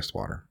and the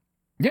wastewater.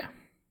 Yeah.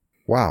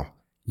 Wow.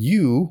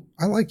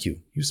 I like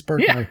you. You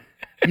sparked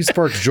you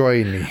sparked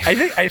joy in me.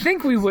 I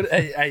think we would,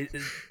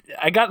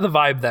 I got the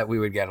vibe that we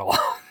would get along.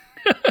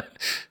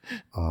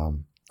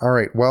 All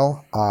right.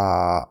 Well,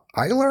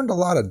 I learned a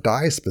lot of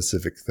dye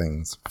specific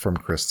things from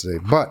Chris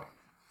today, but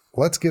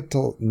let's get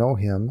to know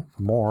him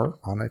more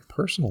on a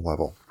personal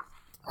level.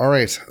 All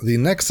right. The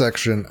next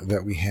section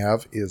that we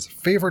have is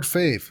favorite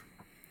fave.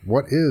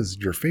 What is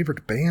your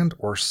favorite band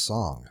or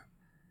song?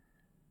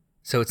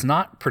 So it's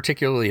not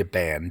particularly a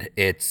band.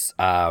 It's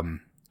a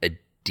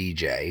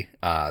DJ,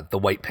 the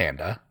White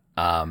Panda,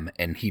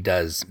 and he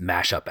does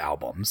mashup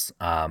albums.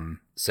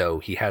 So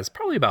he has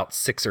probably about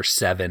 6 or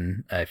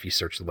 7, if you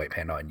search the White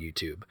Panda on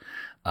YouTube,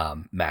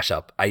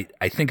 mashup.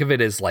 I think of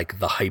it as like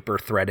the hyper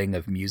threading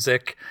of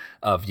music,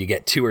 of you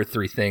get 2 or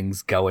 3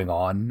 things going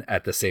on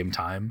at the same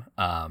time.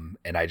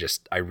 And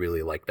I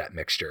really like that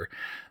mixture.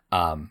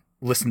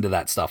 Listen to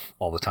that stuff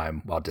all the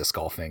time while disc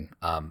golfing.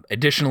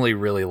 Additionally,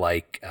 really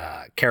like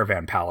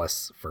Caravan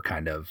Palace for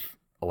kind of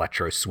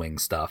electro swing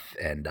stuff.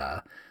 And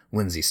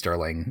Lindsey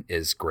Sterling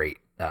is great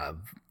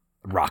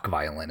rock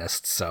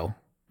violinist. So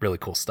really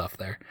cool stuff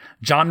there.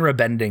 Genre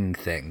bending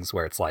things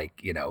where it's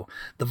like,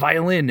 the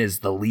violin is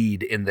the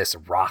lead in this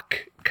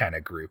rock kind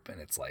of group. And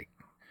it's like,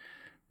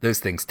 those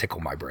things tickle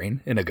my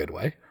brain in a good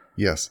way.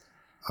 Yes.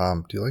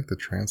 Do you like the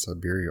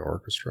Trans-Siberia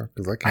Orchestra?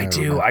 I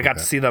do. I got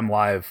to see them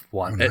live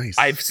once. Oh, nice.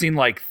 I've seen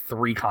like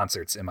 3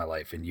 concerts in my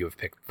life, and you have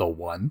picked the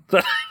one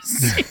that I've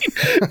seen.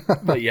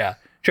 But yeah,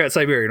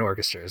 Trans-Siberian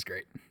Orchestra is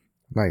great.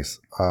 Nice.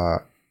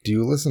 Do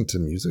you listen to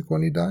music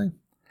when you dye?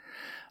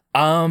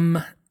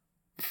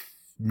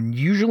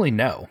 Usually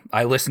no.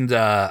 I listen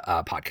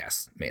to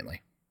podcasts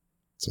mainly.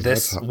 So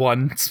this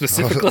one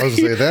specifically. I was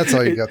going to say, that's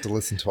how you got to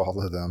listen to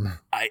all of them.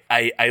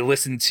 I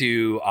listen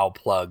to, I'll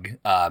plug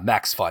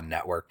Max Fun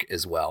Network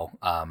as well.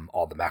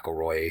 All the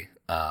McElroy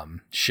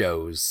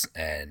shows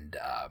and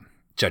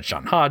Judge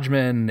John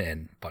Hodgman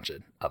and a bunch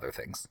of other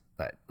things.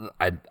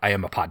 I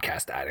am a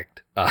podcast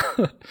addict.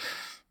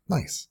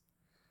 Nice.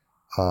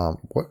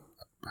 What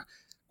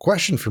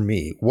question for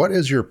me? What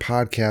is your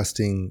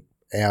podcasting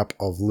app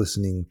of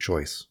listening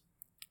choice?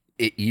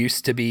 It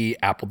used to be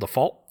Apple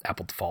Default.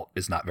 Apple Default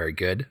is not very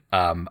good.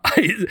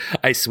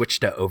 I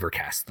switched to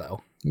Overcast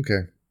though.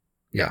 Okay.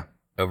 Yeah.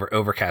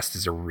 Overcast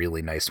is a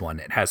really nice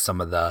one. It has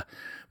some of the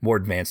more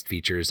advanced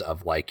features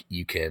of like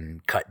you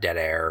can cut dead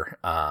air,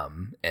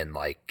 and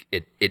like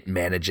it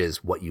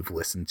manages what you've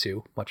listened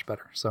to much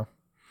better. So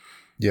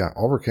yeah,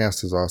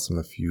 Overcast is awesome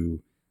if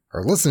you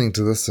are listening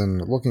to this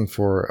and looking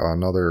for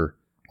another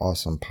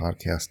awesome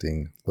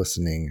podcasting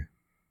listening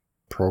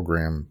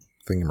program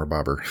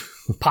thingamabobber.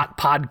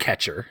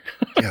 Podcatcher.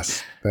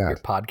 Yes, Your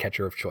that.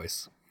 podcatcher of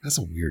choice. That's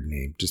a weird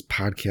name. Just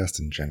podcast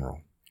in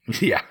general.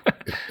 Yeah.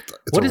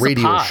 It's What a is a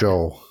radio pod?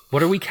 show.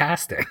 What are we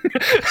casting?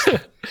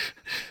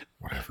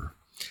 Whatever.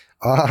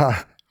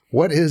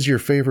 What is your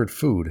favorite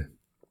food?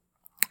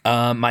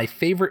 My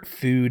favorite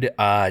food,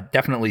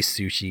 definitely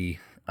sushi.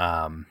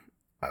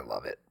 I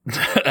love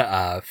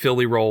it.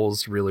 Philly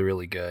rolls, really,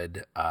 really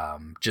good.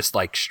 Just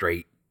like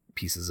straight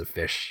pieces of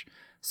fish,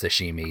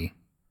 sashimi.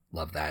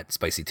 Love that.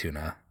 Spicy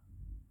tuna.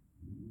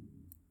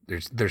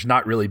 There's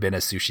not really been a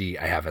sushi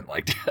I haven't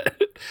liked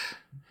yet.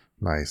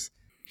 Nice.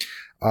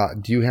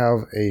 Do you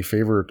have a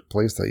favorite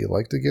place that you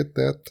like to get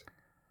that?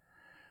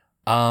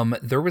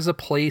 There was a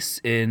place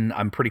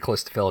I'm pretty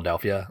close to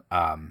Philadelphia.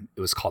 It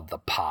was called The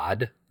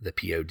Pod, the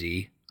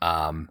POD.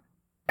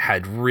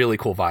 Had really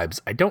cool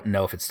vibes. I don't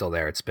know if it's still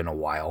there. It's been a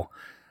while.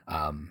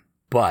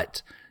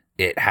 But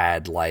it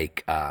had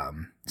like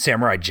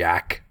Samurai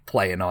Jack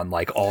playing on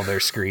like all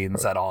their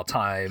screens at all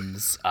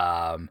times.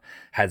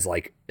 Has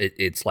like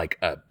it's like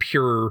a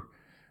pure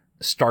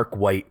stark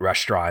white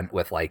restaurant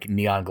with like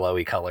neon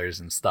glowy colors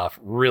and stuff.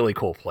 Really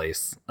cool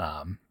place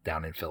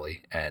down in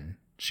Philly, and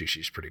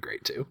sushi's pretty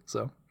great too.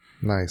 So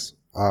Nice.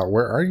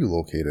 Where are you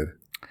located?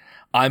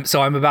 I'm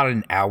about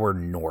an hour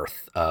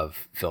north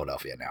of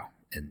Philadelphia now,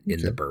 in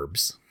the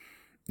burbs.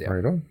 Yeah.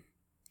 Right on.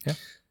 Yeah.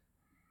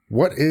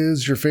 What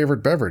is your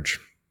favorite beverage?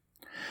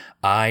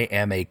 I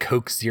am a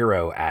Coke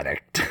Zero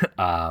addict.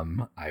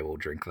 I will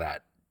drink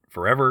that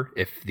forever.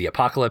 If the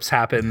apocalypse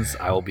happens,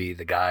 I will be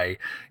the guy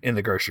in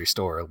the grocery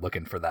store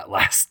looking for that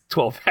last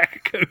 12-pack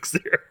of Coke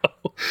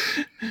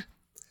Zero.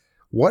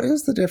 What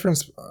is the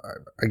difference?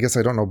 I guess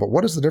I don't know, but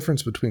what is the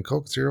difference between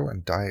Coke Zero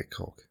and Diet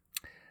Coke?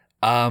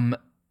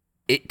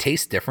 It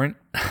tastes different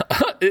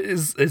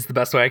is the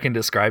best way I can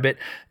describe it.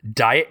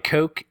 Diet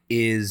Coke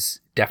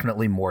is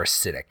definitely more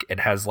acidic. It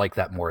has like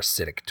that more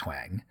acidic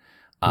twang.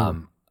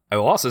 I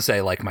will also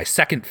say like my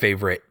second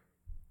favorite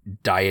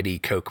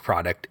diety Coke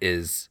product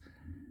is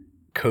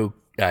Coke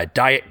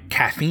Diet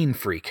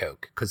caffeine-free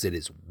Coke, because it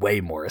is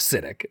way more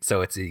acidic.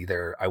 So it's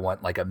either I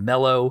want like a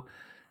mellow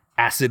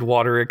acid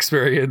water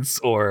experience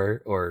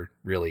or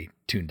really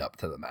tuned up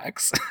to the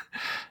max.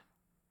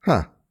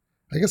 Huh.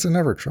 I guess I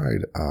never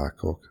tried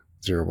Coke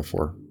Zero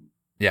before.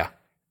 Yeah,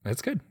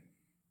 that's good.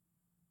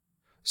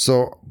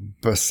 So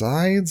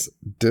besides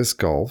disc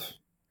golf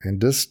and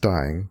disc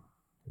dyeing,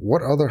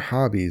 what other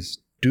hobbies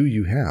do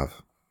you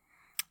have?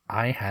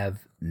 I have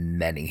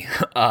many,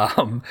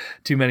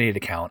 too many to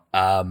count.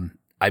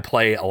 I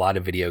play a lot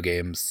of video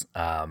games.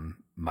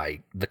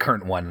 The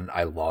current one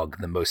I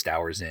log the most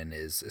hours in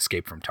is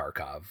Escape from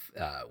Tarkov,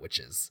 which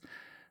is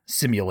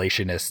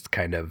simulationist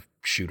kind of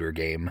shooter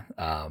game.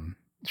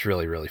 It's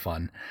really, really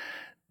fun.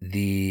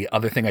 The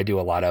other thing I do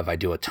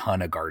a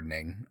ton of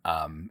gardening.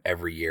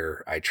 Every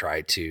year I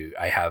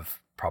have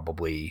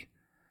probably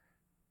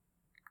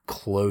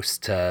close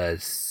to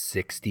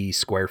 60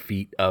 square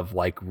feet of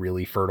like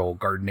really fertile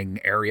gardening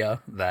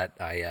area that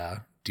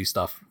I do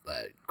stuff,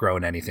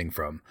 growing anything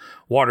from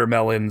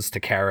watermelons to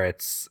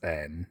carrots,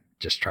 and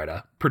just try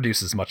to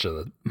produce as much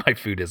of my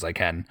food as I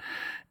can,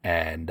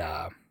 and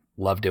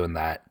love doing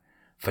that.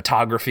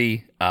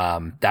 Photography,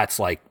 that's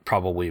like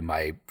probably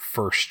my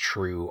first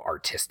true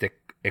artistic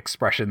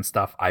expression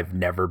stuff. I've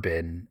never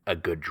been a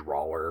good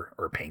drawer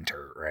or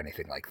painter or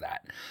anything like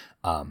that,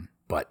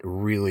 but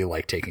really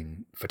like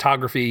taking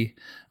photography,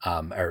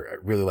 or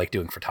really like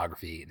doing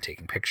photography and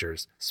taking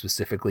pictures,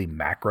 specifically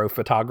macro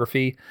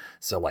photography.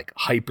 So like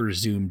hyper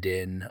zoomed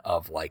in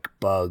of like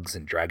bugs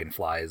and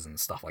dragonflies and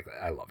stuff like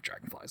that. I love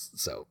dragonflies.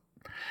 So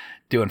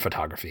doing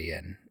photography,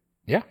 and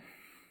yeah,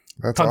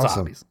 That's tons of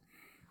awesome. hobbies.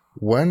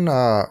 When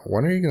are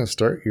you going to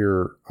start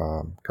your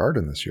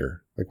garden this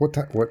year? Like what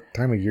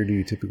time of year do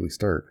you typically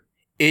start?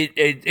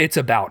 It's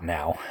about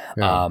now.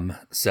 Yeah.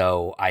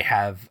 So I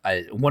have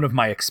one of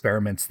my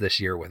experiments this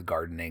year with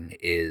gardening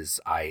is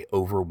I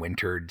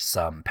overwintered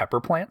some pepper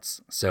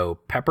plants. So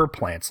pepper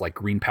plants like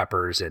green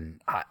peppers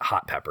and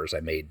hot peppers. I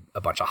made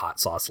a bunch of hot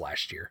sauce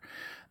last year.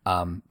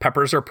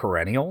 Peppers are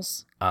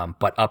perennials,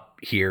 but up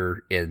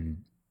here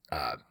in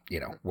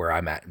where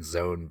I'm at in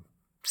zone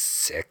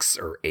 6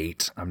 or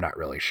 8, I'm not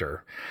really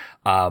sure.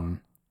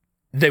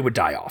 They would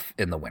die off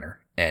in the winter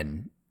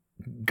and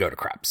go to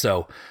crap.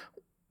 So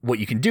what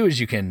you can do is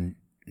you can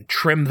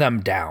trim them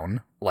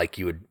down, like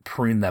you would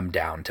prune them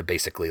down to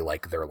basically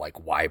like they're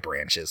like Y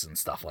branches and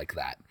stuff like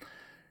that.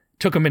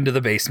 Took them into the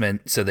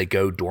basement so they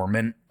go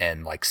dormant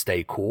and like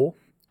stay cool.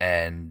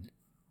 And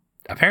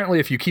apparently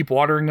if you keep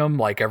watering them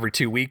like every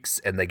 2 weeks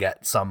and they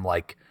get some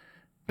like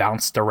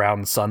bounced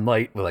around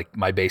sunlight, like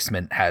my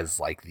basement has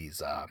like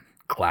these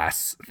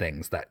glass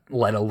things that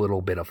let a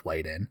little bit of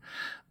light in.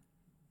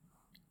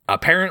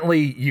 Apparently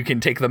you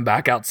can take them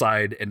back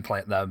outside and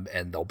plant them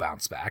and they'll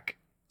bounce back.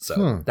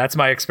 So that's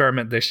my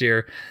experiment this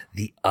year.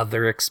 The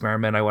other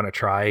experiment I want to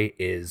try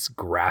is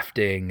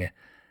grafting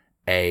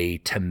a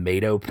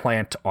tomato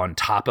plant on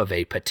top of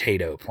a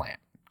potato plant,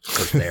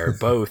 because they're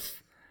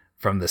both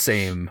from the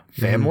same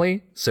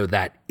family, so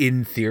that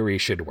in theory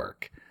should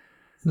work.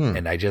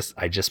 And I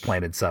just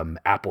planted some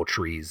apple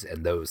trees,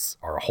 and those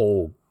are a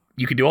whole.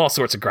 You can do all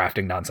sorts of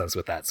grafting nonsense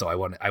with that. So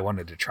I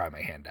wanted to try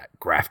my hand at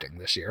grafting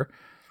this year.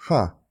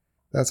 Huh.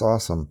 That's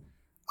awesome.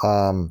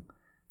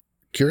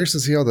 Curious to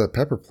see how the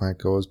pepper plant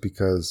goes,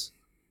 because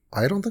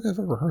I don't think I've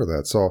ever heard of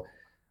that. So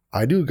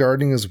I do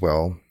gardening as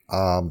well.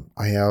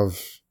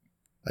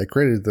 I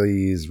created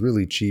these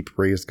really cheap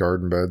raised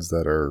garden beds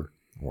that are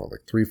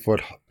like 3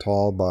 foot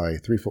tall by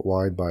 3 foot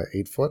wide by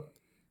 8 foot.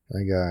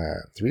 I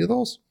got 3 of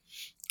those.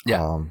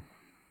 Yeah.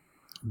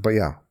 But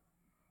yeah,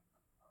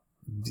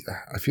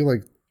 I feel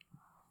like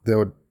that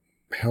would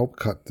help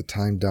cut the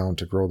time down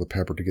to grow the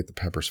pepper, to get the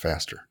peppers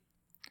faster.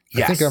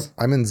 Yes. I think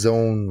I'm in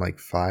zone like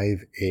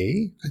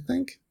 5A, I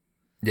think.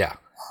 Yeah.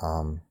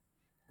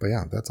 But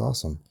yeah, that's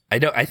awesome.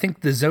 I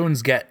think the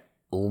zones get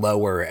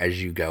lower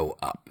as you go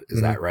up. Is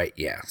that right?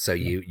 Yeah. So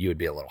you would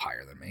be a little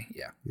higher than me.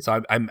 Yeah.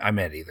 So I'm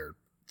at either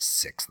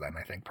 6 then,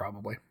 I think,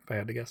 probably, if I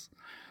had to guess.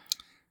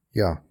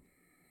 Yeah.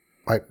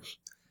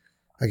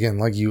 Again,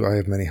 like you, I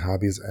have many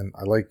hobbies, and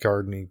I like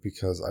gardening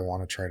because I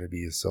want to try to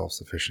be as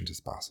self-sufficient as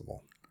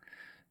possible.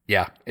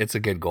 Yeah, it's a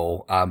good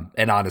goal.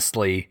 And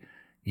honestly,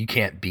 you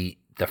can't beat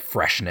the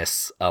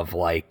freshness of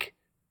like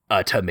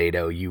a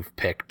tomato you've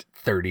picked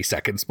 30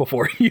 seconds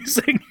before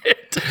using it.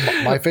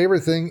 My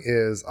favorite thing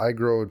is I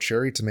grow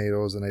cherry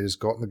tomatoes, and I just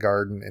go out in the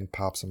garden and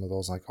pop some of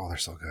those. Like, oh, they're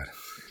so good.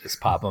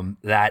 Just pop them.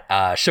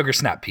 That sugar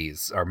snap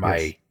peas are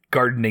my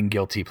gardening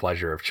guilty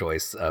pleasure of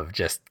choice. Of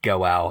just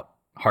go out,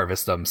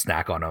 harvest them,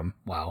 snack on them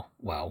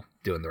while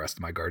doing the rest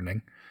of my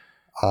gardening.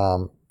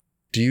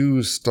 Do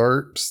you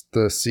start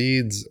the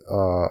seeds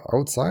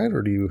outside,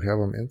 or do you have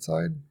them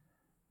inside?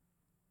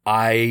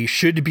 I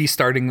should be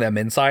starting them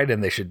inside,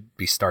 and they should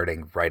be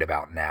starting right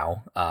about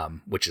now,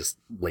 which is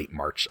late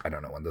March. I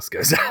don't know when this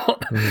goes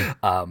out.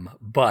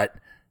 But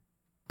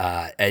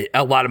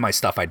a lot of my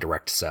stuff I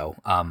direct sow.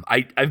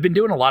 I've been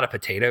doing a lot of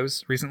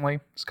potatoes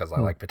recently, just because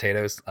I like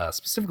potatoes,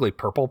 specifically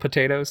purple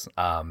potatoes.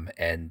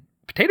 And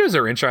potatoes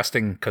are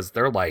interesting because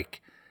they're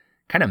like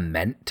kind of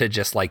meant to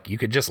just like, you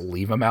could just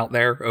leave them out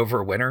there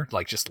over winter,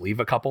 like just leave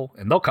a couple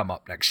and they'll come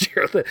up next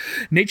year.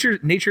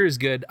 Nature is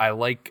good. I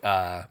like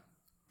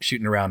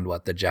shooting around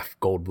the Jeff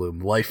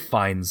Goldblum life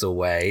finds a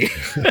way.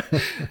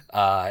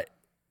 I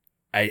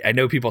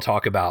know people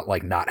talk about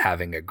like not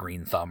having a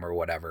green thumb or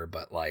whatever,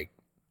 but like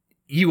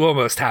you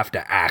almost have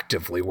to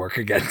actively work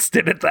against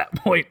it at that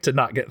point to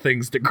not get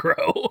things to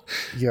grow.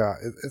 Yeah,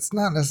 it's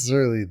not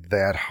necessarily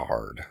that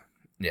hard.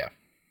 Yeah.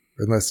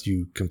 Unless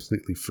you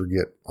completely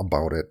forget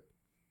about it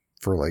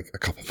for like a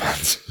couple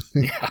months.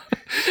 Yeah.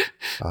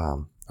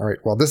 All right.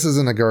 Well, this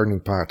isn't a gardening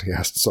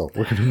podcast, so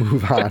we're going to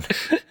move on.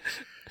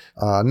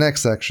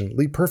 Next section,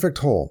 Leap Perfect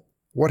Hole.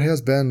 What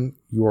has been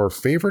your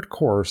favorite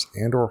course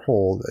and or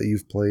hole that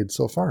you've played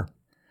so far?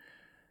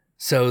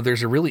 So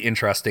there's a really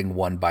interesting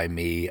one by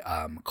me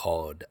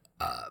called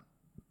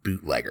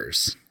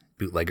Bootleggers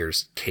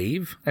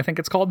Cave, I think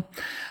it's called.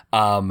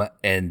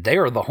 And they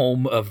are the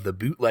home of the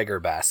bootlegger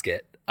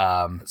basket.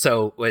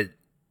 So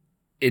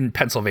in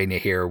Pennsylvania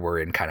here, we're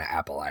in kind of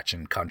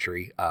Appalachian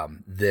country.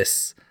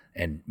 This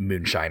and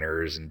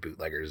moonshiners and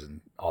bootleggers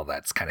and all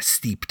that's kind of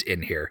steeped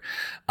in here.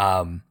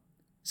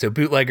 So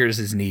bootleggers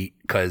is neat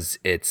because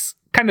it's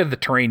kind of the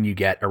terrain you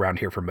get around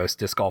here for most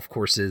disc golf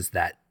courses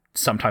that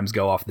sometimes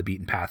go off the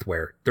beaten path,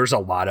 where there's a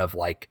lot of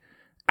like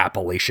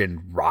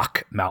Appalachian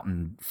rock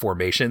mountain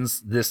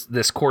formations.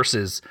 This course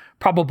is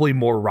probably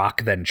more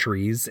rock than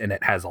trees, and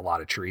it has a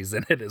lot of trees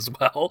in it as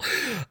well.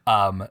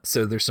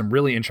 So there's some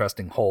really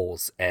interesting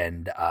holes,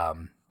 and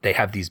they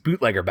have these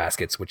bootlegger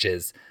baskets, which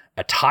is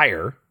a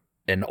tire,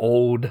 an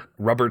old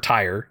rubber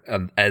tire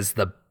as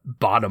the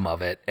bottom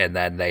of it, and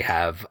then they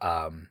have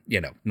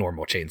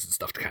normal chains and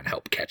stuff to kind of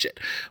help catch it.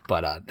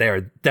 But they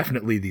are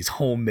definitely these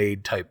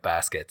homemade type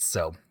baskets.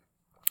 So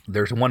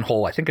there's one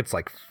hole, I think it's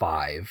like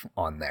 5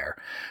 on there,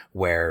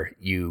 where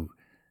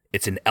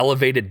it's an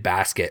elevated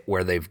basket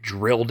where they've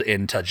drilled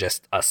into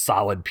just a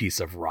solid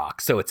piece of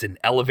rock. So it's an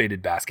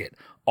elevated basket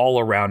all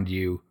around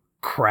you,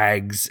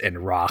 crags and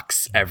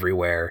rocks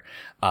everywhere.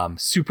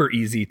 Super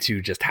easy to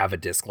just have a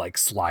disc like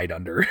slide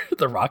under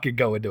the rock and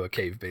go into a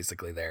cave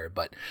basically there.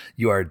 But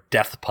you are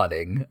death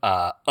putting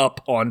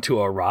up onto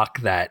a rock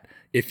that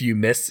if you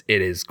miss,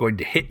 it is going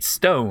to hit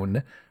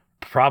stone,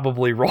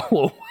 probably roll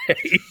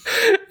away,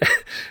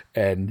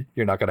 and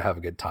you're not going to have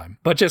a good time.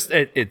 But just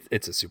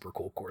it's a super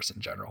cool course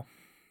in general.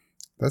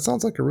 That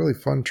sounds like a really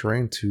fun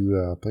terrain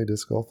to play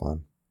disc golf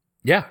on.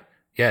 Yeah,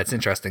 it's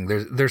interesting.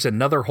 There's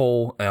another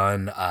hole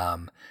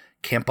on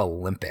Camp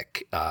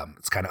Olympic.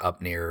 It's kind of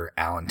up near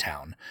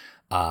Allentown,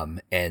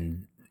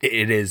 and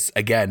it is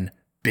again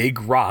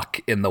big rock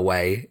in the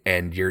way,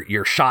 and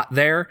your shot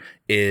there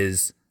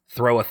is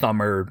throw a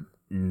thumber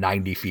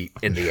 90 feet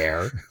in the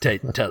air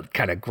to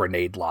kind of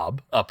grenade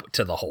lob up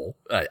to the hole.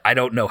 I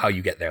don't know how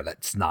you get there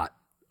that's not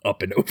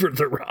up and over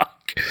the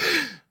rock.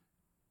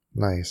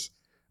 Nice.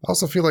 I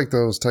also feel like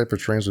those type of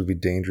trains would be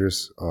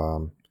dangerous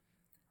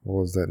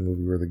What was that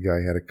movie where the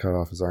guy had to cut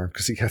off his arm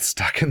because he got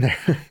stuck in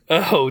there?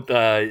 Oh,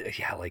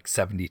 yeah, like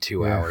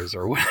 72 hours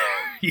or whatever.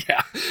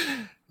 Yeah.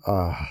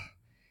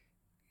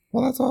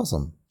 Well, that's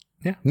awesome.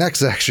 Yeah. Next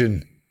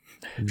section,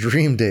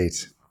 dream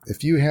date.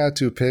 If you had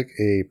to pick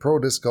a pro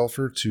disc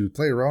golfer to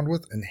play around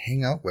with and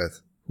hang out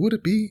with, who would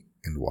it be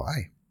and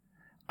why?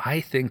 I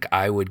think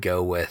I would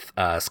go with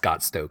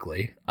Scott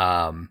Stokely.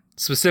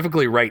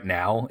 Specifically right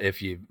now,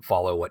 if you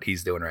follow what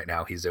he's doing right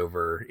now, he's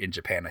over in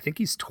Japan. I think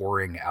he's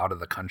touring out of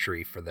the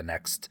country for the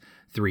next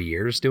 3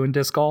 years doing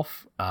disc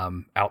golf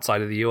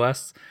outside of the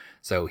US.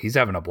 So he's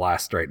having a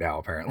blast right now,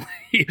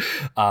 apparently.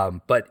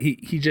 But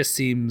he just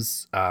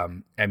seems,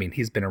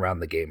 he's been around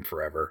the game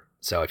forever.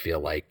 So I feel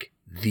like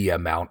the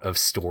amount of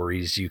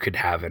stories you could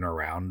have in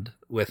around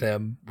with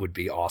him would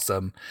be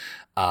awesome.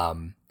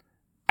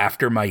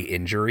 After my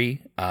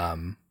injury,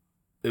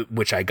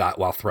 which I got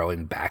while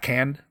throwing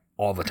backhand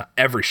all the time,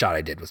 every shot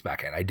I did was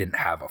backhand. I didn't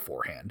have a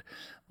forehand.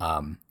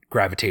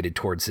 Gravitated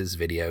towards his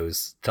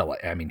videos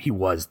he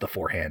was the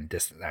forehand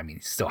distance. He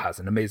still has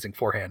an amazing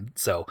forehand.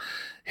 So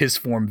his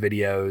form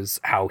videos,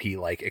 how he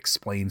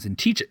explains and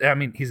teaches.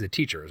 He's a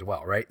teacher as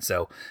well, right?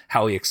 So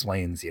how he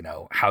explains,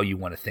 how you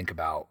want to think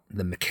about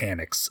the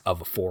mechanics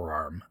of a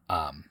forearm.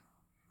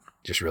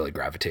 Just really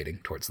gravitating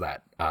towards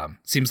that.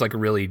 Seems like a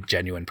really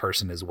genuine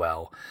person as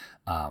well.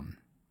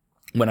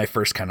 When I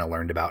first kind of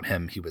learned about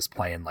him, he was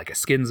playing like a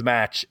skins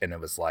match, and it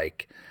was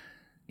like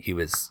he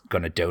was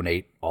going to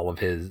donate all of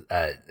his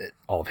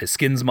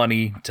skins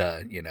money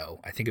to,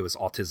 I think it was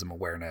autism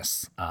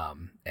awareness.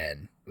 And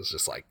it was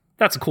just like,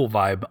 that's a cool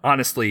vibe.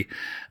 Honestly,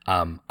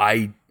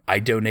 I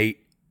donate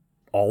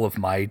all of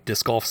my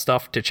disc golf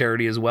stuff to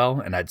charity as well.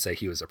 And I'd say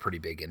he was a pretty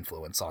big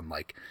influence on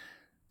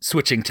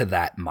switching to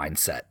that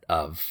mindset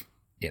of,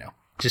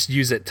 just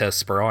use it to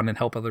spur on and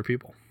help other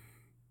people.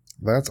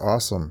 That's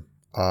awesome.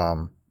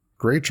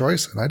 Great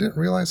choice. And I didn't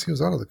realize he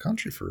was out of the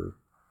country for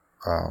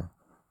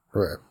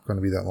going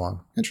to be that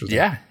long. Interesting.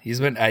 Yeah, he's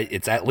been.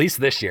 It's at least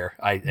this year.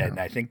 And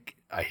I think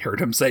I heard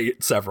him say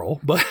it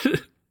several, but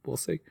we'll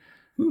see.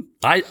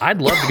 I'd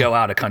love to go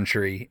out of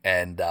country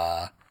and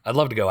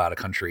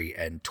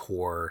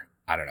tour.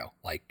 I don't know,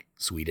 like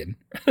Sweden.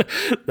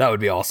 That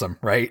would be awesome,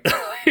 right?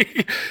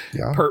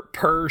 Yeah.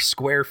 Per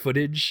square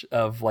footage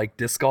of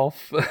disc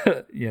golf,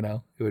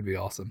 it would be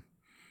awesome.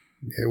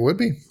 It would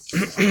be.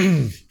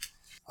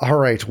 All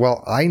right.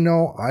 Well, I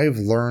know I've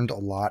learned a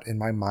lot and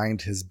my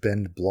mind has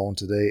been blown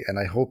today, and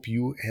I hope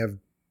you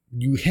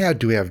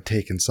had to have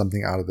taken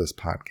something out of this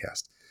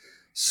podcast.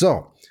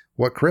 So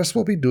what Chris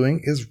will be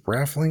doing is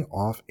raffling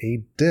off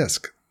a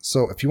disc.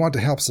 So if you want to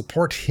help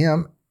support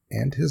him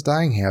and his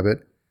dying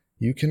habit,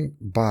 you can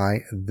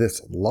buy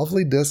this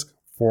lovely disc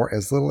for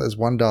as little as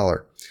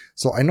 $1.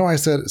 So I know I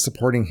said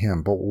supporting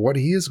him, but what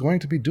he is going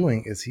to be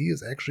doing is he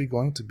is actually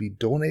going to be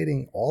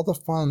donating all the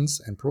funds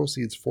and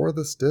proceeds for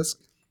this disc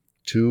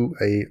to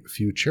a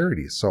few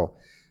charities. So,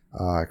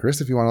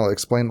 Chris, if you want to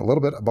explain a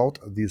little bit about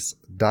this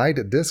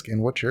dyed disc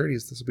and what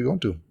charities this will be going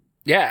to.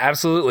 Yeah,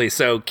 absolutely.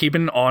 So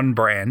keeping on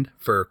brand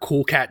for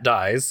Cool Cat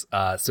dyes.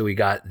 So we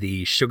got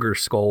the Sugar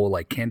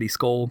Skull, candy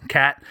skull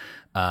cat,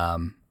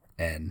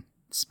 and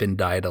spin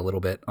dyed a little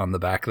bit on the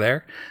back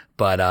there.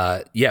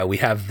 But we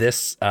have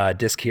this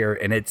disc here,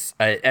 and it's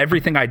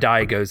everything I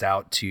dye goes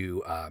out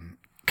to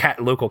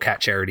local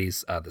cat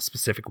charities. The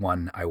specific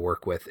one I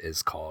work with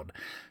is called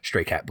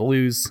Stray Cat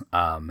Blues,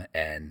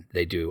 and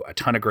they do a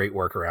ton of great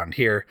work around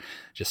here.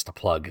 Just to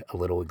plug a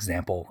little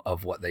example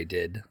of what they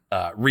did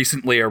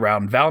recently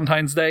around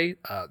Valentine's Day,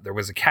 there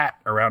was a cat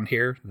around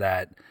here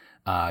that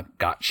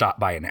got shot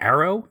by an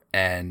arrow,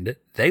 and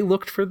they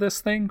looked for this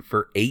thing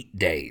for 8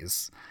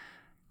 days.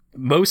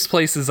 Most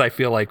places I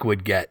feel like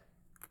would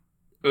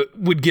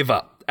give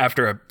up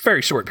after a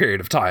very short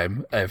period of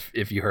time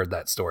if you heard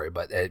that story.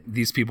 But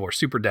these people are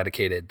super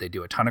dedicated. They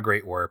do a ton of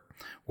great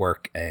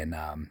work and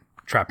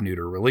trap,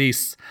 neuter,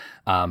 release,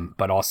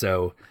 but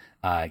also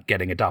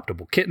getting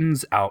adoptable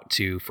kittens out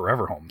to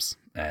forever homes.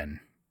 And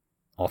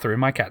all 3 of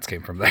my cats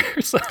came from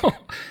there. So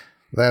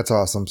that's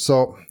awesome.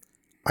 So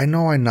I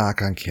know I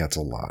knock on cats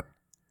a lot.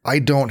 I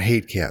don't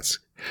hate cats.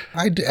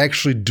 I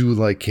actually do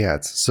like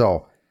cats.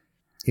 So,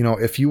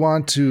 if you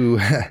want to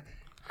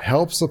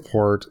help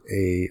support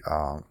a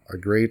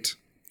great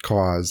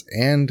cause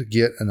and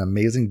get an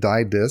amazing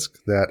dye disc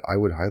that I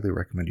would highly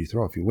recommend you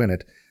throw if you win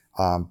it.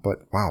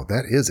 But wow,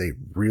 that is a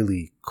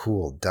really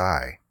cool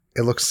dye.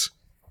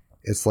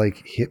 It's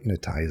like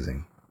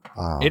hypnotizing.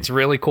 It's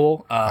really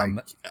cool.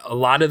 A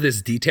lot of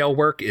this detail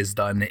work is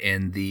done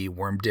in the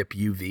Worm Dip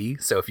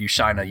UV. So if you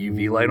shine a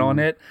UV light on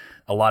it,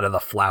 a lot of the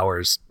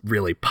flowers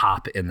really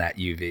pop in that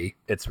UV.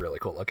 It's really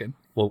cool looking.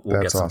 We'll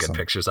get some good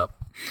pictures up.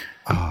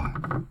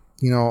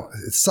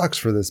 It sucks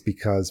for this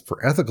because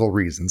for ethical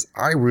reasons,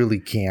 I really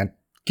can't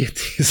get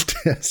these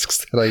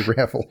discs that I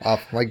raffle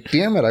off. I'm like,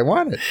 damn it, I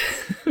want it.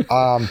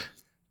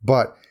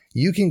 But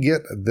you can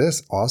get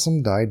this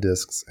awesome dye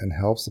discs and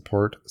help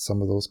support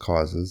some of those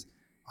causes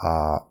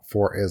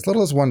for as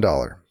little as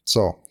 $1.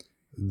 So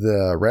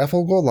the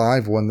raffle will go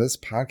live when this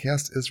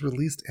podcast is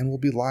released and will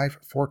be live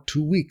for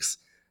 2 weeks.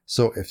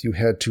 So if you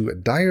head to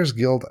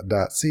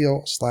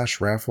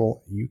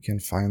dyersguild.co/raffle, you can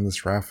find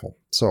this raffle.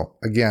 So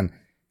again,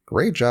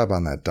 great job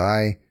on that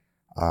die.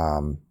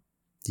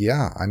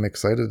 Yeah, I'm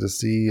excited to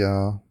see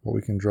what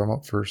we can drum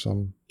up for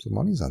some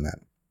monies on that.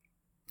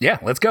 Yeah,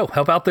 let's go.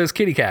 Help out those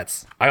kitty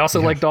cats. I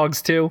also like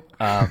dogs too.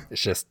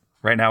 It's just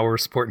right now we're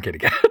supporting kitty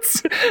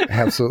cats.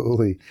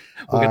 Absolutely.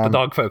 We'll get the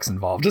dog folks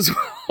involved as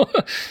well.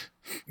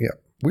 Yeah.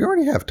 We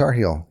already have Tar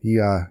Heel. He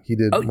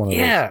did one of those.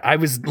 Yeah, I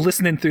was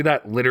listening through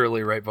that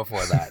literally right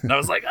before that. And I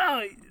was like,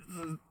 I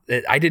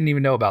didn't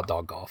even know about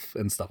dog golf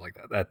and stuff like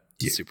that. That's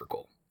super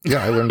cool.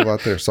 Yeah, I learned a lot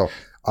there. So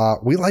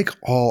we like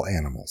all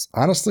animals.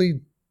 Honestly,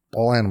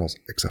 all animals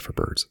except for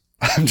birds.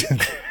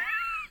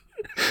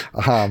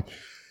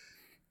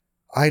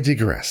 I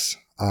digress.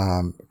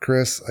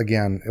 Chris,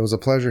 again, it was a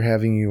pleasure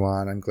having you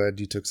on. I'm glad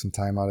you took some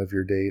time out of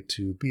your day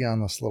to be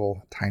on this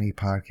little tiny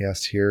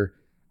podcast here.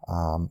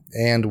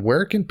 And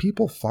where can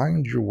people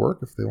find your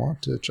work if they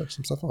want to check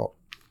some stuff out?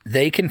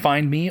 They can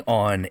find me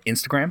on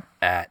Instagram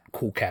at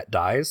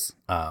CoolCatDyes,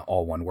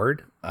 all one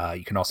word.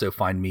 You can also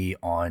find me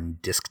on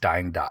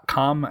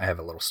discdyeing.com. I have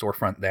a little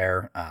storefront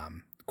there,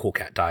 Cool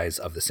Cat Dyes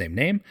of the same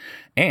name.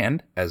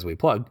 And as we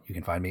plug, you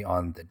can find me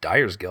on the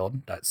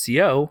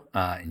dyersguild.co,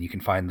 and you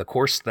can find the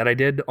course that I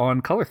did on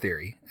color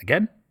theory.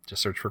 Again,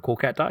 just search for Cool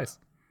Cat Dyes.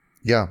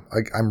 Yeah,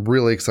 I'm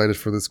really excited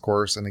for this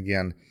course. And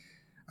again,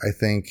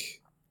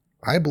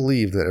 I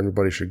believe that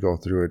everybody should go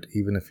through it.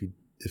 Even if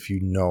you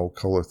know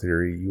color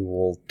theory, you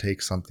will take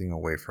something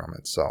away from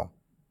it. So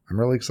I'm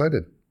really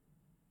excited.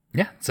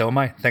 Yeah, so am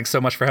I. Thanks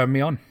so much for having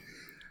me on.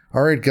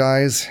 All right,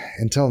 guys.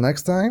 Until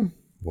next time,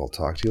 we'll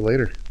talk to you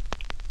later.